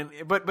right.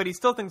 But he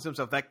still thinks to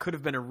himself, that could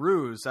have been a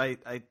ruse. I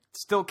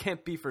still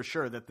can't be for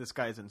sure that this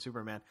guy isn't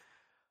Superman.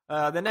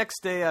 The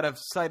next day, out of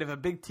sight of a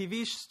big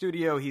TV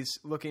studio, he's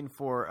looking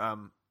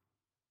for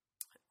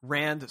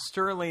Rand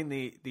Sterling,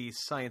 the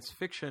science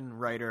fiction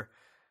writer.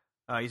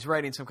 He's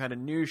writing some kind of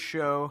news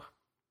show.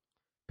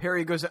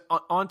 Perry goes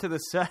onto the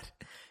set.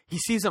 He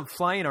sees him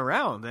flying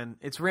around, and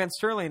it's Rand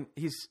Serling.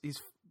 He's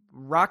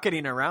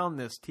rocketing around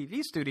this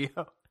TV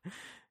studio.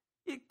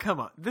 Come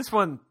on, this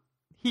one,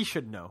 he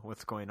should know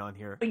what's going on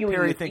here.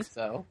 Perry thinks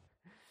so.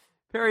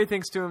 Perry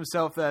thinks to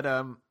himself that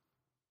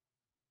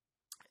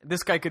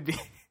this guy could be.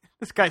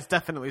 This guy's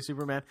definitely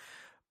Superman.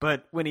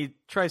 But when he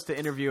tries to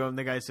interview him,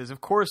 the guy says,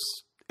 "Of course,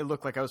 it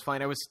looked like I was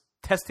fine. I was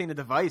testing a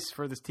device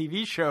for this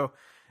TV show.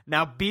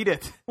 Now beat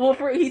it." Well,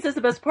 he says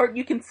the best part,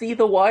 you can see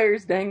the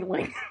wires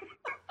dangling.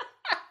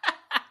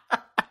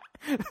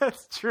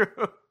 That's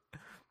true.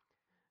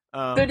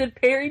 So did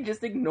Perry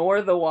just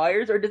ignore the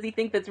wires, or does he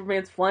think that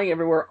Superman's flying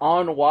everywhere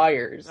on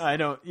wires? I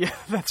don't. Yeah,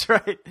 that's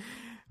right.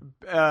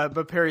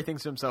 But Perry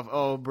thinks to himself,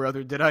 "Oh,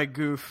 brother, did I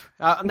goof?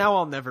 Now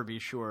I'll never be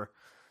sure."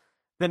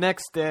 The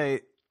next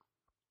day,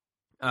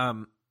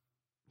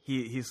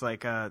 he's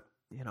like, I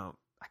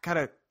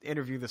gotta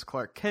interview this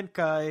Clark Kent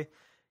guy.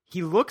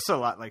 He looks a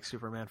lot like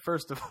Superman,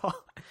 first of all,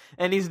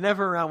 and he's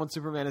never around when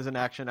Superman is in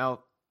action.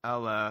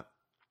 I'll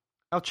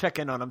check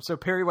in on him. So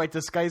Perry White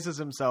disguises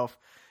himself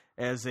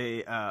as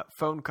a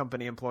phone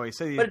company employee.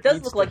 So but it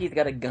does look like he's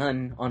got a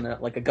gun on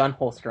a gun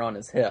holster on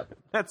his hip.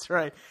 That's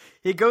right.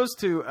 He goes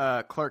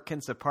to Clark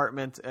Kent's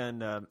apartment,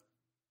 and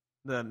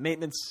the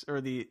maintenance, or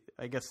the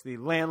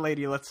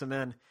landlady lets him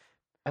in.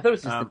 I thought it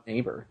was just a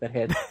neighbor that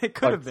had it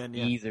could have been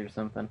keys or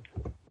something.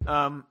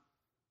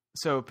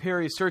 So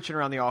Perry's searching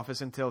around the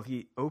office until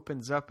he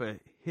opens up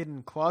a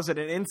hidden closet,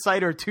 and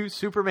inside are two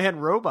Superman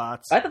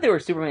robots. I thought they were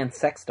Superman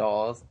sex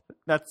dolls.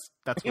 That's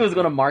he was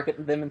going to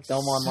market them and sell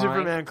them online.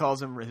 Superman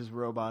calls them his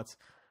robots.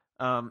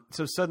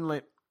 So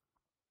suddenly,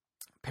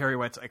 Perry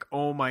White's like,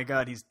 "Oh my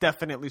God, he's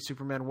definitely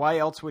Superman. Why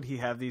else would he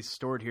have these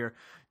stored here?"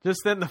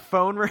 Just then the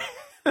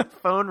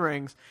phone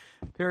rings.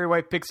 Perry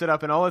White picks it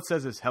up, and all it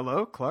says is,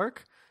 "Hello,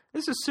 Clark.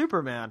 This is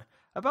Superman.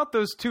 About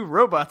those two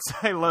robots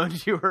I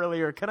loaned you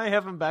earlier. Can I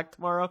have them back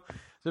tomorrow?"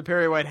 So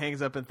Perry White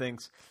hangs up and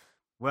thinks,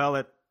 well,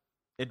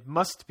 it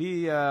must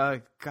be,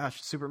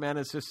 Superman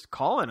is just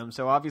calling him.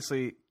 So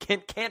obviously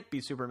Kent can't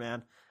be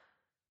Superman.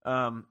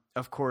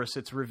 Of course,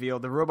 it's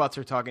revealed the robots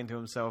are talking to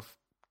himself.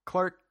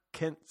 Clark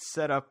Kent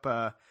set up,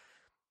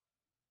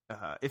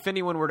 if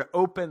anyone were to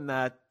open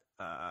that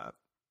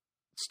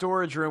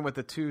storage room with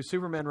the two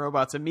Superman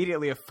robots,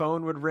 immediately a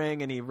phone would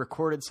ring, and he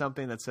recorded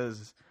something that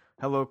says,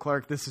 "Hello,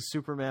 Clark, this is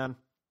Superman."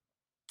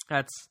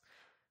 That's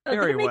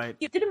Perry White.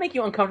 Did it make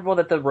you uncomfortable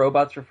that the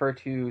robots refer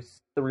to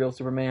the real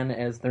Superman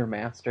as their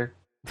master?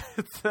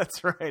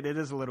 That's right. It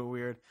is a little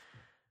weird.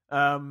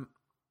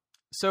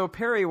 So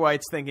Perry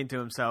White's thinking to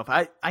himself,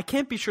 I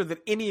can't be sure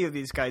that any of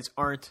these guys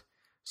aren't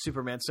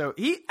Superman. So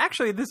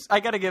I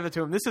got to give it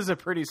to him. This is a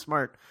pretty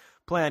smart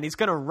plan. He's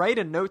going to write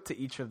a note to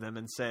each of them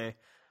and say,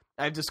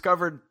 "I've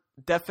discovered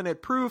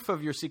definite proof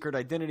of your secret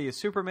identity as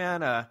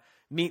Superman.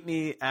 Meet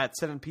me at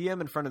 7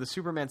 p.m. in front of the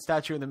Superman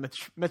statue in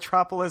the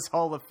Metropolis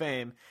Hall of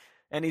Fame."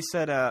 And he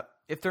said,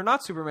 if they're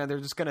not Superman, they're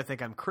just going to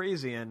think I'm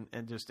crazy and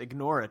just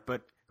ignore it.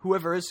 But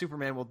whoever is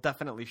Superman will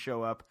definitely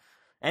show up.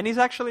 And he's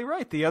actually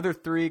right. The other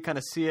three kind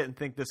of see it and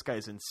think this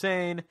guy's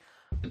insane.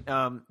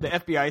 The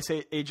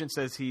FBI agent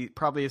says he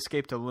probably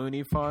escaped a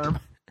loony farm.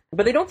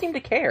 But they don't seem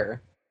to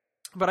care.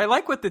 But I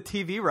like what the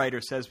TV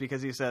writer says,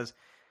 because he says,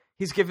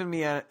 he's given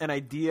me an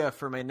idea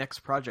for my next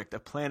project, a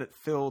planet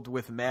filled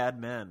with mad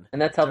men.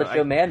 And that's how the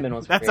show Mad Men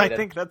was created. I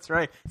think that's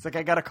right. It's like,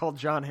 I got to call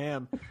John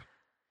Hamm.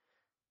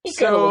 He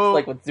kind of looks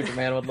like what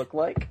Superman would look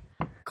like.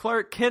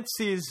 Clark Kent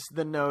sees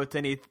the note,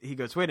 and he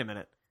goes, "Wait a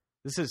minute.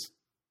 This is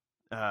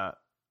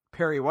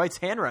Perry White's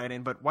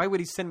handwriting, but why would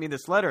he send me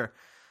this letter?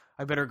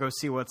 I better go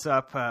see what's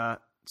up."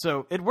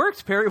 So it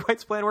worked. Perry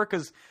White's plan worked,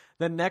 because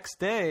the next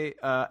day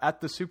at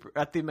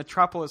the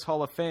Metropolis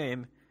Hall of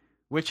Fame,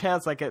 which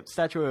has like a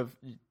statue of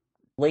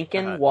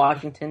Lincoln,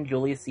 Washington,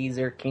 Julius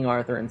Caesar, King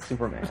Arthur, and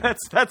Superman.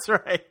 That's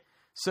right.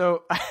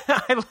 So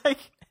I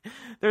like,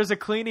 there's a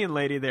cleaning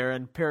lady there,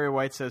 and Perry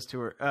White says to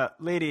her,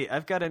 "Lady,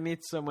 I've got to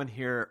meet someone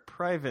here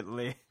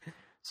privately.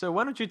 So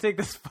why don't you take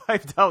this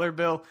 $5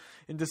 bill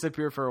and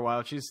disappear for a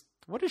while?"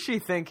 What is she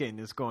thinking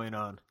is going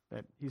on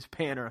that he's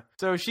paying her?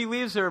 So she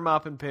leaves her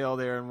mop and pail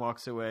there and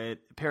walks away.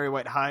 Perry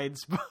White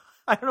hides.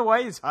 I don't know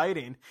why he's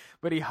hiding,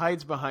 but he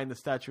hides behind the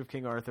statue of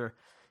King Arthur.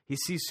 He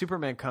sees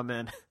Superman come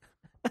in.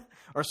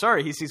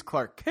 He sees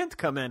Clark Kent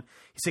come in.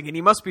 He's thinking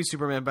he must be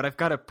Superman, but I've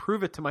got to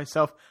prove it to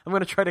myself. I'm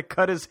going to try to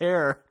cut his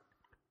hair.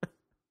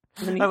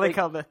 I like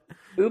how the...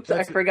 Oops,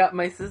 I forgot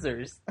my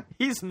scissors.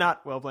 He's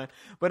not well planned.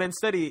 But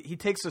instead, he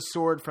takes a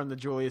sword from the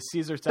Julius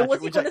Caesar statue. So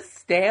was he going to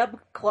stab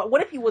Clark?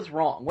 What if he was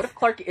wrong? What if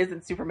Clark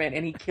isn't Superman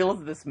and he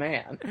kills this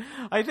man?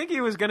 I think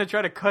he was going to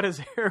try to cut his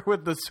hair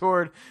with the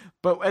sword,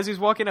 but as he's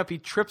walking up, he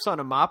trips on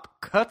a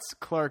mop, cuts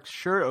Clark's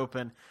shirt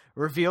open,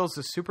 reveals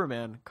the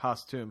Superman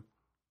costume.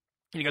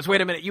 And he goes,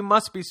 "Wait a minute, you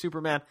must be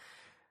Superman."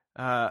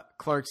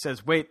 Clark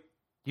says, "Wait,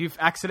 you've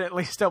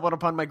accidentally stumbled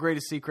upon my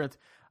greatest secret.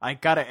 I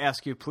gotta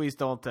ask you, please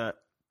don't.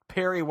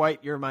 Perry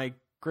White, you're my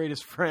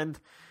greatest friend.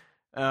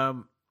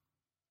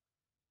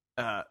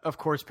 Of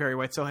course, Perry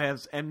White still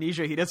has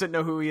amnesia. He doesn't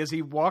know who he is.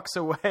 He walks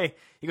away.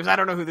 He goes, I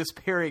don't know who this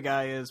Perry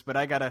guy is, but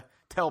I got to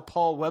tell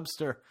Paul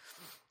Webster.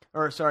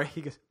 Or, sorry,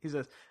 he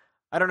says,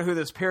 I don't know who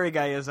this Perry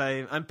guy is.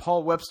 I'm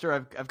Paul Webster.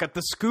 I've got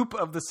the scoop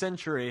of the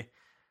century.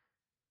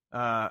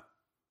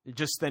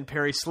 Just then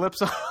Perry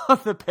slips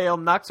off the pail,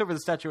 knocks over the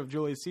statue of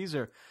Julius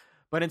Caesar.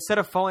 But instead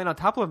of falling on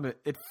top of him,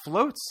 it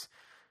floats.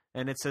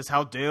 And it says,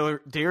 how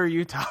dare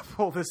you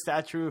topple the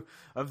statue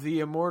of the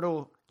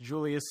immortal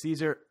Julius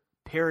Caesar?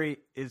 Perry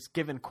is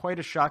given quite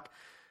a shock,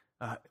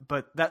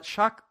 but that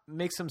shock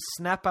makes him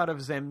snap out of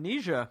his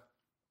amnesia,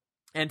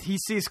 and he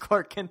sees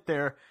Clark Kent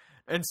there.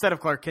 Instead of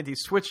Clark Kent, he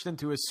switched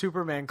into his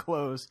Superman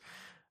clothes.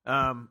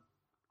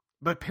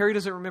 But Perry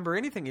doesn't remember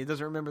anything. He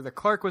doesn't remember that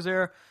Clark was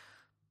there.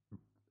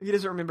 He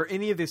doesn't remember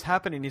any of this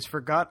happening. He's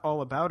forgot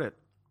all about it.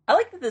 I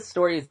like that this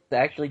story is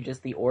actually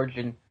just the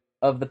origin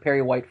of the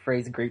Perry White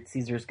phrase, Great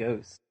Caesar's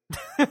Ghost.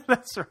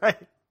 That's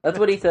right. That's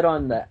what he said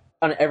on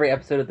every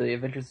episode of the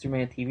Adventures of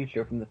Superman TV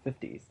show from the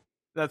 50s.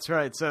 That's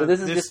right. So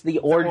this is just the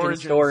origin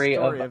story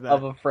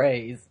of a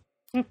phrase.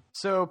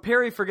 So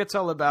Perry forgets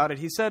all about it.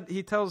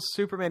 He tells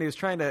Superman he was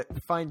trying to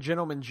find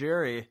Gentleman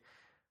Jerry,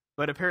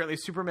 but apparently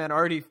Superman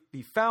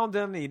he found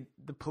him.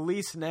 The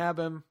police nab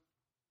him.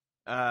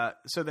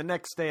 So the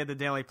next day at the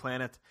Daily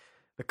Planet,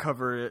 the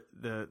cover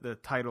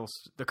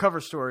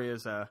story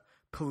is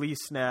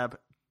police nab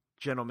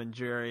Gentleman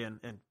Jerry, and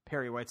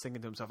Perry White's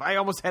thinking to himself, I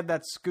almost had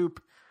that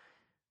scoop.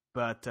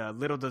 But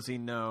little does he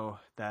know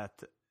that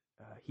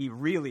he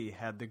really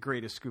had the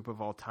greatest scoop of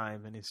all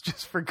time, and he's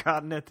just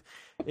forgotten it.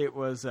 It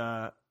was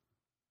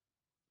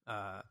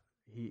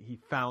he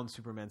found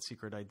Superman's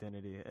secret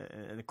identity,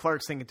 and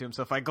Clark's thinking to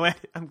himself, I'm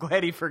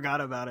glad he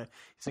forgot about it.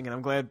 He's thinking,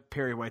 I'm glad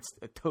Perry White's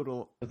a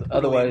total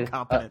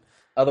incompetent.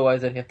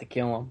 Otherwise, I'd have to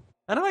kill him.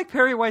 I don't like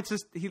Perry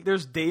White's.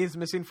 There's days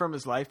missing from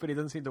his life, but he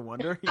doesn't seem to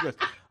wonder. He goes,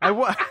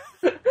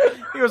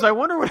 He goes, I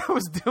wonder what I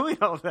was doing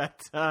all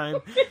that time.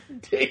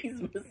 Days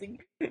missing.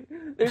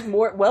 There's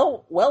more.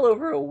 Well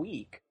over a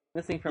week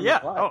missing from his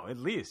life. Oh, at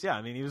least. Yeah.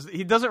 I mean,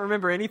 he doesn't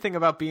remember anything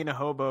about being a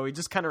hobo. He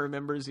just kind of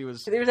remembers he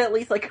was. There's at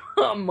least like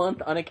a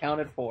month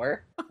unaccounted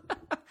for.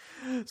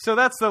 So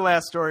that's the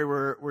last story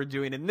we're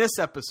doing in this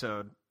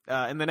episode.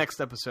 In the next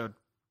episode,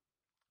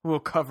 we'll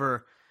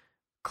cover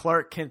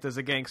Clark Kent as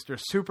a gangster,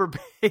 Super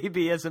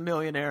Baby as a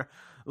millionaire,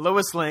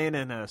 Lois Lane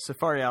in a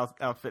safari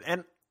outfit,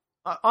 and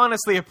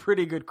honestly, a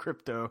pretty good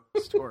crypto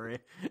story.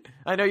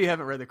 I know you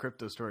haven't read the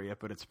crypto story yet,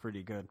 but it's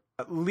pretty good.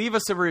 Leave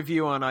us a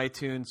review on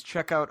iTunes.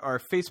 Check out our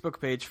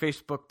Facebook page,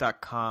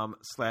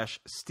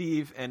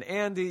 facebook.com/Steve and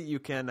Andy. You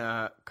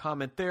can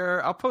comment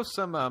there. I'll post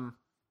some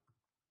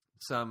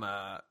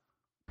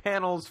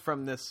panels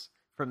from this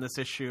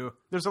issue.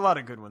 There's a lot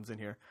of good ones in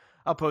here.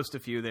 I'll post a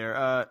few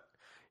there.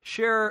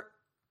 Share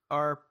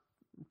our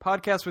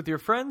podcast with your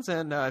friends,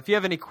 and if you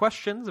have any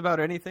questions about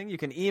anything, you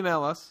can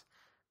email us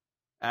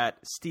at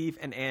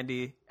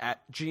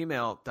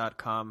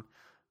steveandandy@gmail.com.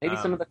 Maybe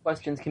some of the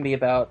questions can be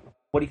about,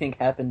 what do you think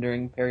happened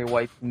during Perry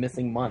White's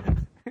missing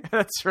month?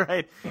 That's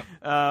right.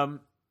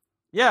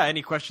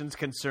 Any questions,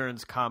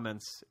 concerns,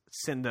 comments,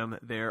 send them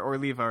there, or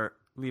leave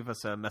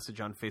us a message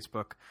on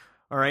Facebook.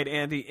 All right,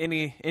 Andy,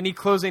 any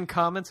closing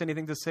comments,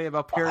 anything to say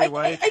about Perry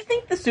White? I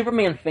think the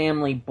Superman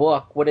family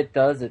book, what it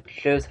does, it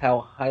shows how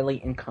highly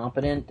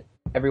incompetent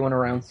everyone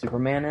around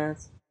Superman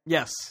is.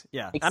 Yes,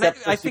 yeah. Except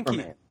for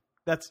Superman.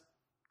 That's...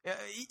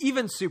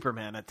 even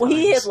Superman at times. Well,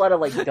 he has a lot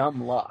of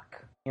dumb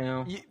luck, you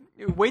know.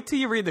 Wait till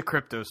you read the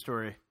crypto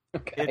story.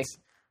 Okay. It's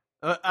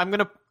I'm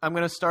gonna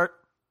start.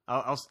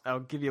 I'll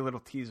give you a little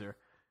teaser.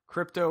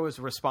 Crypto is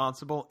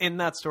responsible in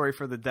that story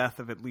for the death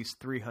of at least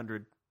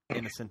 300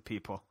 innocent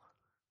people.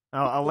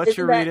 I'll let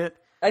you read it.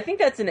 I think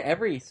that's in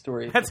every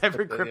story. That's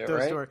every crypto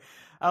story.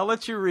 I'll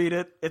let you read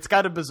it. It's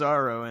got a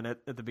Bizarro in it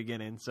at the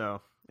beginning,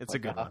 so it's a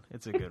good one.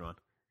 It's a good one.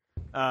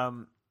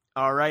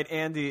 All right,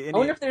 Andy. I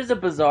wonder if there's a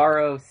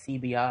Bizarro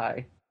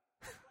CBI.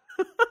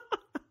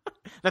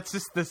 That's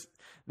just the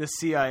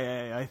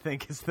CIA, I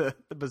think, is the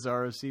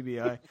Bizarro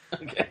CBI.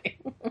 Okay.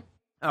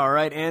 All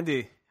right,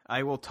 Andy.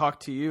 I will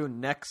talk to you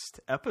next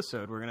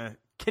episode. We're going to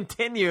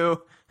continue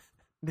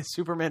the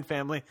Superman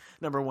family,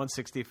 number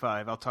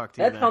 165. I'll talk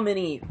to you then. That's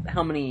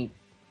how many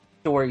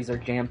stories are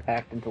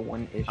jam-packed into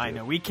one issue. I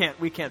know. We can't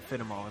fit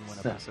them all in one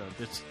episode.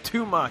 It's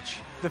too much.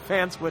 The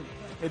fans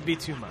it'd be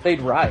too much. They'd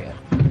riot.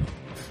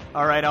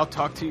 All right, I'll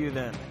talk to you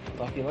then.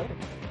 Talk to you later.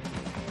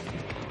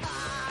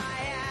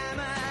 I am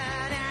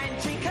an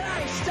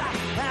anti-Christ.